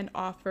 books and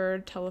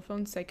offered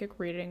telephone psychic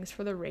readings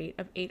for the rate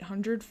of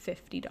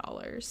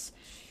 $850.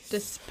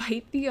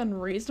 Despite the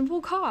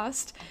unreasonable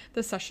cost,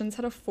 the sessions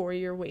had a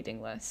 4-year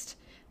waiting list.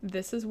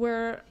 This is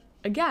where,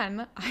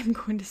 again, I'm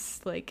going to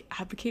like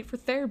advocate for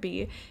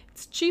therapy.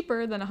 It's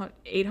cheaper than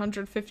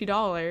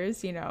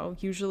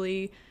 $850,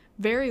 usually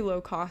very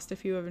low cost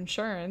if you have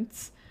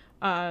insurance.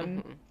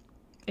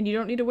 And you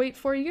don't need to wait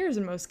 4 years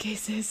in most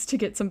cases to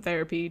get some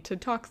therapy to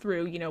talk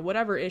through,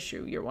 whatever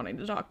issue you're wanting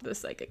to talk to the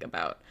psychic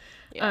about.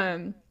 Yeah.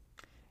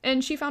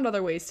 And she found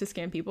other ways to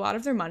scam people out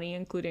of their money,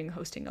 including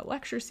hosting a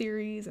lecture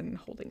series and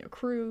holding a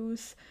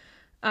cruise.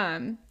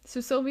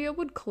 So Sylvia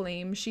would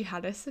claim she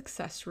had a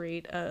success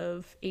rate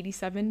of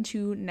 87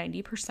 to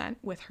 90%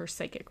 with her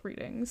psychic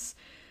readings.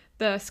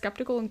 The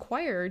Skeptical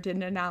Inquirer did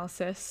an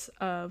analysis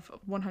of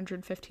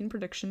 115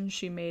 predictions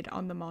she made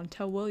on the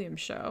Montel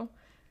Williams show.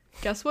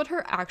 Guess what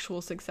her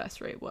actual success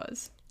rate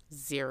was?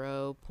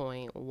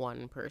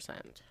 0.1%.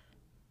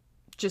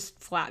 Just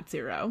flat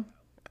zero.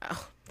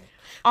 Oh.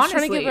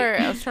 Honestly,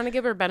 I was trying to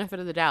give her benefit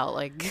of the doubt.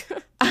 Like,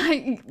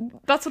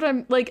 that's what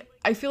I'm like.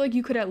 I feel like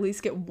you could at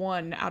least get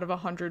 1 out of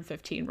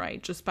 115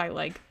 right, just by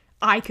like,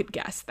 I could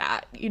guess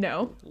that, you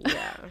know?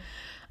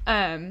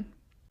 yeah.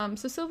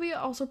 So Sylvia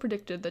also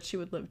predicted that she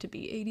would live to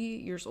be 80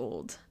 years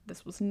old.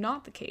 This was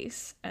not the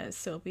case, as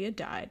Sylvia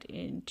died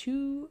in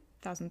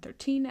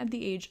 2013 at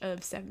the age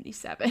of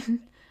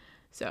 77.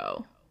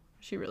 So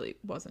she really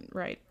wasn't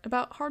right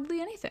about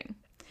hardly anything.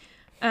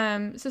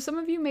 So some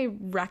of you may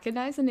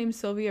recognize the name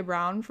Sylvia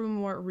Browne from a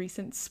more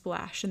recent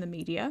splash in the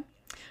media.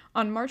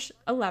 On March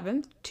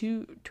 11th,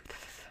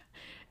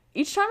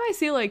 each time I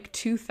see like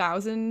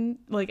 2000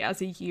 like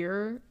as a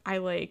year, I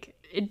like,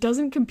 it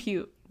doesn't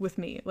compute with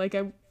me. Like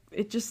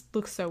it just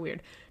looks so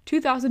weird.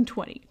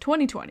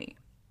 2020,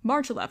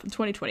 March 11th,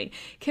 2020,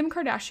 Kim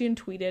Kardashian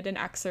tweeted an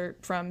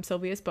excerpt from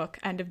Sylvia's book,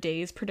 End of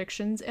Days,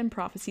 Predictions and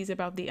Prophecies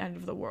About the End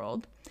of the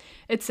World.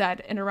 It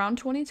said, in around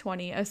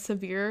 2020, a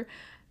severe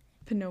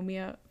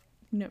pneumonia,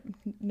 like,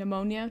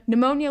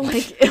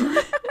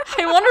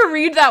 I want to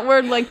read that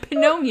word like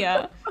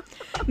pneumonia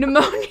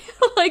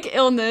like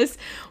illness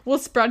will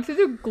spread through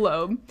the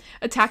globe,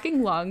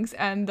 attacking lungs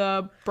and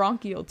the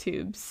bronchial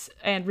tubes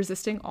and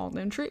resisting all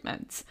known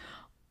treatments.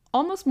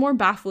 Almost more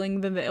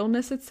baffling than the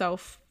illness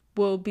itself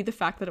will be the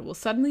fact that it will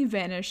suddenly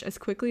vanish as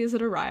quickly as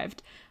it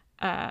arrived,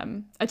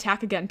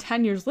 attack again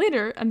 10 years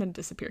later, and then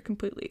disappear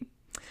completely.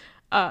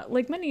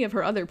 Like many of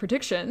her other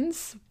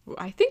predictions,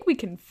 I think we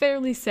can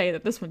fairly say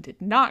that this one did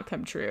not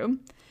come true,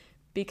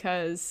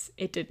 because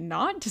it did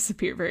not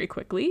disappear very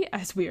quickly,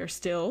 as we are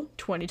still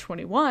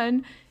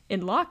 2021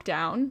 in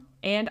lockdown,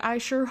 and I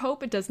sure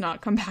hope it does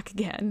not come back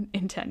again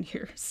in 10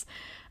 years.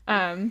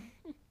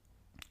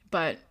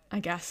 But I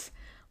guess,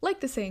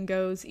 like the saying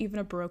goes, even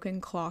a broken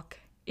clock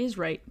is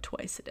right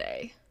twice a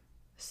day.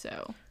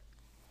 So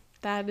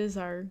that is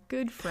our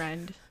good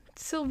friend,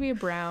 Sylvia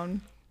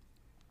Browne.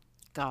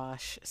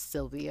 Gosh,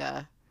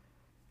 Sylvia.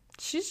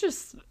 She's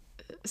just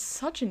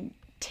such a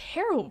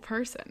terrible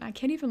person. I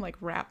can't even like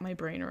wrap my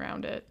brain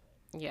around it.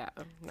 Yeah.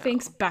 No.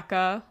 Thanks,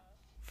 Becca,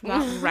 for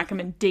that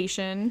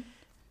recommendation.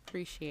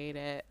 Appreciate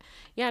it.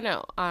 Yeah,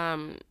 no.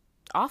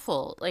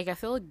 Awful. Like, I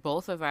feel like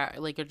both of our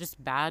like are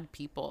just bad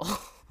people.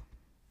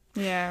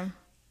 Yeah.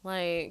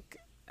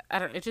 Like, I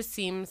don't, it just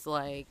seems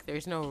like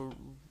there's no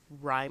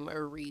rhyme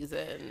or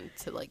reason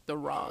to like the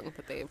wrong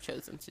that they have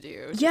chosen to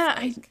do. It's yeah,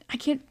 like,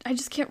 I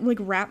just can't like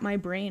wrap my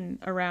brain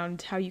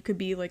around how you could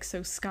be like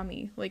so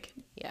scummy. Like,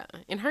 yeah,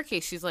 in her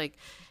case she's like,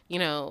 you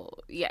know,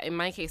 yeah, in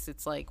my case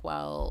it's like,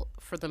 well,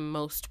 for the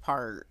most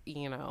part,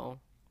 you know,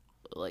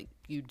 like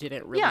you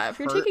didn't really if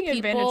you're taking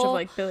advantage of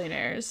like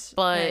billionaires,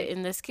 but like,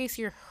 in this case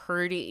you're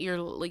hurting, you're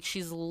like,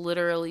 she's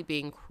literally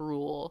being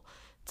cruel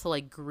to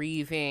like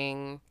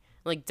grieving,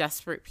 like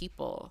desperate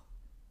people.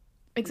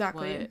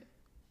 exactly. Like,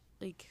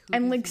 like, who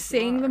and do you like think you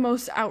saying the are?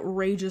 most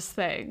outrageous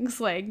things,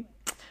 like,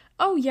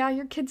 oh yeah,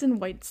 your kid's in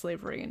white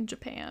slavery in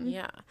Japan.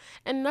 Yeah,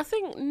 and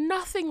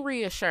nothing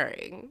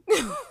reassuring.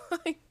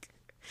 like,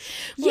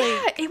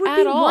 Yeah, like, it would at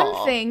be all.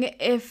 one thing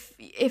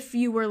if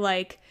you were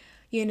like,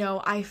 you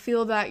know, I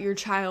feel that your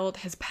child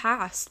has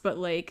passed, but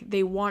like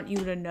they want you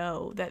to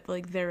know that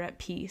like they're at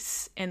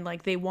peace and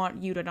like they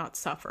want you to not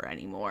suffer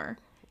anymore.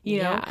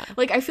 You know? Yeah.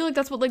 Like I feel like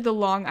that's what like the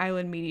Long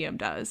Island medium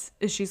does.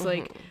 Is she's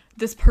like,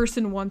 this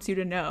person wants you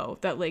to know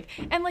that like,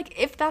 and like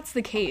if that's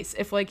the case,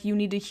 if like you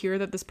need to hear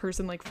that this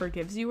person like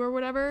forgives you or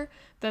whatever,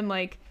 then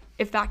like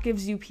if that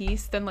gives you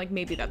peace, then like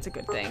maybe that's a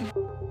good thing.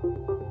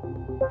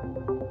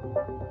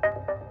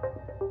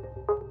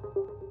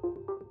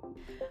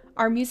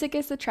 Our music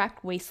is the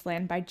track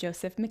Wasteland by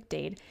Joseph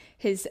McDade.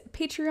 His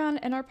Patreon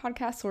and our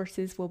podcast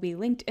sources will be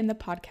linked in the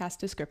podcast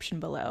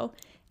description below.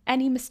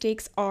 Any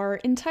mistakes are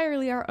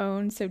entirely our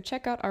own, so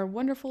check out our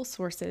wonderful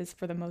sources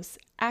for the most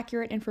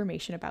accurate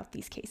information about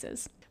these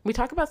cases. We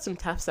talk about some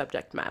tough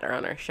subject matter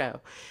on our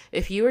show.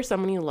 If you or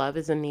someone you love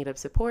is in need of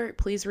support,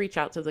 please reach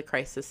out to the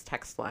crisis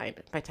text line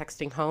by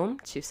texting HOME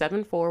to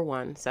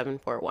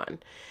 741-741.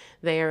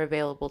 They are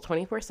available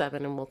 24/7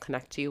 and will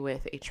connect you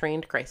with a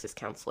trained crisis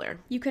counselor.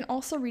 You can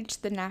also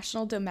reach the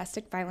National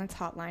Domestic Violence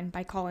Hotline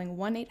by calling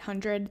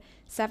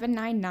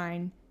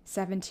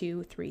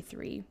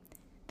 1-800-799-7233.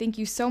 Thank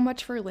you so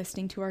much for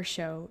listening to our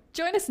show.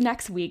 Join us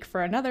next week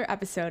for another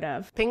episode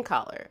of Pink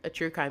Collar, a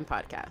true crime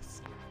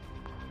podcast.